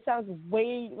it sounds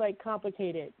way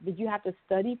complicated. Did you have to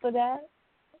study for that?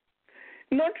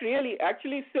 Not really,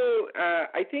 actually. So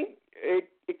I think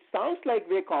it sounds like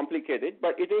very complicated,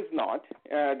 but it is not.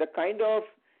 The kind of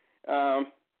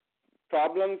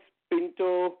problems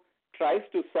Pinto tries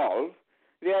to solve,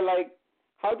 they are like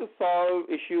how to solve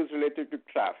issues related to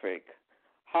traffic,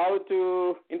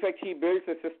 in fact, he builds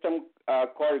a system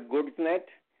called GoodsNet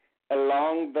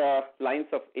along the lines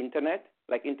of Internet.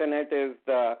 Like Internet is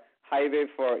the highway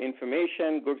for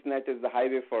information, GoodsNet is the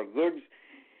highway for goods.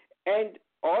 And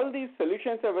all these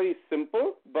solutions are very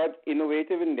simple but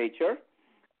innovative in nature.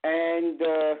 And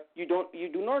you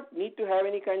do not need to have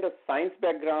any kind of science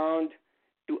background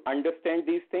to understand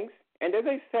these things. And as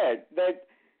I said, that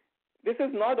this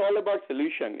is not all about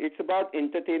solution. It's about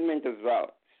entertainment as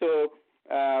well. So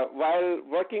while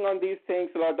working on these things,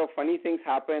 a lot of funny things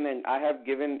happen, and I have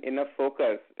given enough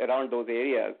focus around those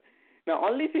areas. Now,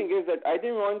 only thing is that I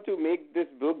didn't want to make this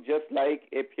book just like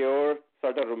a pure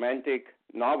sort of romantic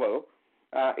novel.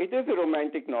 It is a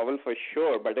romantic novel for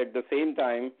sure, but at the same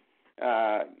time,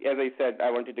 as I said,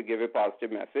 I wanted to give a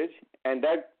positive message, and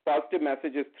that positive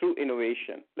message is through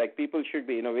innovation. Like people should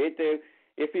be innovative.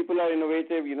 If people are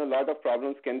innovative, a lot of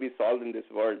problems can be solved in this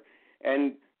world.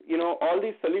 And, all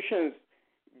these solutions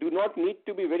do not need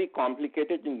to be very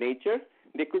complicated in nature.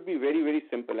 They could be very, very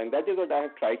simple, and that is what I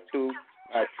have tried to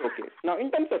showcase. Now,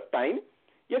 in terms of time,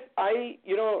 yes,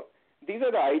 these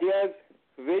are the ideas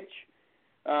which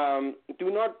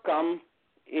do not come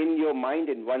in your mind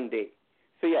in one day.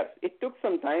 So, yes, it took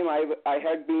some time. I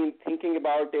had been thinking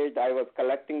about it. I was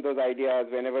collecting those ideas.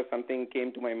 Whenever something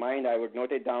came to my mind, I would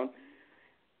note it down.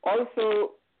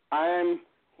 Also, I am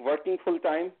working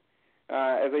full-time,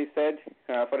 as I said,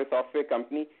 for a software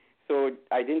company. So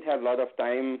I didn't have a lot of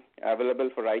time available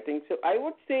for writing. So I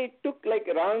would say it took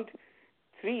around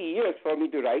 3 years for me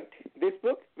to write this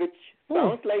book, which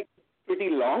sounds like pretty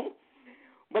long.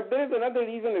 But there is another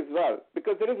reason as well,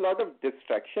 because there is a lot of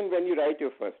distraction when you write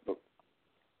your first book.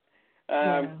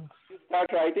 You start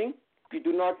writing, you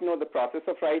do not know the process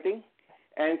of writing,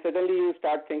 and suddenly you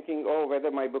start thinking,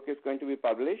 whether my book is going to be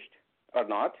published or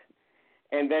not.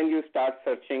 And then you start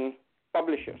searching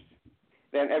publishers.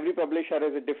 Then every publisher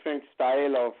has a different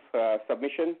style of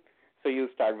submission, so you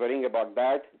start worrying about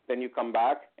that. Then you come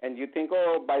back and you think,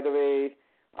 by the way,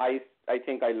 I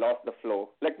think I lost the flow.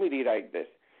 Let me rewrite this.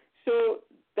 So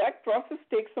that process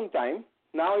takes some time.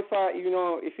 Now,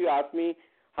 if you ask me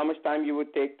how much time you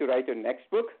would take to write your next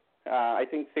book, I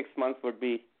think 6 months would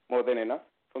be more than enough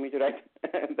for me to write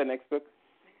the next book.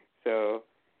 So.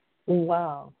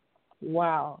 Wow,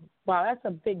 that's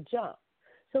a big jump.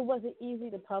 So was it easy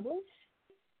to publish?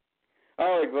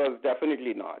 Oh, it was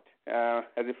definitely not.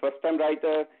 As a first-time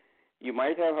writer, you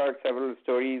might have heard several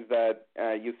stories that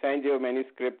you send your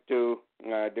manuscript to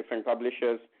different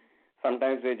publishers.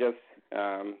 Sometimes they just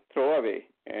throw away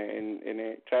in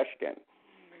a trash can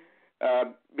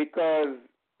because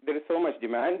there is so much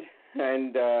demand,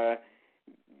 and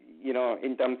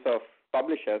in terms of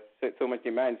publishers, so much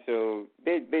demand, so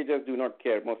they just do not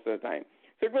care most of the time.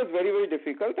 So it was very, very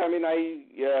difficult. I mean,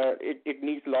 it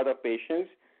needs a lot of patience.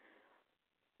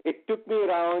 It took me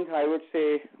around, I would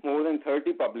say, more than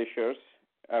 30 publishers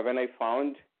when I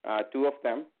found 2 of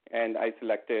them, and I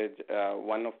selected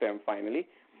one of them finally.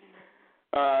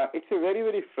 It's a very,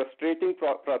 very frustrating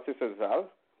process as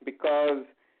well, because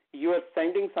you are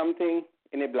sending something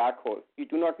in a black hole. You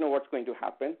do not know what's going to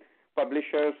happen.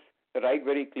 Publishers write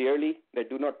very clearly. They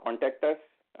do not contact us.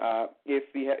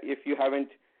 If you haven't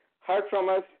heard from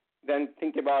us, then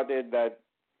think about it that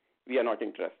we are not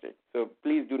interested. So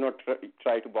please do not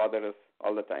try to bother us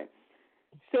all the time.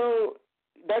 So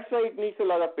that's why it needs a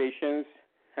lot of patience.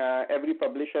 every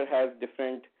publisher has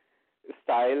different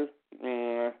style.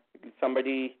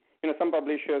 Some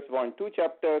publishers want 2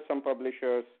 chapters, some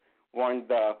publishers want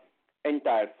the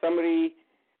entire summary,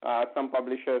 some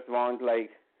publishers want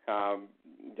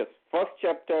just first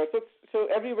chapter. So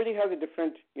everybody has a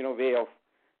different way of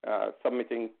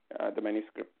submitting the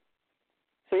manuscript.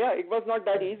 So yeah, it was not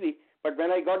that easy. But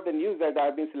when I got the news that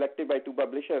I've been selected by 2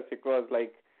 publishers, it was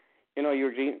like,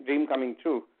 your dream coming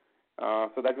true.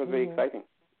 So that was very exciting.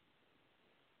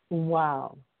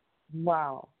 Wow.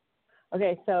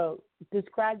 Okay, so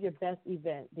describe your best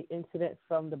event, the incident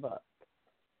from the book.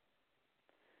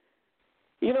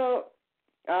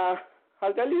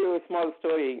 I'll tell you a small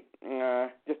story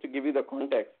just to give you the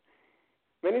context.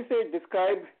 When you say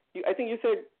describe, I think you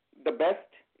said the best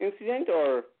incident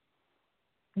or?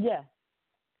 Yeah,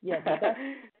 the best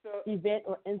event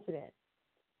or incident.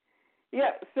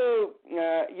 Yeah, so,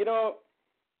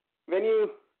 when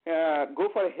you go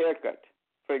for a haircut,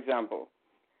 for example,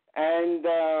 and,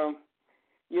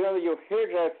 your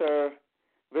hairdresser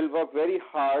will work very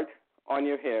hard on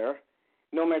your hair,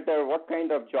 no matter what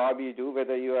kind of job you do,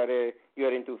 whether you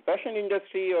are into fashion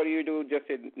industry or you do just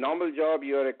a normal job,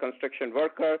 you are a construction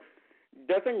worker,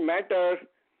 doesn't matter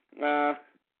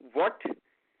what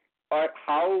or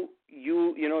how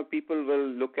people will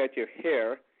look at your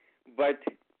hair, but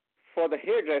for the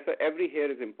hairdresser, every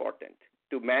hair is important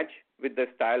to match with the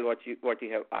style what you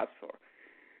have asked for.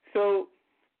 So,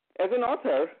 as an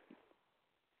author,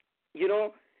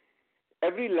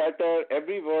 every letter,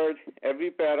 every word, every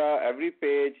para, every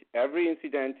page, every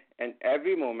incident, and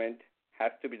every moment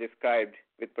has to be described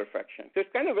with perfection. So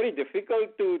it's kind of very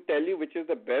difficult to tell you which is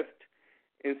the best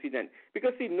incident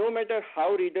because, see, no matter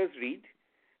how readers read,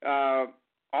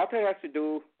 author has to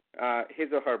do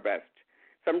his or her best.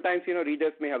 Sometimes,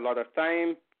 readers may have a lot of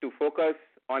time to focus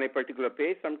on a particular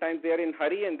page. Sometimes they are in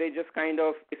hurry and they just kind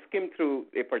of skim through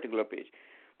a particular page.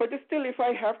 But still, if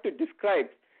I have to describe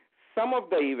some of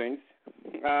the events,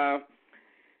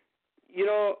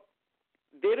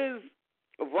 there is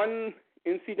one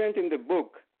incident in the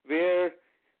book where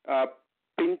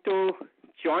Pinto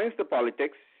joins the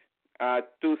politics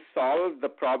to solve the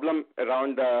problem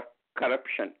around the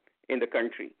corruption in the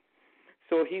country.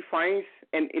 So he finds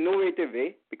an innovative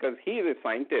way because he is a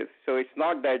scientist. So it's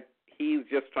not that he's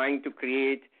just trying to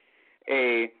create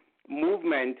a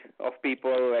movement of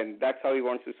people and that's how he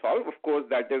wants to solve. Of course,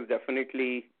 that is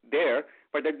definitely there.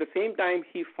 But at the same time,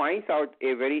 he finds out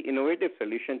a very innovative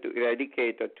solution to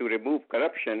eradicate or to remove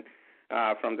corruption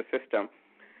from the system.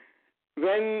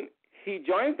 When he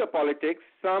joins the politics,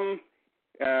 some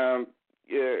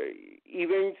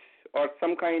events or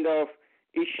some kind of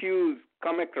issues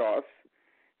come across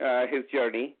his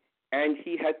journey, and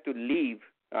he had to leave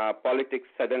politics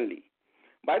suddenly.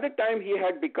 By the time he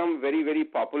had become very, very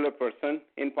popular person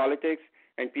in politics,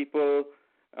 and people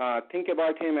think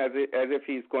about him as if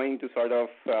he's going to sort of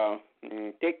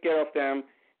take care of them,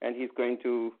 and he's going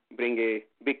to bring a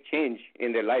big change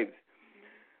in their lives.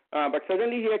 But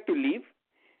suddenly he had to leave,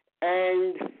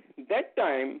 and that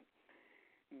time,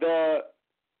 the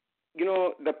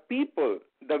people,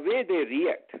 the way they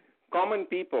react, common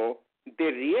people, they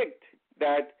react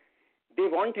that they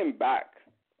want him back.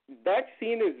 That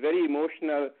scene is very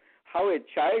emotional, how a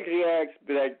child reacts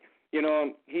that,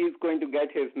 he's going to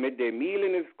get his midday meal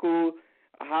in his school,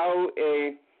 how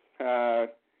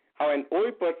an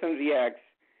old person reacts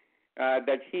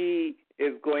that he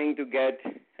is going to get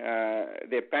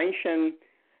their pension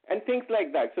and things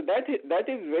like that. So that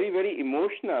is very, very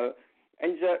emotional.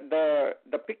 And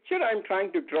the picture I'm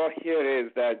trying to draw here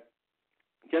is that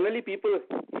generally people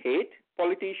hate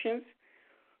politicians,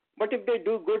 but if they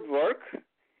do good work,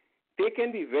 they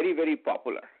can be very, very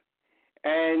popular.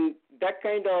 And that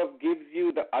kind of gives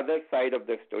you the other side of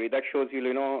the story. That shows you,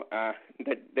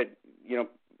 that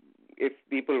if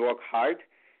people work hard,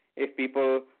 if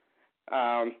people,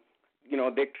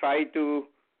 they try to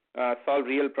solve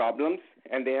real problems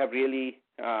and they have really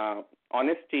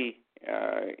honesty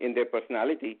in their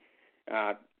personality,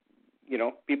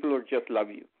 people would just love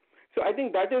you. So I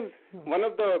think that is one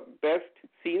of the best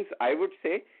scenes, I would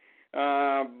say.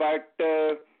 But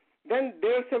then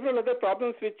there are several other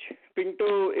problems which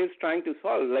Pinto is trying to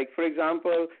solve. Like, for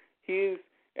example, he's,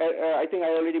 I think I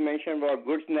already mentioned about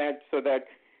GoodsNet, so that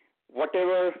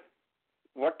whatever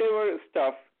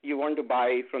stuff you want to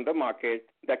buy from the market,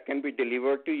 that can be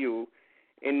delivered to you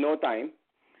in no time.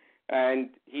 And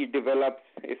he develops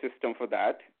a system for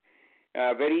that,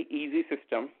 a very easy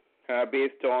system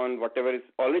based on whatever is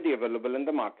already available in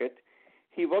the market.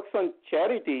 He works on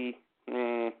charity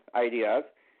ideas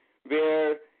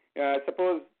where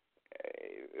suppose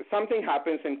something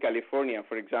happens in California,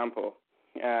 for example,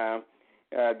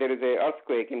 there is a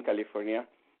earthquake in California,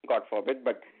 God forbid,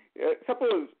 but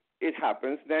suppose it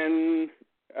happens, then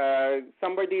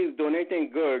somebody is donating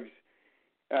goods,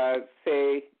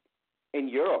 say, in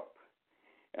Europe,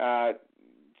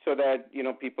 so that,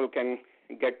 people can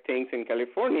get things in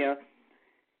California.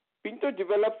 Pinto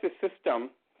develops a system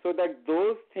so that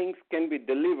those things can be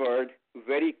delivered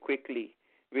very quickly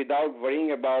without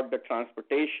worrying about the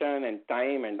transportation and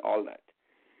time and all that.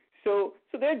 So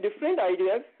there are different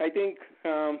ideas. I think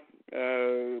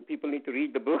people need to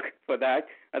read the book for that.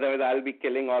 Otherwise, I'll be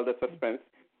killing all the suspense.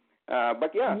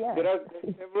 But there are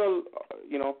several,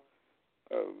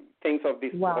 things of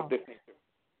this nature.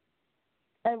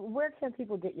 And where can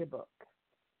people get your book?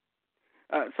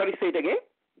 Sorry, say it again.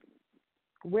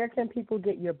 Where can people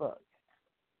get your book?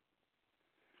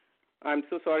 I'm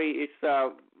so sorry. It's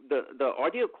the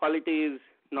audio quality is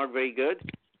not very good.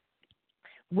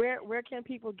 Where can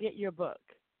people get your book?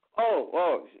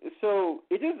 So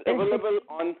it is available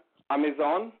on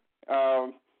Amazon,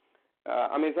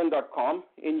 Amazon.com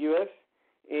in US.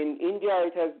 In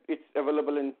India, it's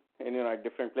available in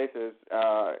different places,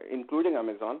 including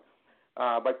Amazon.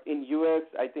 But in US,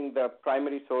 I think the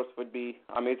primary source would be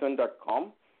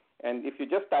Amazon.com. And if you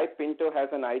just type Pinto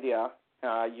Has an Idea,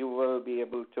 you will be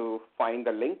able to find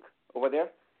the link over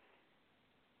there.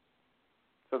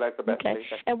 So that's the best place.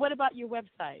 And what about your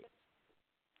website?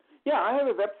 Yeah, I have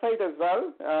a website as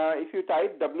well. If you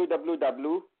type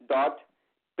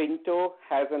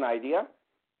www.pintohasanidea,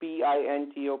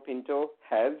 Pinto, Pinto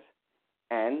has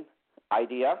an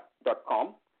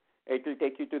idea.com. It will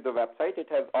take you to the website. It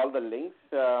has all the links.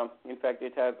 In fact,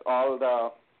 it has all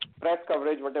the press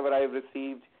coverage, whatever I've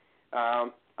received.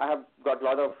 I have got a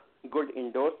lot of good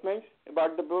endorsements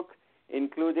about the book,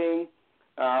 including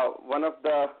one of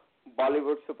the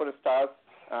Bollywood superstars.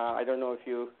 I don't know if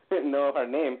you know her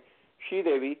name,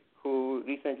 Sridevi, who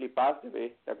recently passed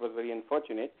away. That was very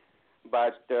unfortunate.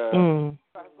 But I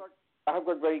have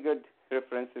got very good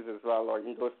references as well, or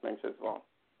endorsements as well.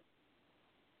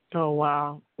 Oh,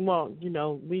 wow. Well,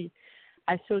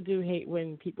 I still do hate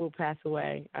when people pass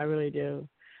away. I really do.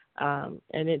 And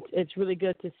it's really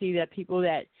good to see that people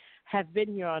that have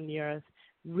been here on the earth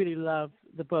really love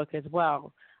the book as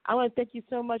well. I want to thank you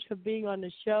so much for being on the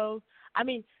show. I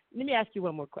mean, let me ask you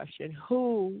one more question.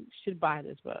 Who should buy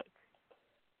this book?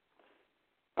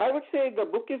 I would say the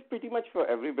book is pretty much for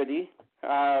everybody.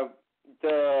 Of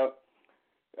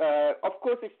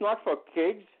course, it's not for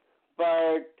kids,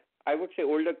 but I would say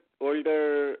older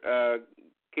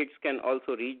kids can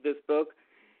also read this book.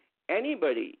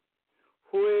 Anybody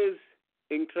who is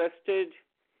interested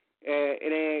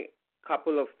in a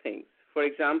couple of things. For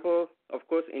example, of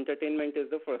course, entertainment is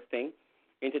the first thing.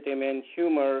 Entertainment,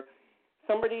 humor.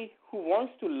 Somebody who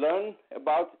wants to learn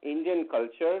about Indian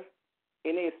culture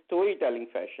in a storytelling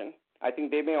fashion, I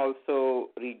think they may also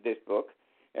read this book.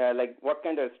 Like what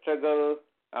kind of struggle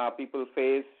people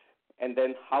face, and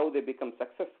then how they become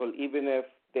successful, even if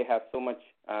they have so much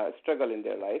struggle in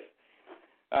their life.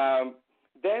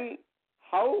 Then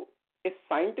how a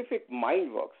scientific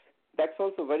mind works. That's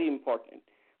also very important.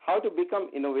 How to become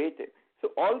innovative.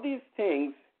 So all these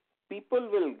things people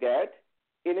will get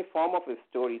in a form of a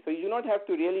story. So you do not have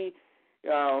to really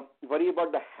worry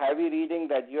about the heavy reading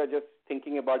that you are just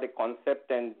thinking about a concept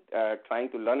and trying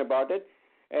to learn about it.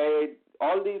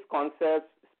 All these concepts,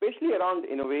 especially around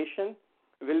innovation,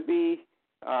 will be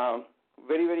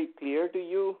very, very clear to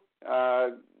you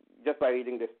just by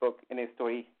reading this book in a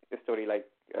story-like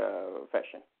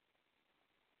fashion.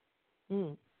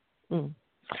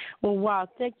 Well, wow,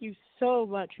 thank you so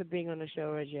much for being on the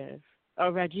show, Rajiv.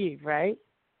 Oh, Rajiv, right?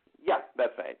 Yeah,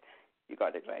 that's right. You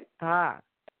got it right.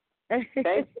 Thank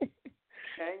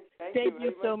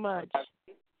you so much.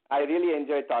 I really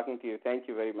enjoyed talking to you. Thank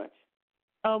you very much.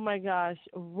 Oh, my gosh.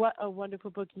 What a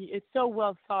wonderful book. It's so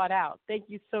well thought out. Thank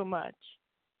you so much.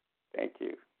 Thank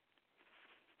you.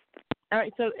 All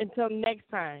right, so until next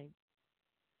time.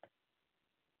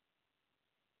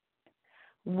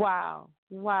 Wow.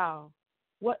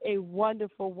 What a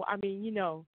wonderful, it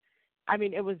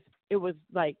was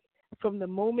like from the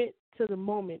moment to the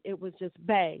moment, it was just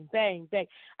bang, bang, bang.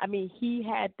 I mean, he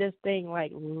had this thing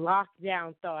like locked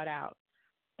down, thought out.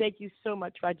 Thank you so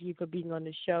much, Rajiv, for being on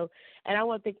the show. And I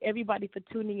want to thank everybody for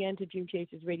tuning in to Dream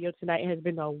Chasers Radio tonight. It has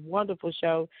been a wonderful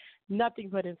show, nothing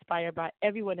but inspired by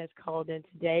everyone that's called in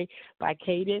today, by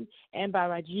Caden and by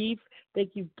Rajiv.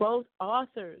 Thank you both,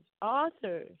 authors,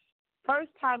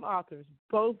 first-time authors,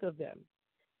 both of them.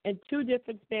 And two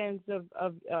different spans of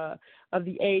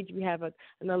the age. We have an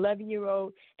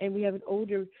 11-year-old and we have an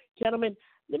older gentleman.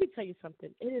 Let me tell you something.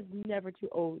 It is never too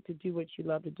old to do what you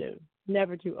love to do.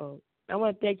 Never too old. I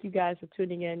want to thank you guys for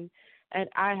tuning in, and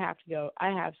I have to go. I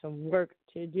have some work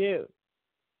to do.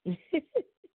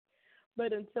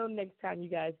 But until next time, you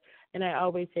guys, and I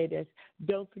always say this,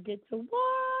 don't forget to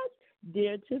what?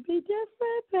 Dare to be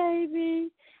different,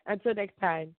 baby. Until next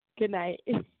time, good night.